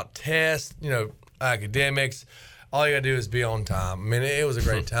worried about tests, academics. all you got to do is be on time. I mean, it was a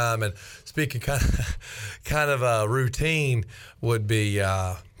great time. And speaking kind of a routine would be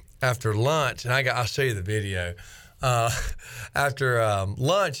after lunch, and I'll show you the video. After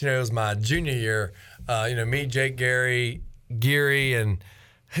lunch, it was my junior year. Me, Jake, Geary, and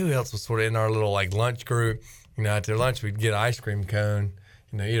who else was sort of in our little like lunch group. After lunch, we'd get an ice cream cone.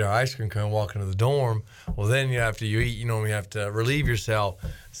 Eat our ice cream cone, walk into the dorm. Well, then after you eat, you have to relieve yourself.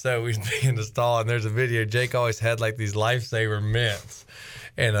 So we'd be in the stall, and there's a video. Jake always had like these Lifesaver mints,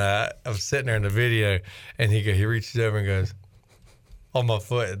 and I was sitting there in the video, and he reaches over and goes on my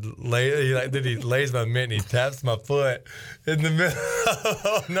foot. Then he lays my mint and he taps my foot in the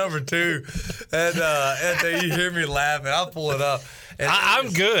middle of number 2, and then you hear me laughing. I'll pull it up.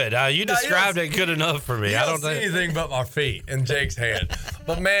 I'm good. You described it good enough for me. I don't see anything but my feet in Jake's hand.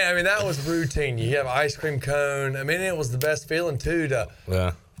 But man, that was routine. You have an ice cream cone. It was the best feeling too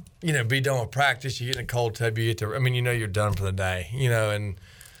to be done with practice. You get in a cold tub. You get to. You're done for the day. And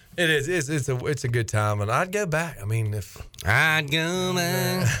it is. It's a good time, and I'd go back. If I'd go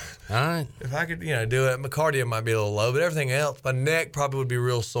back. All right. If I could, do it, my cardio might be a little low, but everything else, my neck probably would be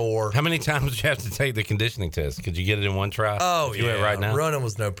real sore. How many times did you have to take the conditioning test? Could you get it in one try? Oh, you went right now? Running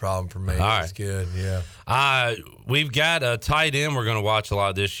was no problem for me. All right. It was good, yeah. We've got a tight end we're going to watch a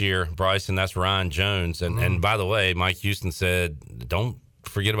lot this year, Bryson. That's Ryan Jones. And by the way, Mike Houston said, don't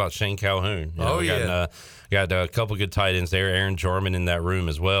forget about Shane Calhoun. Got a couple good tight ends there. Aaron Jarman in that room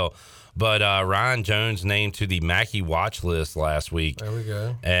as well. But Ryan Jones named to the Mackey watch list last week. There we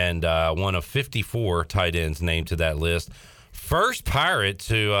go. And one of 54 tight ends named to that list. First Pirate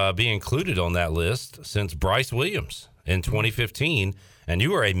to be included on that list since Bryce Williams in 2015. And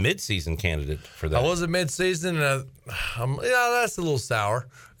you were a midseason candidate for that. I was a midseason. That's a little sour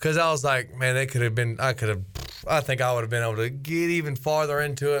because I was like, man, it could have been. I think I would have been able to get even farther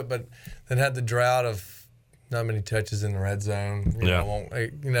into it, but then had the drought of not many touches in the red zone. I won't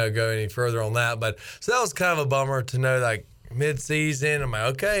go any further on that. But so that was kind of a bummer to know, like mid-season. I'm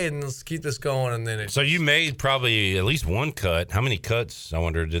like, okay, and let's keep this going. And then so you made probably at least one cut. How many cuts? I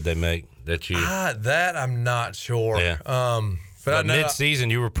wonder did they make that you? That I'm not sure. Yeah. But mid-season,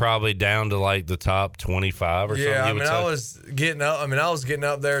 you were probably down to like the top 25 or something. Yeah, I was getting up. I was getting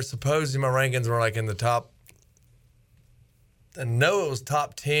up there. Supposedly, my rankings were like in the top. I know it was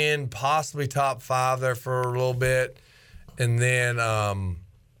top 10, possibly top 5 there for a little bit, and then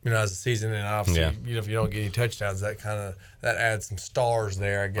as the season and obviously if you don't get any touchdowns, that adds some stars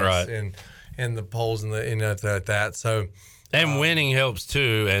there, I guess, in the polls and that. So. And winning helps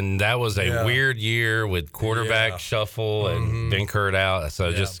too, and that was a weird year with quarterback shuffle and Benkert out,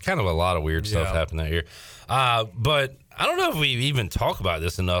 so just kind of a lot of weird stuff happened that year. But I don't know if we even talk about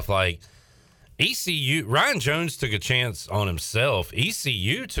this enough. Like ECU, Ryan Jones took a chance on himself.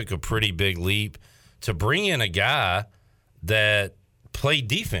 ECU took a pretty big leap to bring in a guy that played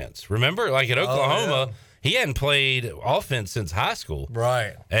defense. Remember, like at Oklahoma, he hadn't played offense since high school,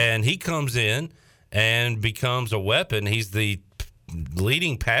 right? And he comes in and becomes a weapon. He's the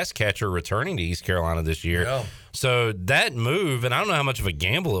leading pass catcher returning to East Carolina this year. Yeah. So that move, and I don't know how much of a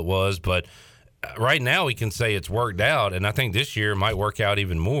gamble it was, but right now we can say it's worked out, and I think this year might work out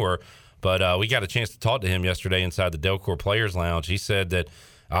even more. But we got a chance to talk to him yesterday inside the Delcor Players Lounge. He said that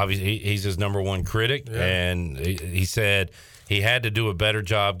obviously he's his number one critic, and he said he had to do a better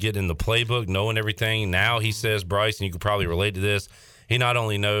job getting in the playbook, knowing everything. Now he says, Bryce, and you could probably relate to this, he not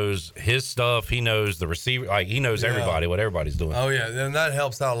only knows his stuff, he knows the receiver. Like he knows everybody, what everybody's doing. Oh yeah, and that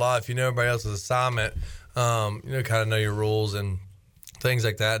helps out a lot if you know everybody else's assignment. Kind of know your rules and things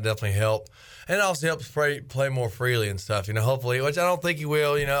like that definitely help. And it also helps play more freely and stuff. Hopefully, which I don't think he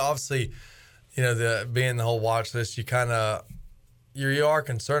will. Obviously, being the whole watch list, you kind of you are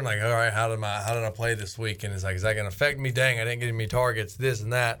concerned. Like, all right, how did I play this week? And it's like, is that going to affect me? Dang, I didn't get any targets, this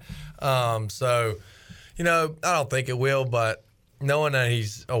and that. So, I don't think it will, but. Knowing that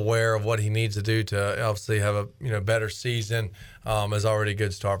he's aware of what he needs to do to obviously have a better season is already a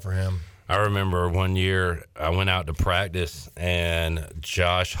good start for him. I remember one year I went out to practice and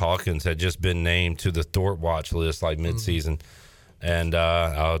Josh Hawkins had just been named to the Thorpe watch list like mid-season. And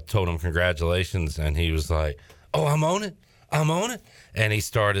I told him congratulations, and he was like, oh, I'm on it. And he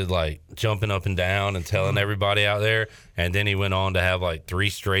started like jumping up and down and telling everybody out there. And then he went on to have like 3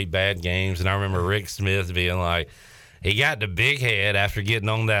 straight bad games. And I remember Rick Smith being like, he got the big head after getting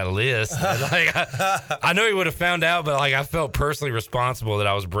on that list. I know he would have found out, but like I felt personally responsible that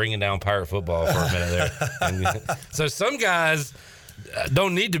I was bringing down Pirate football for a minute there. And so some guys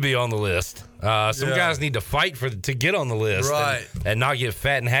don't need to be on the list. Some guys need to fight to get on the list, right? And not get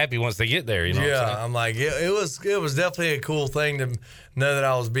fat and happy once they get there. What I'm saying? I'm like it was definitely a cool thing to know that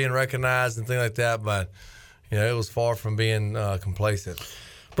I was being recognized and things like that, but. it was far from being complacent.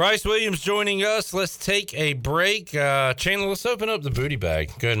 Bryce Williams joining us. Let's take a break. Chandler, let's open up the booty bag.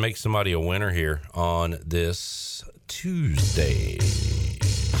 Go ahead and make somebody a winner here on this Tuesday.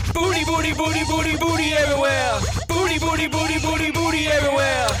 Booty, booty, booty, booty, booty everywhere. Booty, booty, booty, booty, booty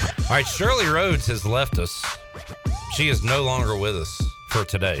everywhere. All right, Shirley Rhodes has left us. She is no longer with us for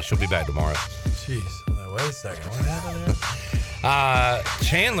today. She'll be back tomorrow. Jeez, wait a second. What happened there?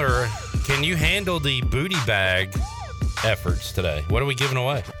 Chandler, can you handle the booty bag efforts today? What are we giving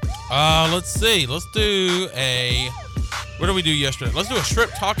away? Let's see. Let's do what did we do yesterday? Let's do a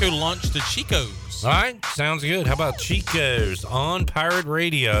shrimp taco lunch to Chico's. All right, sounds good. How about Chico's on Pirate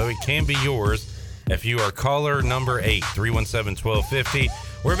Radio? It can be yours if you are caller number 8, 317-1250.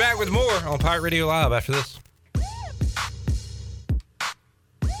 We're back with more on Pirate Radio Live after this.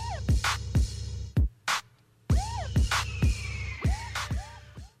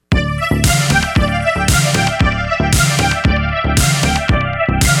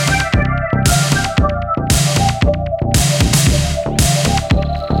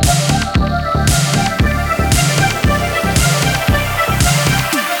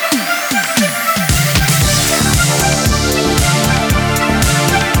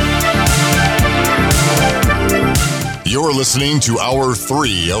 You're listening to Hour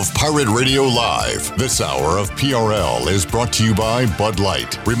 3 of Pirate Radio Live. This hour of PRL is brought to you by Bud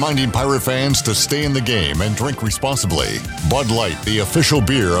Light, reminding Pirate fans to stay in the game and drink responsibly. Bud Light, the official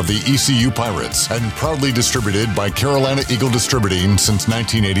beer of the ECU Pirates, and proudly distributed by Carolina Eagle Distributing since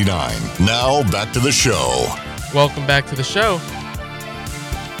 1989. Now, back to the show. Welcome back to the show.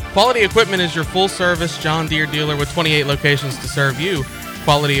 Quality Equipment is your full-service John Deere dealer with 28 locations to serve you.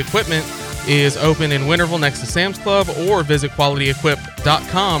 Quality Equipment is open in Winterville next to Sam's Club, or visit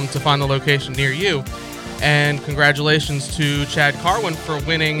qualityequip.com to find the location near you. And congratulations to Chad Carwin for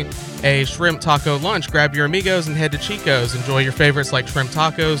winning a shrimp taco lunch. Grab your amigos and head to Chico's. Enjoy your favorites like shrimp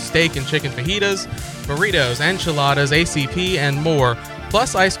tacos, steak and chicken fajitas, burritos, enchiladas, ACP, and more.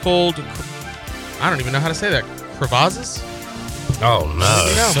 Plus ice cold, I don't even know how to say that, crevazes? Oh, no.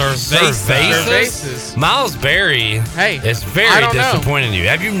 Cervezas. Miles Berry is very disappointed in you.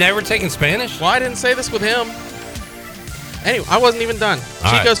 Have you never taken Spanish? Well, I didn't say this with him. Anyway, I wasn't even done.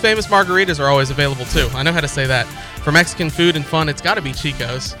 All Chico's famous margaritas are always available, too. I know how to say that. For Mexican food and fun, it's got to be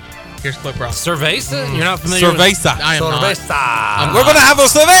Chico's. Here's Clip Rock. Cerveza? You're not familiar Cerveza. I am not. We're going to have a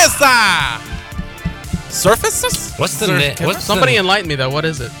cerveza. Surfaces? What's the Somebody enlighten me, though. What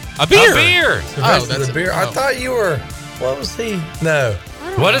is it? A beer. A beer. Oh, that's a beer. I thought you were... What was he? No.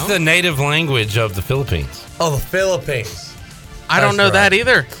 What is the native language of the Philippines? Oh, the Philippines. I don't know that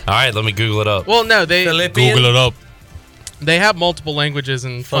either. All right, let me Google it up. Well, no, they Google it up. They have multiple languages,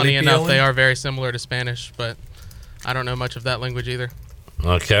 and funny Filipino? enough, they are very similar to Spanish, but I don't know much of that language either.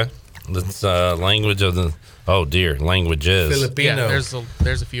 Okay. That's language of the... Oh, dear. Languages. Filipino. Yeah,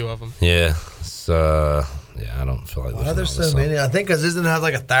 there's a few of them. Yeah. It's, I don't feel like Why are there so many? I think because doesn't it have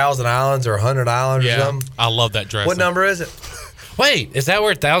like 1,000 islands or 100 islands or something? I love that dressing. What number is it? Wait, is that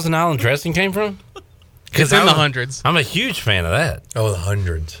where 1,000 Island dressing came from? It's in the hundreds. I'm a huge fan of that. Oh, the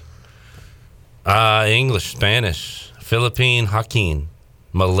hundreds. English, Spanish, Philippine, Hokkien,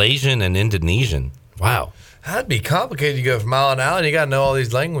 Malaysian, and Indonesian. Wow. That'd be complicated. You go from island to island, you got to know all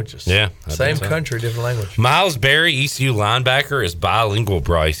these languages. Yeah. Same country, different language. Miles Berry, ECU linebacker, is bilingual,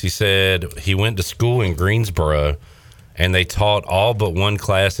 Bryce. He said he went to school in Greensboro, and they taught all but one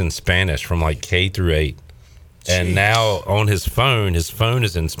class in Spanish from like K through 8. And now on his phone is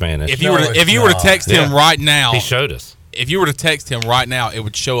in Spanish. If you were to text him right now, he showed us. If you were to text him right now, it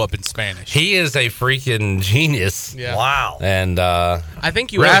would show up in Spanish. He is a freaking genius. Yeah. Wow. And I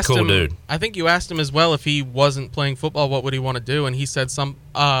think you really asked cool him. Dude. I think you asked him as well if he wasn't playing football, what would he want to do? And he said some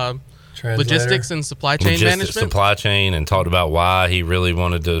logistics and supply chain management. Supply chain, and talked about why he really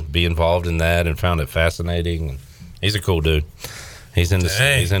wanted to be involved in that and found it fascinating. He's a cool dude. He's going to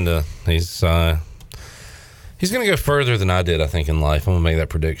go further than I did, I think, in life. I'm going to make that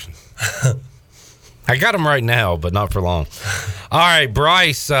prediction. I got him right now, but not for long. All right,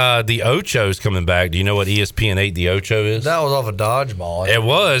 Bryce, the Ocho's coming back. Do you know what ESPN 8 the Ocho is? That was off a dodgeball. It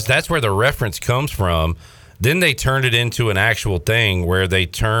was. That's where the reference comes from. Then they turned it into an actual thing where they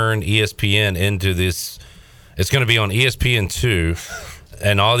turned ESPN into this. It's going to be on ESPN2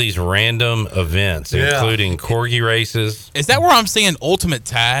 and all these random events, including corgi races. Is that where I'm seeing Ultimate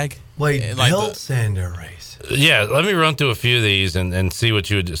Tag? Wait, belt sander race. Yeah, let me run through a few of these and see what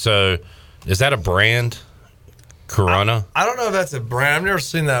you would do. So, is that a brand? Corona? I don't know if that's a brand. I've never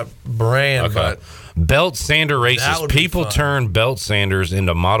seen that brand, but belt sander races. People turn belt sanders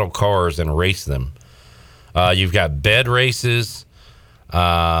into model cars and race them. You've got bed races.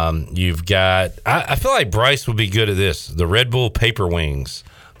 You've got. I feel like Bryce would be good at this. The Red Bull Paper Wings,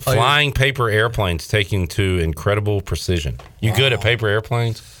 flying paper airplanes taken to incredible precision. You good at paper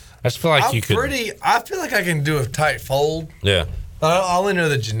airplanes? I just feel like you could. I feel like I can do a tight fold. Yeah. I only know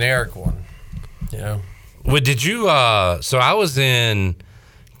the generic one. Well, did you? So I was in.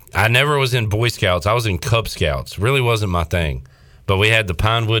 I never was in Boy Scouts. I was in Cub Scouts. Really wasn't my thing. But we had the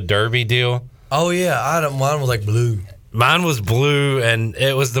Pinewood Derby deal. Oh yeah, mine was like blue. Mine was blue, and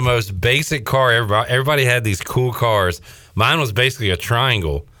it was the most basic car. Everybody had these cool cars. Mine was basically a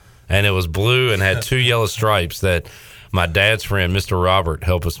triangle, and it was blue and had 2 yellow stripes that my dad's friend, Mr. Robert,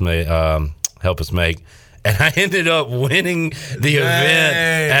 helped us make. And I ended up winning the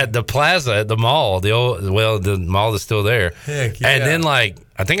event at the plaza at the mall. The mall is still there. Heck yeah. And then I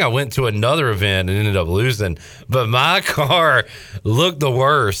think I went to another event and ended up losing. But my car looked the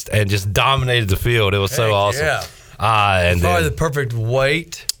worst and just dominated the field. It was so awesome. Yeah. And probably then, the perfect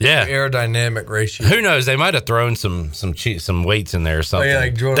weight, aerodynamic ratio. Who knows? They might have thrown some weights in there or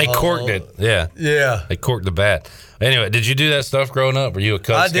something. They corked it. Yeah. They corked the bat. Anyway, did you do that stuff growing up? Were you a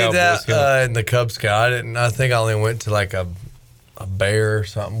Cub Scout? I did that in the Cub Scout. I think I only went to like a bear or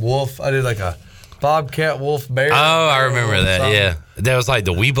something. Wolf. I did like a bobcat, wolf, bear. Oh, I remember that. Something. Yeah, that was like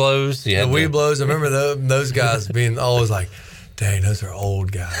the Weeblos. The Weeblos. I remember those guys being always like, "Dang, those are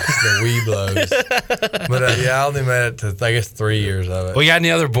old guys." The Weeblos. But I only made it to I guess 3 years of it. We got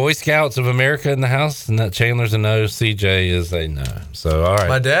any other Boy Scouts of America in the house? And that Chandler's a no. CJ is a no. So all right.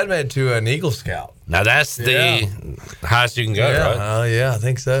 My dad made it to an Eagle Scout. Now that's the highest you can go, right? Yeah, I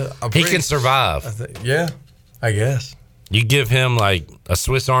think so. He can survive. I guess. You give him like a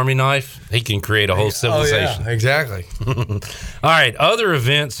Swiss Army knife, he can create a whole civilization. Oh, yeah, exactly. All right, other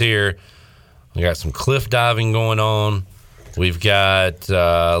events here. We got some cliff diving going on. We've got,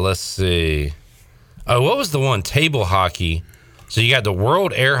 let's see. Oh, what was the one? Table hockey. So you got the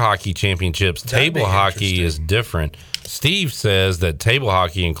World Air Hockey Championships. Table hockey is different. Steve says that table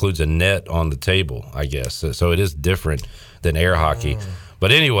hockey includes a net on the table, I guess. So it is different than air hockey.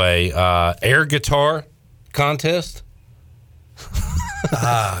 But anyway, air guitar contest.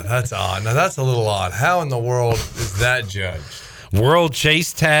 That's odd. Now, that's a little odd. How in the world is that judged? World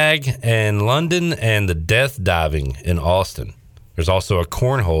Chase Tag in London and the Death Diving in Austin. There's also a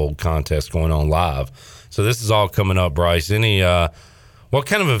cornhole contest going on live. So this is all coming up, Bryce. What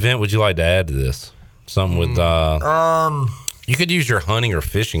kind of event would you like to add to this? Something with you could use your hunting or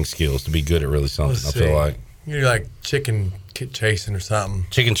fishing skills to be good at really something. I feel like you're like chicken chasing or something.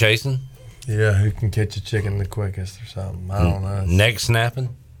 Chicken chasing? Yeah, who can catch a chicken the quickest or something? I don't know. Neck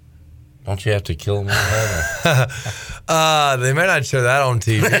snapping? Don't you have to kill them all that? They may not show that on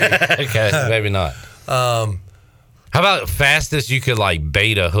TV. Okay, maybe not. How about fastest you could like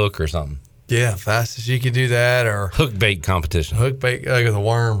bait a hook or something? Yeah, fastest you could do that, or hook bait competition. Hook bait like with a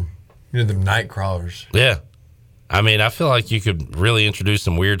worm. You know, the night crawlers. Yeah. I mean, I feel like you could really introduce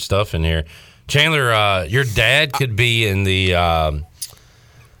some weird stuff in here. Chandler, your dad could be in the how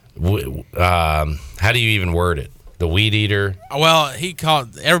do you even word it? The weed eater. Well,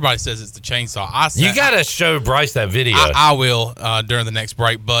 everybody says it's the chainsaw. You got to show Bryce that video. I will during the next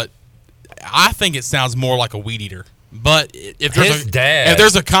break, but I think it sounds more like a weed eater. But if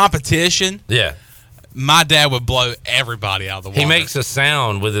there's a competition, yeah, my dad would blow everybody out of the water. He makes a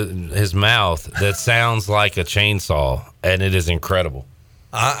sound with his mouth that sounds like a chainsaw, and it is incredible.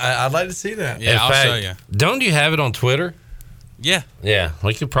 I'd like to see that. Yeah, I'll show you. Don't you have it on Twitter? Yeah. Yeah,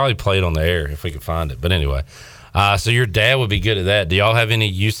 we could probably play it on the air if we could find it. But anyway, so your dad would be good at that. Do y'all have any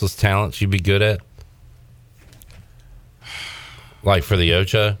useless talents you'd be good at? Like for the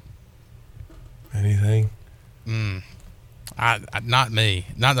Ocho? Anything? Not me.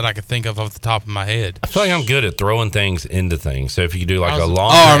 Not that I could think of off the top of my head. I feel like I'm good at throwing things into things. So if you could do like a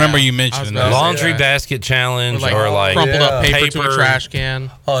laundry, I remember you mentioning that. Laundry basket challenge, or like crumpled up paper to a trash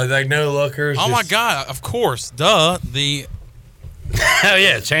can. Oh, like no lookers. Oh my God! Of course, duh. Oh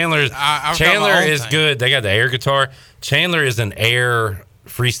yeah, Chandler is good. They got the air guitar. Chandler is an air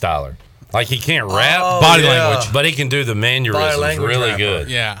freestyler. Like he can't rap, body language, but he can do the mannerisms really good.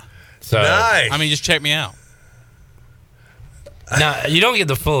 Yeah. So nice. I mean, just check me out. Now you don't get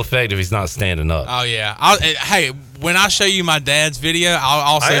the full effect if he's not standing up. Oh yeah. Hey, when I show you my dad's video,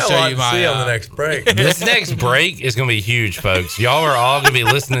 I'll also show you my. See on the next break. This next break is going to be huge, folks. Y'all are all going to be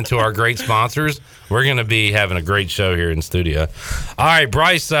listening to our great sponsors. We're going to be having a great show here in the studio. All right,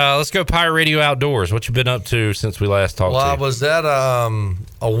 Bryce, let's go Pirate Radio Outdoors. What you been up to since we last talked? Well, to I you? was at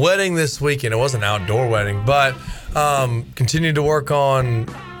a wedding this weekend. It wasn't an outdoor wedding, but continued to work on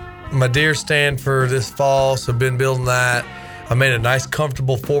my deer stand for this fall. So been building that. I made a nice,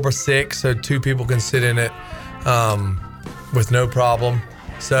 comfortable 4x6 so two people can sit in it. with no problem.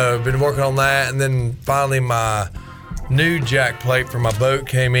 So I've been working on that, and then finally my new jack plate for my boat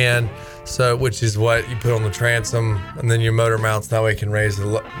came in. So, which is what you put on the transom, and then your motor mounts. That way, you can raise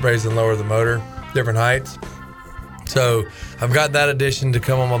and lower the motor, different heights. So, I've got that addition to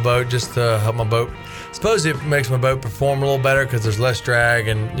come on my boat just to help my boat. I suppose it makes my boat perform a little better because there's less drag,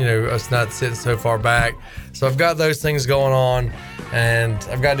 and it's not sitting so far back. So, I've got those things going on, and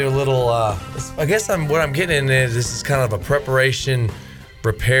I've got to do a little. I guess what I'm getting in is this is kind of a preparation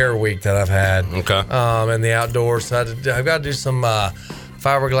repair week that I've had. Okay. In the outdoors, so I've got to do some.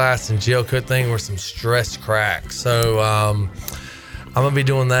 Fiberglass and gel coat thing with some stress cracks. So I'm gonna be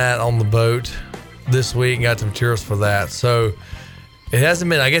doing that on the boat this week and got some materials for that. So it hasn't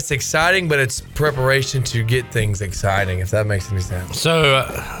been, I guess, exciting, but it's preparation to get things exciting, if that makes any sense. So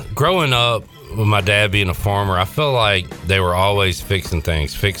growing up with my dad being a farmer, I feel like they were always fixing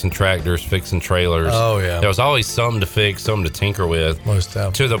things, fixing tractors, fixing trailers. Oh yeah. There was always something to fix, something to tinker with. Most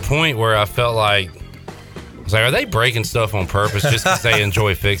definitely. To the point where I felt like, are they breaking stuff on purpose just because they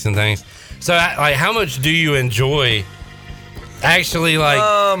enjoy fixing things? So, how much do you enjoy actually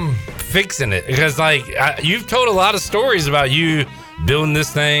fixing it? Because you've told a lot of stories about you building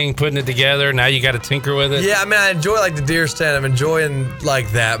this thing, putting it together. Now you got to tinker with it. Yeah, I mean, I enjoy the deer stand. I'm enjoying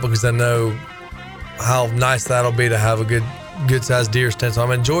that because I know how nice that'll be to have a good sized deer stand. So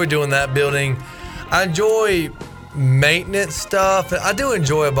I enjoy doing that building. I enjoy maintenance stuff. I do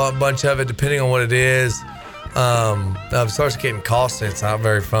enjoy a bunch of it depending on what it is. If it starts getting costly, it's not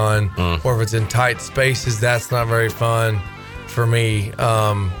very fun. Or if it's in tight spaces, that's not very fun for me.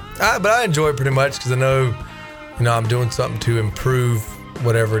 But I enjoy it pretty much because I know, I'm doing something to improve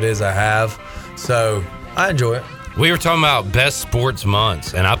whatever it is I have. So I enjoy it. We were talking about best sports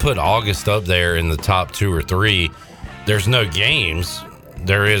months, and I put August up there in the top 2 or 3. There's no games.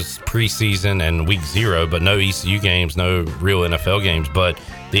 There is preseason and week 0, but no ECU games, no real NFL games. But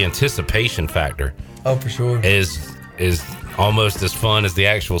the anticipation factor. Oh, for sure. Is almost as fun as the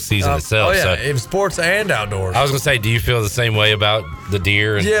actual season itself. Oh, yeah. In sports and outdoors. I was going to say, do you feel the same way about the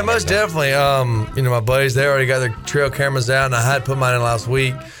deer? Yeah, most definitely. My buddies, they already got their trail cameras out, and I had put mine in last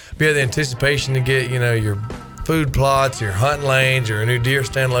week. We had the anticipation to get, your food plots, your hunting lanes, your new deer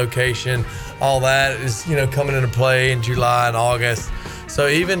stand location. All that is, coming into play in July and August. So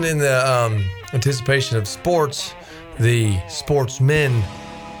even in the anticipation of sports, the sportsmen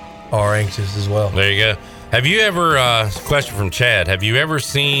are anxious as well. There you go. Have you ever, question from Chad, have you ever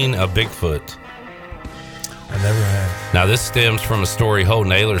seen a Bigfoot? I never have. Now, this stems from a story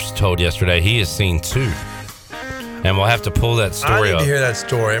Holton Ahlers told yesterday. He has seen 2. And we'll have to pull that story up. I need to hear that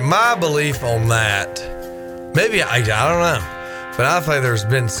story. My belief on that, maybe, I don't know. But I feel like there's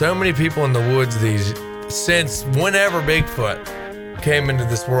been so many people in the woods since whenever Bigfoot came into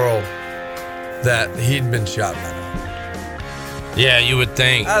this world that he'd been shot by. Yeah, you would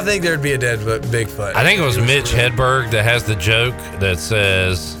think. I think there'd be a dead Bigfoot. I think it was Mitch Hedberg that has the joke that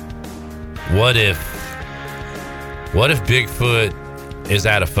says, what if Bigfoot is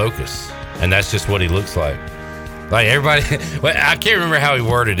out of focus and that's just what he looks like? Like everybody, I can't remember how he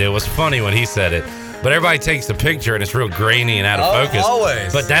worded it. It was funny when he said it. But everybody takes the picture and it's real grainy and out of focus.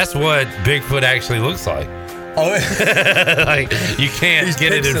 Always. But that's what Bigfoot actually looks like. Oh, you can't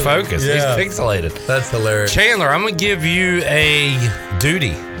get it in focus. Yeah. He's pixelated. That's hilarious. Chandler, I'm going to give you a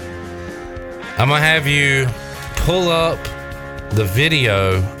duty. I'm going to have you pull up the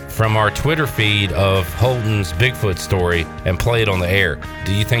video from our Twitter feed of Holton's Bigfoot story and play it on the air.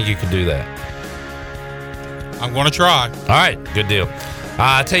 Do you think you could do that? I'm going to try. All right, good deal.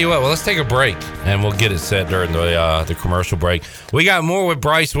 I tell you what, let's take a break and we'll get it set during the commercial break. We got more with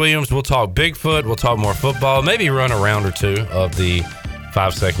Bryce Williams. We'll talk Bigfoot. We'll talk more football. Maybe run a round or 2 of the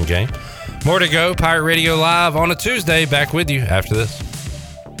 5-second game. More to go. Pirate Radio Live on a Tuesday. Back with you after this.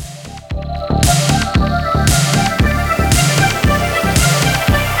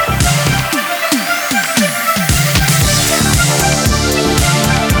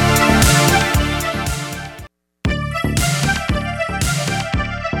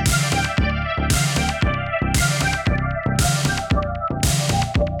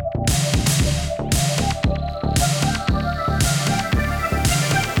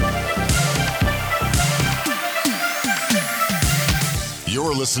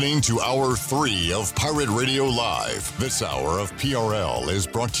 Listening to Hour 3 of Pirate Radio Live. This hour of PRL is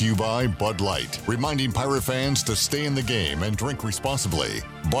brought to you by Bud Light, reminding Pirate fans to stay in the game and drink responsibly.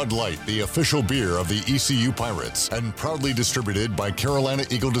 Bud Light, the official beer of the ECU Pirates, and proudly distributed by Carolina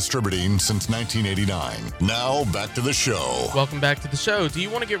Eagle Distributing since 1989. Now, back to the show. Welcome back to the show. Do you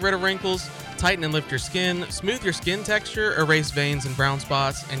want to get rid of wrinkles, tighten and lift your skin, smooth your skin texture, erase veins and brown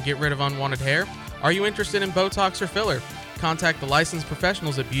spots, and get rid of unwanted hair? Are you interested in Botox or filler? contact the licensed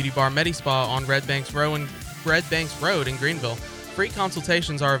professionals at Beauty Bar Medi-Spa on Red Banks Road in Greenville. Free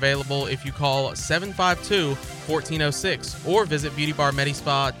consultations are available if you call 752-1406 or visit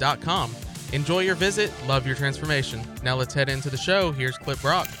beautybarmedispa.com. Enjoy your visit. Love your transformation. Now let's head into the show. Here's Clip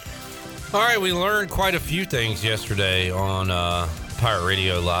Brock. All right, we learned quite a few things yesterday on Pirate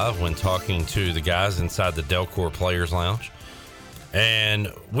Radio Live when talking to the guys inside the Delcor Players Lounge.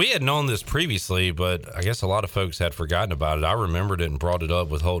 And we had known this previously, but I guess a lot of folks had forgotten about it. I remembered it and brought it up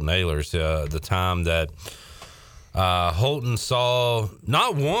with Holton Ahlers the time that Holton saw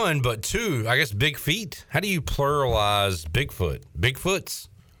not one, but two, I guess, big feet. How do you pluralize Bigfoot? Bigfoots?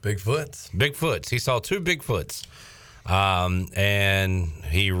 Bigfoots. He saw two Bigfoots. And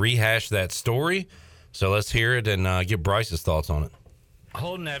he rehashed that story. So let's hear it and get Bryce's thoughts on it.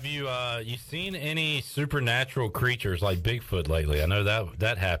 Holton, have you seen any supernatural creatures like Bigfoot lately? I know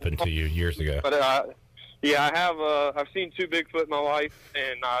that happened to you years ago. But yeah, I have. I've seen two Bigfoot in my life,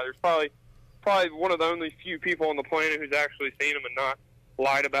 and there's probably one of the only few people on the planet who's actually seen them and not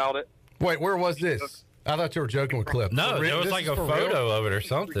lied about it. Wait, where was this? I thought you were joking with Clip. No, there was like a photo of it or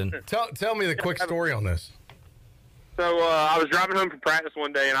something. Tell me the quick story on this. So I was driving home from practice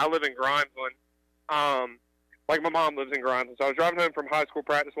one day, and I live in Grimesland. Like my mom lives in Grimesland. So I was driving home from high school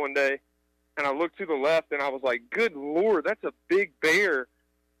practice one day, and I looked to the left, and I was like, "Good Lord, that's a big bear!"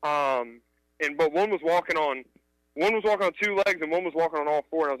 But one was walking on two legs, and one was walking on all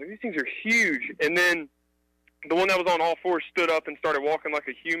four. And I was like, "These things are huge." And then the one that was on all four stood up and started walking like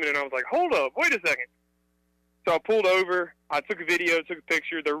a human, and I was like, "Hold up, wait a second." So I pulled over, I took a video, took a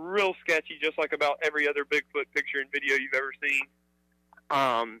picture. They're real sketchy, just like about every other Bigfoot picture and video you've ever seen.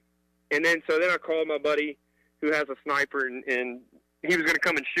 And then I called my buddy who has a sniper, and he was going to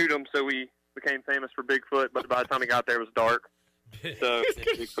come and shoot him, so we became famous for Bigfoot, but by the time he got there, it was dark. So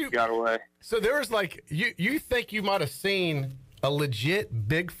Bigfoot got away. So there was like, you think you might have seen a legit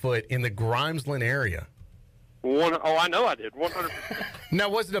Bigfoot in the Grimesland area? I know I did, 100%. Now,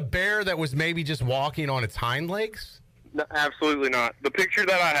 was it a bear that was maybe just walking on its hind legs? No, absolutely not. The picture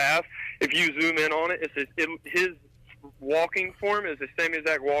that I have, if you zoom in on it, his walking form is the same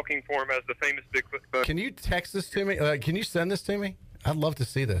exact walking form as the famous Bigfoot photo. Can you text this to me? Can you send this to me? I'd love to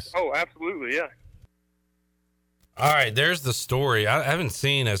see this. Oh, absolutely, yeah. All right, there's the story. I haven't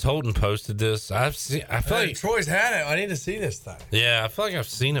seen, as Holton posted this. I feel like Troy's had it. I need to see this thing. Yeah, I feel like I've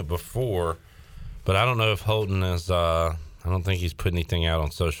seen it before. But I don't know if Holton is. I don't think he's put anything out on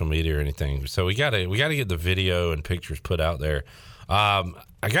social media or anything. So we gotta get the video and pictures put out there. I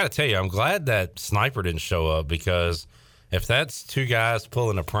gotta tell you, I'm glad that Sniper didn't show up, because if that's two guys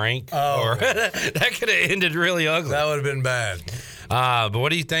pulling a prank, that could have ended really ugly. That would have been bad. But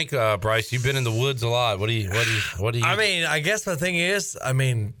what do you think, Bryce? You've been in the woods a lot. What do you? I mean, I guess the thing is,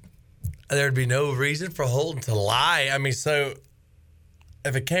 there'd be no reason for Holton to lie. So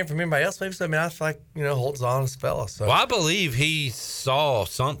if it came from anybody else, maybe so. I feel like, Holton's an honest fella. So. Well, I believe he saw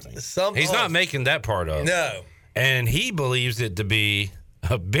something. He's not making that part up. No. And he believes it to be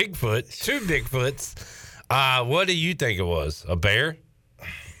a Bigfoot, two Bigfoots. What do you think it was? A bear?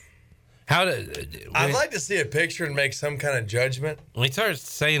 I'd like to see a picture and make some kind of judgment. When he started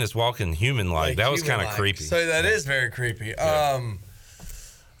saying it's walking human-like, that was kind of creepy. So that is very creepy. Yeah.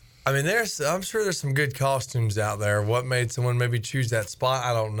 I'm sure there's some good costumes out there. What made someone maybe choose that spot?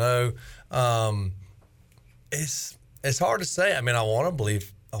 I don't know. It's hard to say. I want to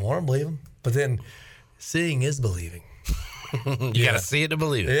believe them, but then seeing is believing. You got to see it to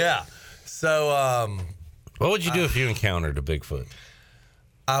believe it. Yeah. So, what would you do if you encountered a Bigfoot?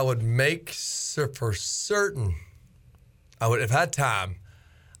 I would make for certain. If I had time.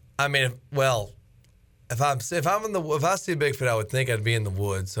 If I see a Bigfoot, I would think I'd be in the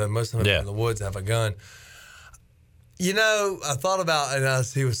woods. So most of them in the woods have a gun. I thought about, and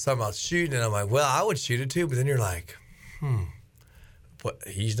he was talking about shooting, and I'm like, well, I would shoot it too. But then you're like, but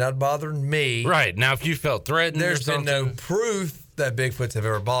he's not bothering me. Right. Now, if you felt threatened, there's been no proof that Bigfoots have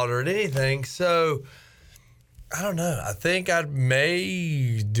ever bothered anything. So I don't know. I think I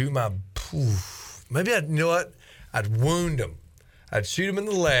may do my. Maybe I'd wound him. I'd shoot him in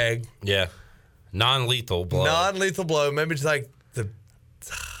the leg. Yeah. Non-lethal blow. Maybe it's like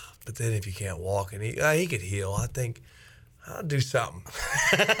but then if you can't walk and he could heal, I think I'll do something.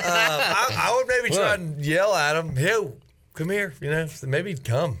 I would maybe try and yell at him, "Hey, come here," so maybe he'd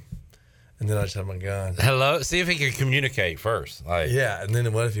come. And then I just have my gun. Hello? See if he can communicate first. Yeah, and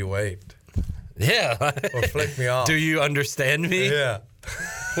then what if he waved? Yeah. Or flicked me off. Do you understand me? Yeah.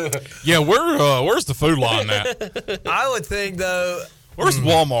 Yeah, where's the food line at? I would think, though. Where's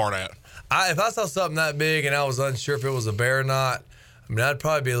Walmart at? If I saw something that big and I was unsure if it was a bear or not, I'd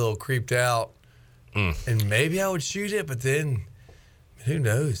probably be a little creeped out. and maybe I would shoot it, but then who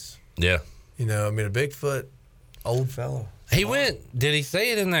knows? Yeah. You know, I mean, a Bigfoot, old fellow. He went. Did he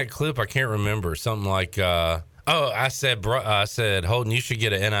say it in that clip? I can't remember. Something like, I said, Holden, you should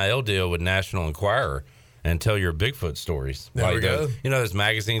get an NIL deal with National Enquirer and tell your Bigfoot stories. There we go. You know those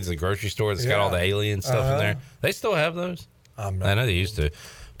magazines at the grocery store that's got all the alien stuff in there? They still have those? I know they used to.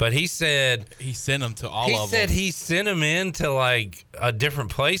 But he said he sent them to all of them. He said he sent them in to like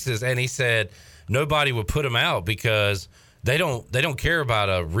different places, and he said nobody would put them out because they don't care about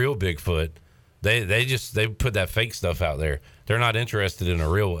a real Bigfoot. They put that fake stuff out there. They're not interested in a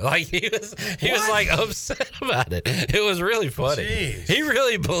real one. Like he was like upset about it. It was really funny. Jeez. He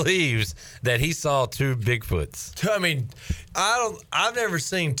really believes that he saw 2 Bigfoots. I mean, I've never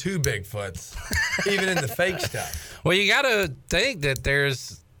seen 2 Bigfoots, even in the fake stuff. Well, you got to think that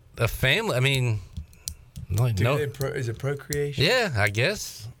there's a family. I mean, is it procreation? Yeah, I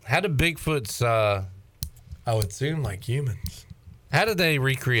guess. How do Bigfoots? I would assume like humans. How do they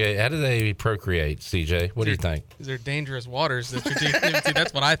recreate? How do they procreate, CJ? What do you think? Is there dangerous waters that you're deep into?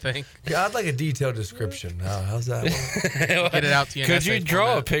 That's what I think. Yeah, I'd like a detailed description. How's that? Get it out to you. Could you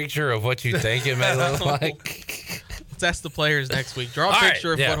draw a picture of what you think it may look like? Let's ask the players next week. Draw a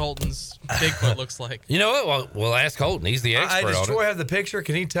picture of what Holton's Bigfoot looks like. You know what? Well, we'll ask Holton. He's the expert on it. Does Troy have the picture?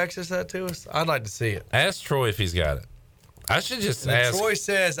 Can he text us that to us? I'd like to see it. Ask Troy if he's got it. I should just ask. If Troy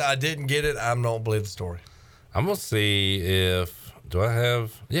says I didn't get it, I don't believe the story. I'm going to see if... Do I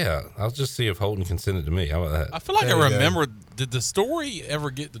have? Yeah, I'll just see if Holton can send it to me. How about that? I feel like I remember. Did the story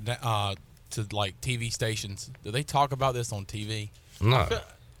ever get to like TV stations? Do they talk about this on TV? No.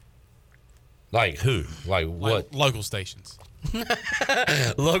 Like who? Like what? Local stations.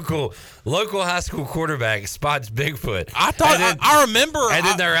 local high school quarterback spots Bigfoot. I thought I remember. And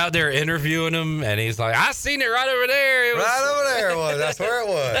then they're out there interviewing him, and he's like, "I seen it right over there. Right over there it was. That's where it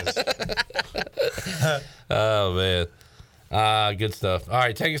was." Oh man. Good stuff. All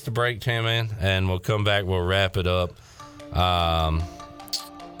right, take us to break, Chan Man, and we'll come back. We'll wrap it up. And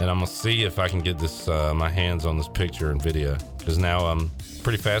I'm gonna see if I can get this my hands on this picture and video because now I'm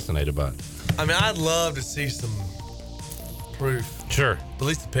pretty fascinated by it. I mean, I'd love to see some proof. Sure, at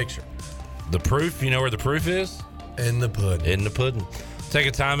least a picture. The proof. You know where the proof is? In the pudding. In the pudding. Take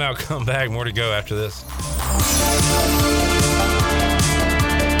a timeout. Come back. More to go after this.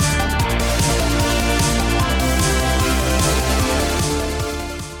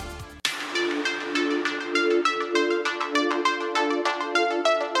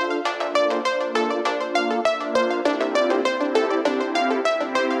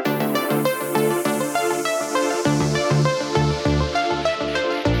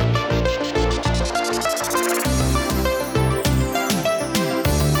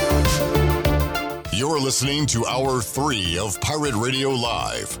 Listening to Hour 3 of Pirate Radio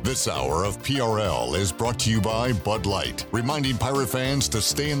Live. This hour of PRL is brought to you by Bud Light, reminding Pirate fans to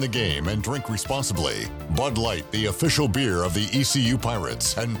stay in the game and drink responsibly. Bud Light, the official beer of the ECU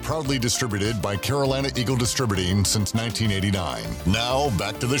Pirates, and proudly distributed by Carolina Eagle Distributing since 1989. Now,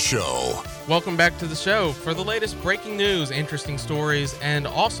 back to the show. Welcome back to the show. For the latest breaking news, interesting stories, and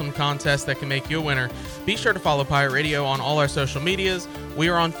awesome contests that can make you a winner, be sure to follow Pirate Radio on all our social medias. We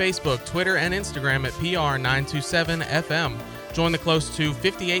are on Facebook, Twitter, and Instagram at PR927FM. Join the close to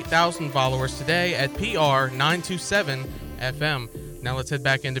 58,000 followers today at PR927FM. Now let's head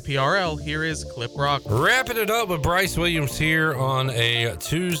back into PRL. Here is Clip Rock. Wrapping it up with Bryce Williams here on a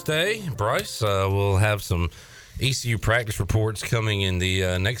Tuesday. Bryce, we'll have some ECU practice reports coming in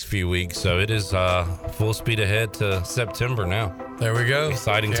the next few weeks, so it is full speed ahead to September now. There we go.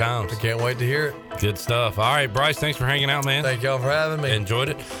 Exciting times. I can't wait to hear it. Good stuff. All right, Bryce, thanks for hanging out, man. Thank y'all for having me. Enjoyed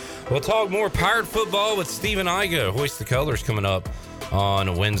it. We'll talk more Pirate football with Stephen Igo. Hoist the Colors coming up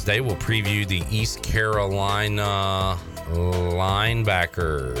on Wednesday. We'll preview the East Carolina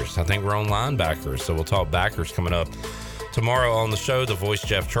linebackers. I think we're on linebackers, so we'll talk backers coming up tomorrow on the show. The voice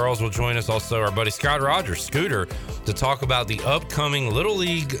Jeff Charles will join us. Also, our buddy Scott Rogers, Scooter, to talk about the upcoming Little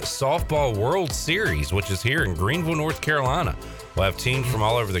League Softball World Series, which is here in Greenville, North Carolina. We'll have teams from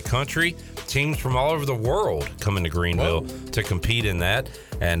all over the country, teams from all over the world coming to Greenville to compete in that.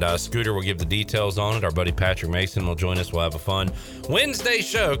 And Scooter will give the details on it. Our buddy Patrick Mason will join us. We'll have a fun Wednesday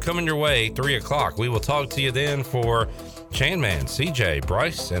show coming your way, 3 o'clock. We will talk to you then for Chan Man, CJ,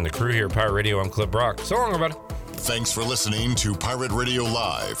 Bryce, and the crew here at Pirate Radio. I'm Clip Rock. So long, everybody. Thanks for listening to Pirate Radio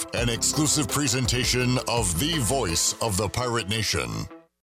Live, an exclusive presentation of the voice of the Pirate Nation.